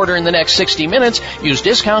 V-E-G.com. Order in the next 60 minutes. Use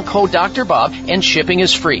discount code Dr. Bob and shipping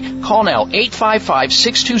is free. Call now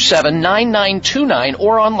 855-627-9929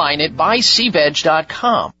 or online at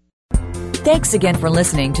buycveg.com. Thanks again for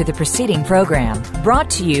listening to the preceding program, brought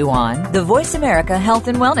to you on the Voice America Health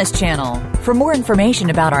and Wellness Channel. For more information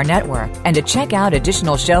about our network and to check out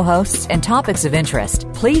additional show hosts and topics of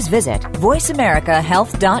interest, please visit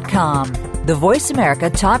voiceamericahealth.com. The Voice America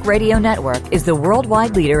Talk Radio Network is the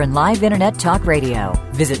worldwide leader in live Internet talk radio.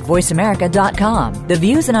 Visit voiceamerica.com. The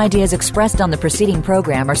views and ideas expressed on the preceding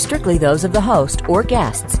program are strictly those of the host or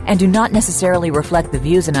guests and do not necessarily reflect the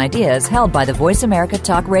views and ideas held by the Voice America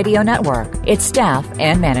Talk Radio Network, its staff,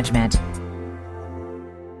 and management.